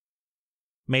picture,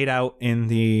 made out in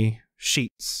the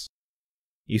sheets,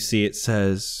 you see it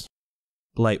says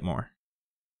Blightmore.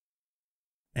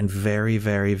 And very,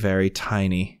 very, very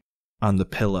tiny on the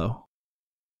pillow,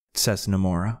 it says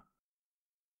Namora.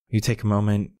 You take a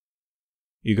moment,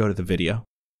 you go to the video.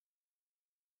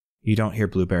 You don't hear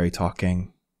Blueberry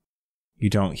talking. You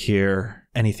don't hear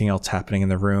anything else happening in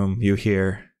the room. You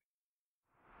hear,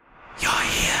 "You're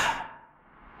here.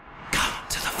 Come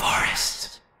to the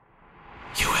forest.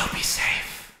 You will be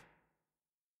safe."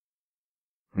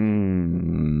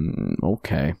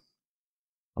 Okay.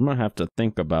 I'm gonna have to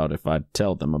think about if I'd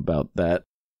tell them about that.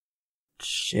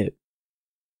 Shit.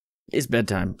 It's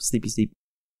bedtime. Sleepy sleep.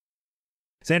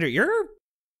 Xander, you're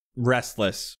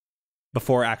restless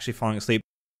before actually falling asleep.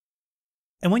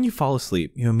 And when you fall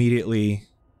asleep, you immediately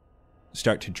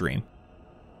start to dream.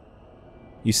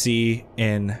 You see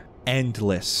an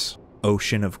endless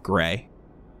ocean of gray.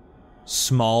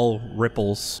 Small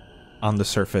ripples on the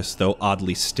surface, though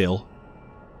oddly still.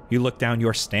 You look down,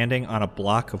 you're standing on a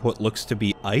block of what looks to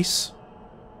be ice.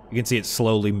 You can see it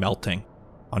slowly melting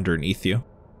underneath you.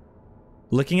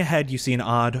 Looking ahead, you see an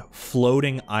odd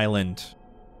floating island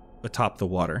atop the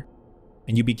water,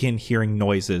 and you begin hearing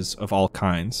noises of all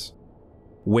kinds.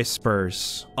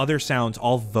 Whispers, other sounds,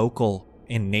 all vocal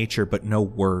in nature, but no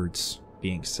words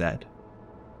being said.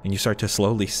 And you start to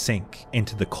slowly sink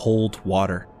into the cold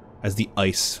water as the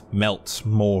ice melts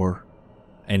more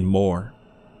and more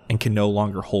and can no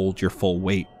longer hold your full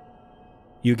weight.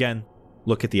 You again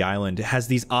look at the island. It has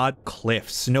these odd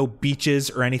cliffs, no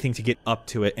beaches or anything to get up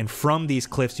to it, and from these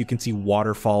cliffs you can see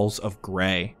waterfalls of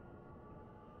gray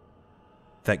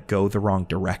that go the wrong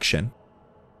direction.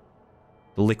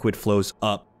 The liquid flows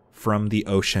up from the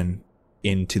ocean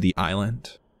into the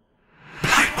island.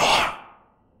 Blightmore!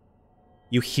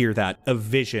 You hear that. A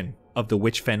vision of the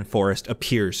Witchfen Forest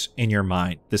appears in your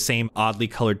mind. The same oddly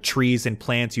colored trees and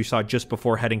plants you saw just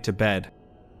before heading to bed.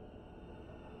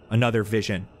 Another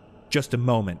vision, just a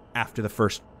moment after the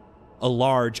first. A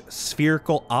large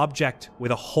spherical object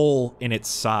with a hole in its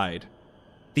side.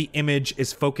 The image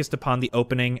is focused upon the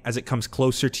opening as it comes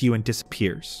closer to you and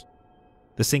disappears.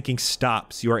 The sinking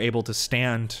stops. You are able to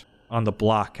stand on the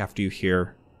block after you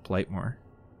hear Blightmore.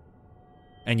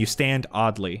 and you stand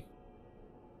oddly,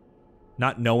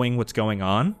 not knowing what's going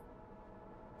on,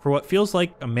 for what feels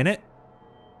like a minute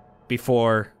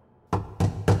before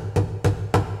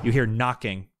you hear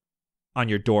knocking on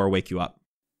your door wake you up.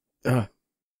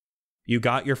 You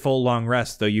got your full long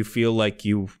rest, though you feel like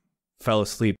you fell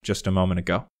asleep just a moment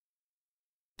ago.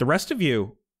 The rest of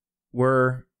you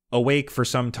were awake for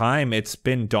some time. It's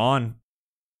been dawn.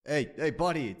 Hey,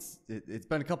 buddy, it's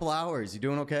been a couple hours. You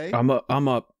doing okay? I'm up.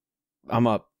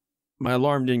 My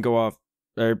alarm didn't go off.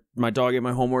 My dog ate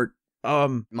my homework.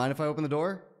 Mind if I open the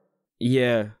door?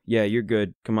 Yeah, you're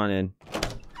good. Come on in.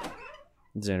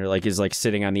 Xander is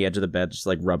sitting on the edge of the bed, just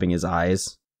rubbing his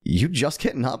eyes. You just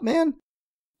getting up, man?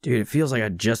 Dude, it feels like I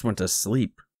just went to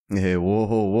sleep. Hey,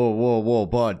 whoa,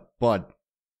 bud.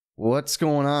 What's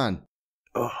going on?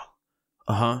 Oh,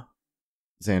 uh-huh.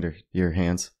 Xander, your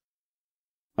hands.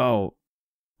 Oh,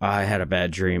 I had a bad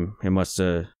dream. It must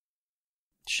have...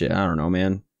 Shit, I don't know,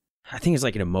 man. I think it's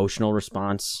an emotional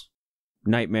response.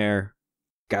 Nightmare.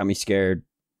 Got me scared.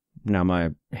 Now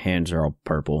my hands are all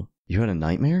purple. You had a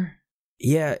nightmare?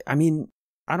 Yeah, I mean,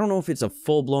 I don't know if it's a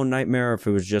full-blown nightmare or if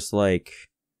it was just,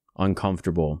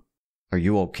 uncomfortable. Are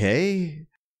you okay?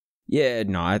 Yeah,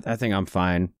 no, I think I'm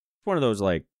fine. It's one of those,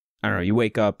 I don't know, you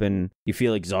wake up and you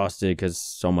feel exhausted because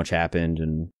so much happened,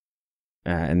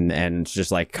 and it's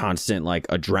just constant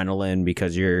adrenaline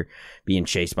because you're being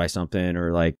chased by something,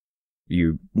 or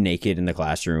you naked in the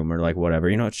classroom, or whatever.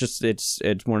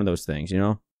 It's one of those things,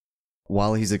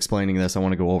 While he's explaining this, I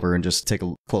want to go over and just take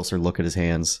a closer look at his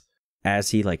hands.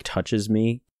 As he touches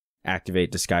me,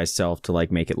 activate disguise self to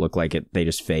make it look like they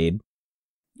just fade.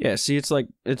 Yeah, see, it's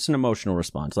an emotional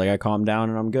response. I calm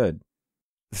down and I'm good.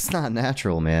 It's not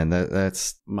natural, man.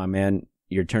 That's my man.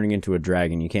 You're turning into a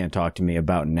dragon. You can't talk to me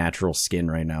about natural skin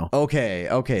right now.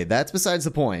 Okay. That's besides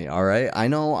the point, all right? I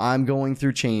know I'm going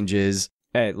through changes.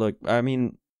 Hey, look, I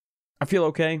mean, I feel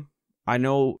okay. I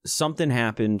know something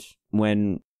happened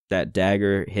when that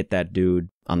dagger hit that dude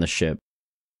on the ship.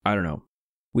 I don't know.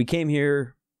 We came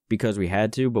here because we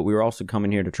had to, but we were also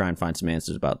coming here to try and find some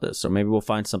answers about this. So maybe we'll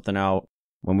find something out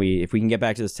if we can get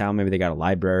back to this town. Maybe they got a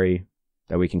library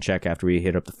that we can check after we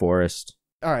hit up the forest.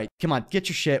 All right, come on, get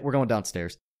your shit. We're going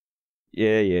downstairs.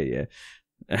 Yeah.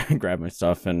 Grab my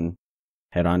stuff and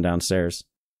head on downstairs.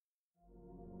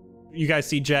 You guys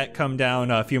see Jett come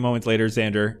down a few moments later,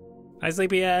 Xander. Hi,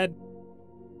 Sleepyhead.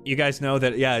 You guys know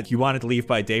that, you wanted to leave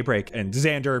by daybreak, and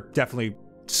Xander definitely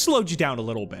slowed you down a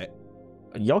little bit.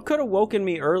 Y'all could have woken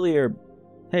me earlier.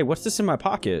 Hey, what's this in my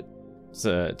pocket? It's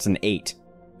an 8.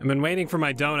 I've been waiting for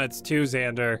my donuts too,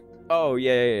 Xander. Oh,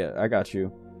 yeah, I got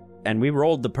you. And we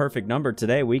rolled the perfect number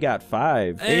today. We got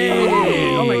 5.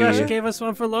 Hey! Oh my gosh, you gave us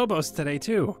one for Lobos today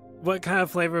too. What kind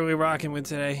of flavor are we rocking with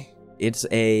today? It's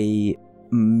a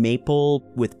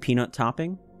maple with peanut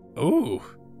topping. Ooh,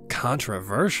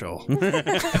 controversial.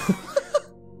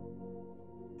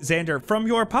 Xander, from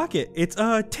your pocket, it's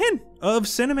a tin of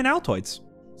cinnamon Altoids.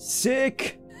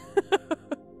 Sick!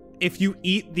 If you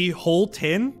eat the whole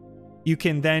tin, you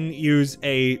can then use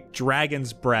a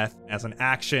dragon's breath as an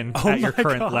action at your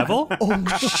current level.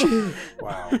 Oh, shit.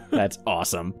 Wow. That's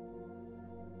awesome.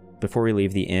 Before we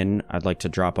leave the inn, I'd like to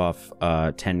drop off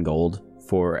 10 gold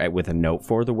with a note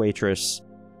for the waitress.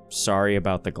 Sorry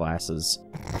about the glasses.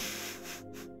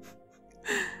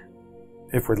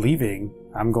 If we're leaving,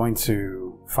 I'm going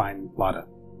to find Lada.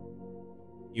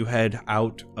 You head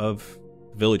out of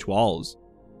village walls.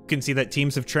 You can see that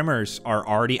teams of trimmers are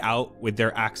already out with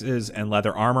their axes and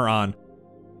leather armor on.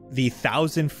 The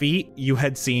 1,000 feet you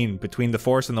had seen between the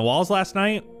forest and the walls last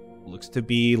night looks to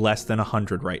be less than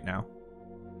 100 right now.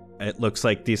 It looks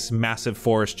like this massive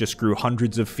forest just grew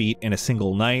hundreds of feet in a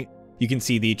single night. You can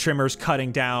see the trimmers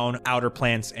cutting down outer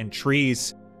plants and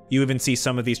trees. You even see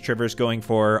some of these trimmers going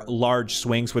for large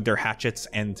swings with their hatchets,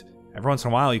 and every once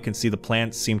in a while you can see the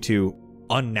plants seem to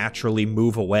unnaturally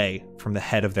move away from the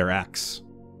head of their axe.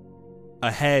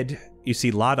 Ahead, you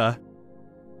see Lada,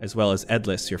 as well as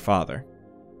Edlis, your father.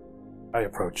 I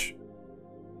approach.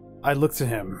 I look to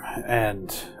him,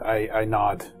 and I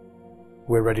nod.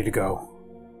 We're ready to go.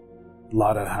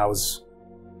 Lada,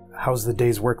 how's the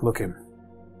day's work looking?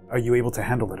 Are you able to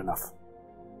handle it enough?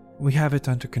 We have it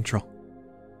under control.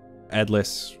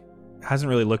 Edlis hasn't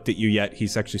really looked at you yet.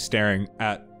 He's actually staring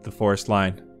at the forest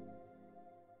line.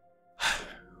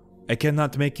 I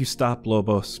cannot make you stop,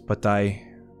 Lobos, but I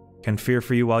can fear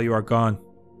for you while you are gone.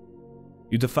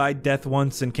 You defied death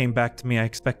once and came back to me. I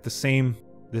expect the same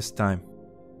this time.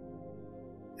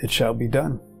 It shall be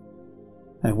done.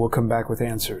 And we'll come back with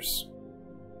answers.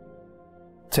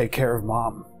 Take care of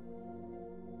Mom.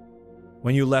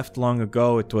 When you left long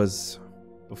ago, it was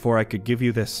before I could give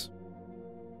you this.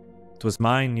 It was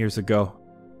mine years ago.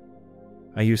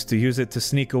 I used to use it to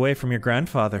sneak away from your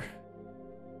grandfather.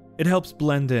 It helps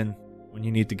blend in when you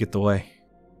need to get away.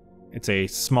 It's a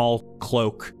small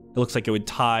cloak. It looks like it would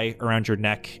tie around your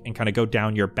neck and kind of go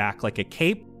down your back like a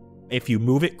cape. If you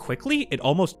move it quickly, it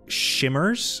almost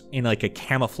shimmers in like a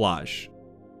camouflage.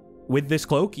 With this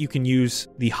cloak, you can use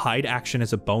the hide action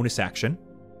as a bonus action,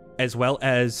 as well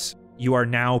as you are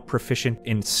now proficient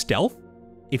in stealth.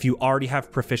 If you already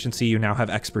have proficiency, you now have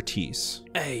expertise.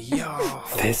 Hey, yo.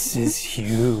 This is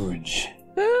huge.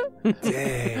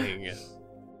 Dang.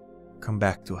 Come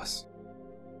back to us.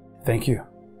 Thank you.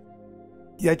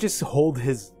 Yeah, just hold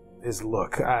his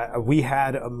look. We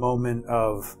had a moment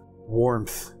of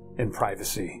warmth and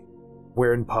privacy.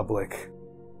 We're in public.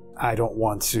 I don't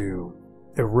want to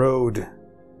erode,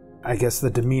 I guess, the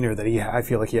demeanor that I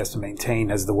feel like he has to maintain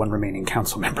as the one remaining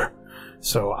council member.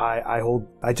 So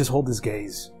I just hold his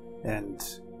gaze and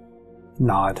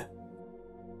nod.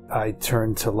 I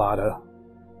turn to Lada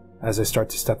as I start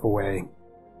to step away,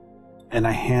 and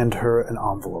I hand her an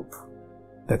envelope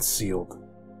that's sealed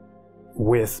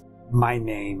with my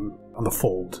name on the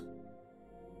fold.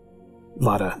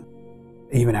 Lada,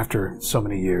 even after so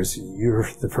many years, you're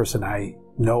the person I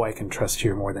know I can trust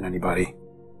here more than anybody.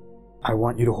 I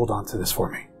want you to hold on to this for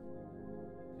me.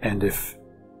 And if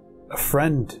a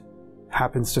friend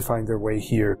happens to find their way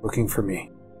here looking for me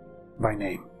by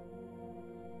name,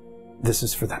 this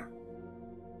is for them.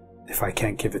 If I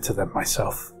can't give it to them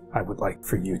myself, I would like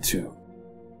for you to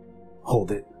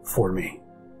hold it for me,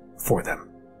 for them.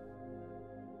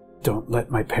 Don't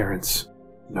let my parents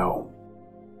know.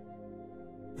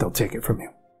 They'll take it from you.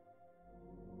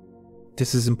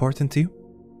 This is important to you?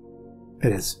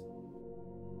 It is.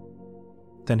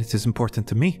 Then it is important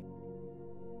to me.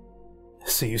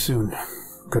 See you soon.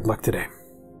 Good luck today.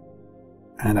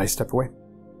 And I step away.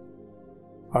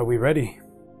 Are we ready?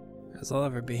 As I'll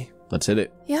ever be. Let's hit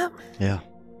it. Yep. Yeah.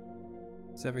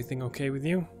 Is everything okay with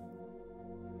you?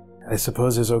 I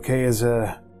suppose as okay as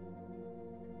an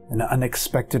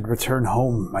unexpected return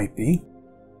home might be.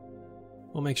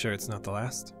 We'll make sure it's not the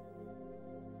last.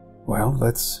 Well,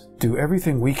 let's do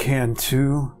everything we can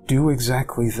to do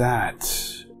exactly that.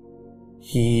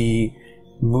 He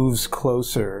moves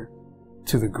closer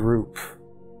to the group.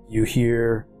 You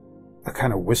hear a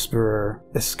kind of whisper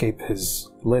escape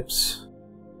his lips.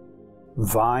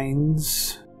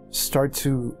 Vines start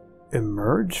to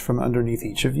emerge from underneath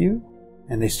each of you,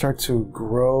 and they start to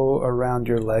grow around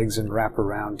your legs and wrap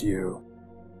around you,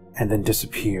 and then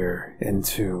disappear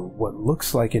into what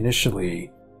looks like initially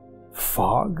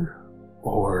fog,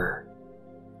 or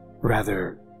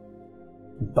rather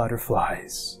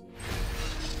butterflies.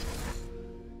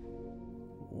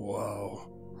 Whoa.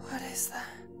 What is that?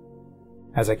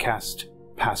 As I cast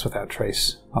Pass Without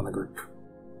Trace on the group.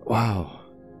 Wow.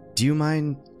 Do you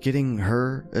mind getting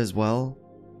her as well?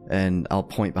 And I'll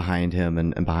point behind him,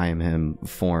 and behind him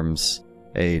forms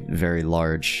a very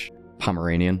large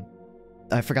Pomeranian.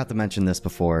 I forgot to mention this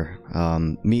before.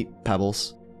 Meet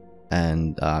Pebbles,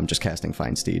 and I'm just casting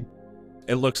Find Steed.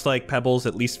 It looks like Pebbles,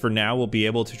 at least for now, will be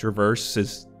able to traverse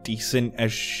as decent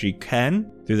as she can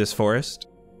through this forest.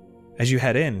 As you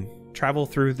head in, travel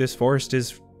through this forest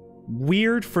is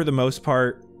weird for the most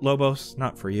part. Lobos,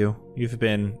 not for you. You've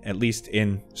been, at least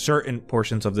in certain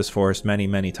portions of this forest, many,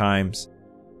 many times.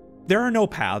 There are no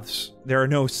paths. There are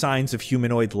no signs of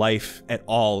humanoid life at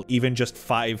all, even just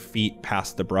 5 feet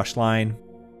past the brush line.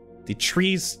 The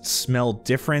trees smell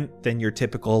different than your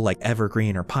typical, like,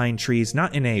 evergreen or pine trees.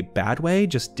 Not in a bad way,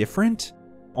 just different.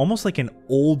 Almost like an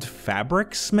old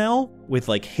fabric smell with,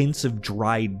 like, hints of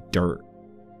dried dirt.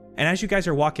 And as you guys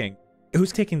are walking,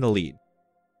 who's taking the lead?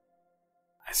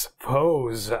 I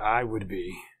suppose I would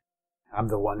be. I'm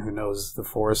the one who knows the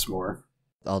forest more.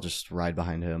 I'll just ride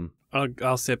behind him.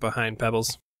 I'll sit behind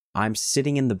Pebbles. I'm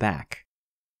sitting in the back.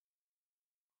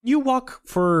 You walk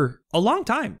for a long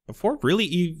time before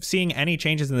really seeing any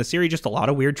changes in the series, just a lot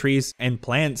of weird trees and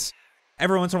plants.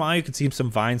 Every once in a while you can see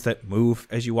some vines that move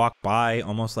as you walk by,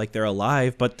 almost like they're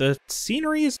alive, but the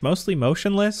scenery is mostly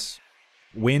motionless.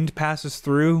 Wind passes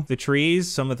through the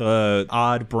trees, some of the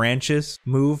odd branches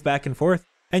move back and forth,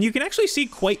 and you can actually see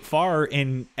quite far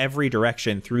in every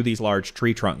direction through these large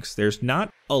tree trunks. There's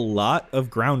not a lot of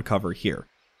ground cover here.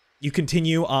 You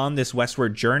continue on this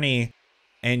westward journey,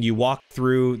 and you walk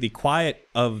through the quiet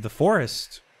of the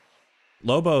forest.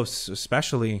 Lobos,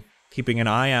 especially, keeping an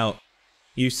eye out.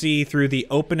 You see through the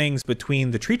openings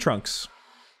between the tree trunks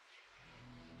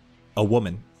a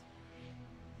woman.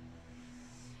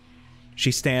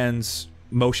 She stands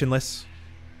motionless,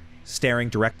 staring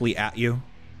directly at you.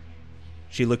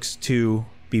 She looks to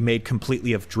be made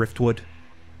completely of driftwood,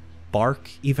 bark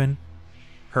even,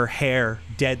 her hair,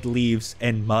 dead leaves,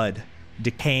 and mud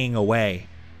decaying away.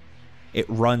 It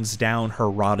runs down her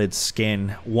rotted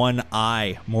skin, one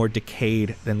eye more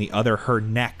decayed than the other. Her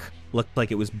neck looked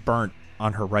like it was burnt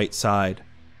on her right side.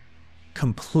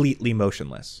 Completely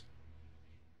motionless.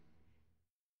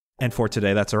 And for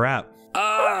today, that's a wrap.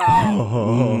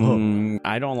 I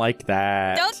don't like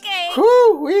that. Okay.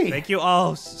 Woo-wee. Thank you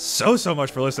all so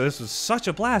much for listening. This was such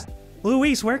a blast.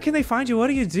 Luis, where can they find you? What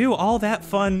do you do? All that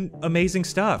fun, amazing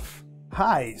stuff.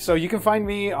 Hi. So you can find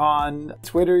me on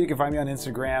Twitter. You can find me on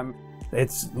Instagram.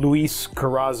 It's Luis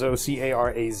Carazo,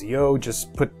 Carazo.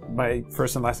 Just put my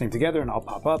first and last name together and I'll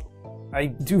pop up. I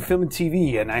do film and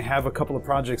TV, and I have a couple of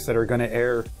projects that are going to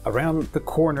air around the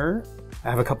corner. I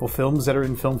have a couple films that are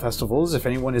in film festivals. If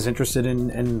anyone is interested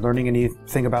in learning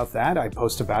anything about that, I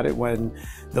post about it when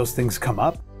those things come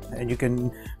up. And you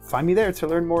can find me there to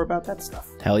learn more about that stuff.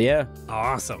 Hell yeah.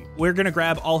 Awesome. We're going to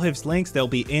grab all his links. They'll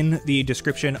be in the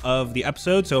description of the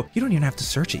episode, so you don't even have to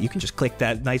search it. You can just click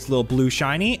that nice little blue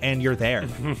shiny, and you're there.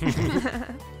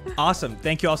 Awesome.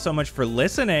 Thank you all so much for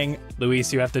listening.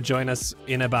 Luis, you have to join us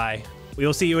in a bye. We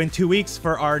will see you in 2 weeks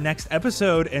for our next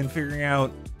episode and figuring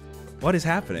out what is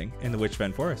happening in the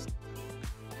Witchfen Forest.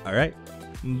 All right.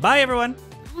 Bye, everyone.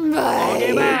 Bye.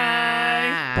 Okay, bye.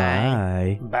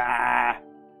 Bye. Bye.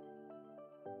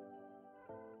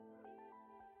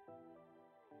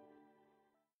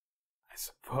 I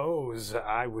suppose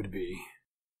I would be.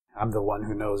 I'm the one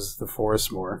who knows the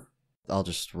forest more. I'll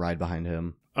just ride behind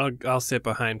him. I'll sit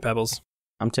behind Pebbles.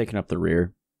 I'm taking up the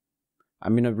rear.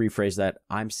 I'm going to rephrase that.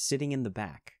 I'm sitting in the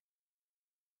back.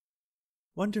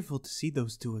 Wonderful to see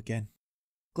those two again.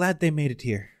 Glad they made it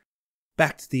here.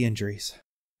 Back to the injuries.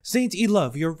 Saint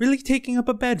E-Love, you're really taking up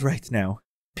a bed right now.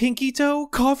 Pinky toe?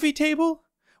 Coffee table?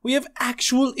 We have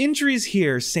actual injuries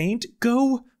here, Saint.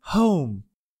 Go home.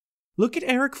 Look at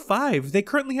Eric 5. They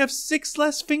currently have 6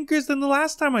 less fingers than the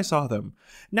last time I saw them.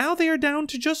 Now they are down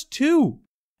to just 2.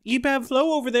 Ebab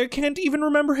Flo over there can't even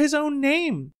remember his own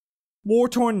name.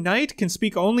 War-torn Knight can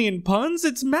speak only in puns?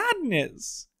 It's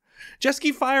madness.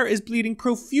 Jesky Fire is bleeding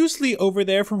profusely over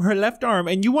there from her left arm,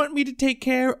 and you want me to take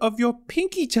care of your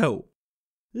pinky toe.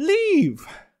 Leave.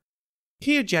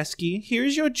 Here, Jesky,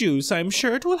 here's your juice. I'm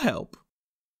sure it will help.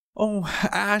 Oh,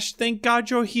 Ash, thank God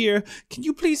you're here. Can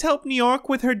you please help New York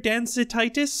with her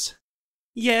dance-ititis?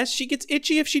 Yes, she gets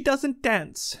itchy if she doesn't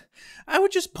dance. I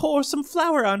would just pour some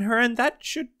flour on her, and that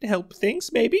should help things,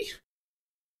 maybe.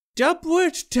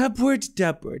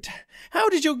 Dubward. How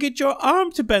did you get your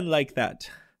arm to bend like that?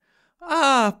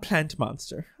 Ah, plant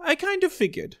monster. I kind of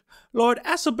figured. Lord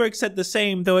Asselberg said the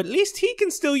same, though at least he can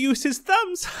still use his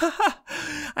thumbs. Ha!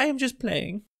 I am just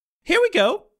playing. Here we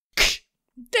go.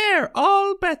 There,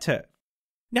 all better.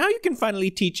 Now you can finally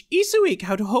teach Isuik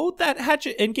how to hold that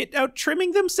hatchet and get out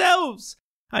trimming themselves.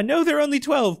 I know they're only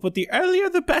 12, but the earlier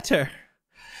the better.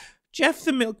 Jeff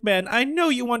the milkman, I know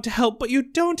you want to help, but you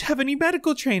don't have any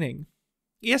medical training.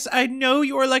 Yes, I know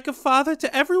you are like a father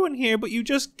to everyone here, but you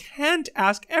just can't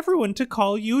ask everyone to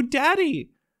call you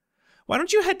daddy. Why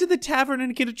don't you head to the tavern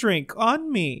and get a drink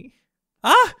on me?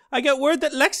 Ah, I got word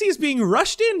that Lexi is being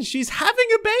rushed in. She's having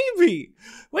a baby.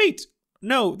 Wait,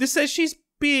 no, this says she's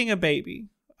being a baby.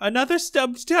 Another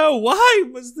stubbed toe. Why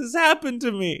must this happen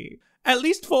to me? At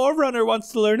least Forerunner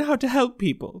wants to learn how to help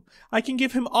people. I can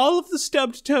give him all of the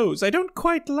stubbed toes. I don't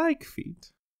quite like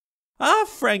feet. Ah,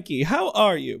 Frankie, how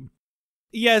are you?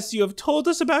 Yes, you have told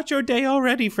us about your day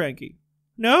already, Frankie.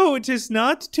 No, it is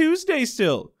not Tuesday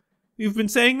still. You've been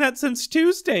saying that since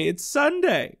Tuesday. It's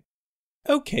Sunday.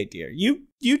 Okay, dear,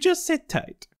 you just sit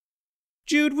tight.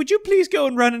 Jude, would you please go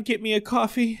and run and get me a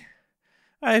coffee?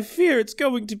 I fear it's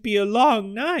going to be a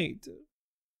long night.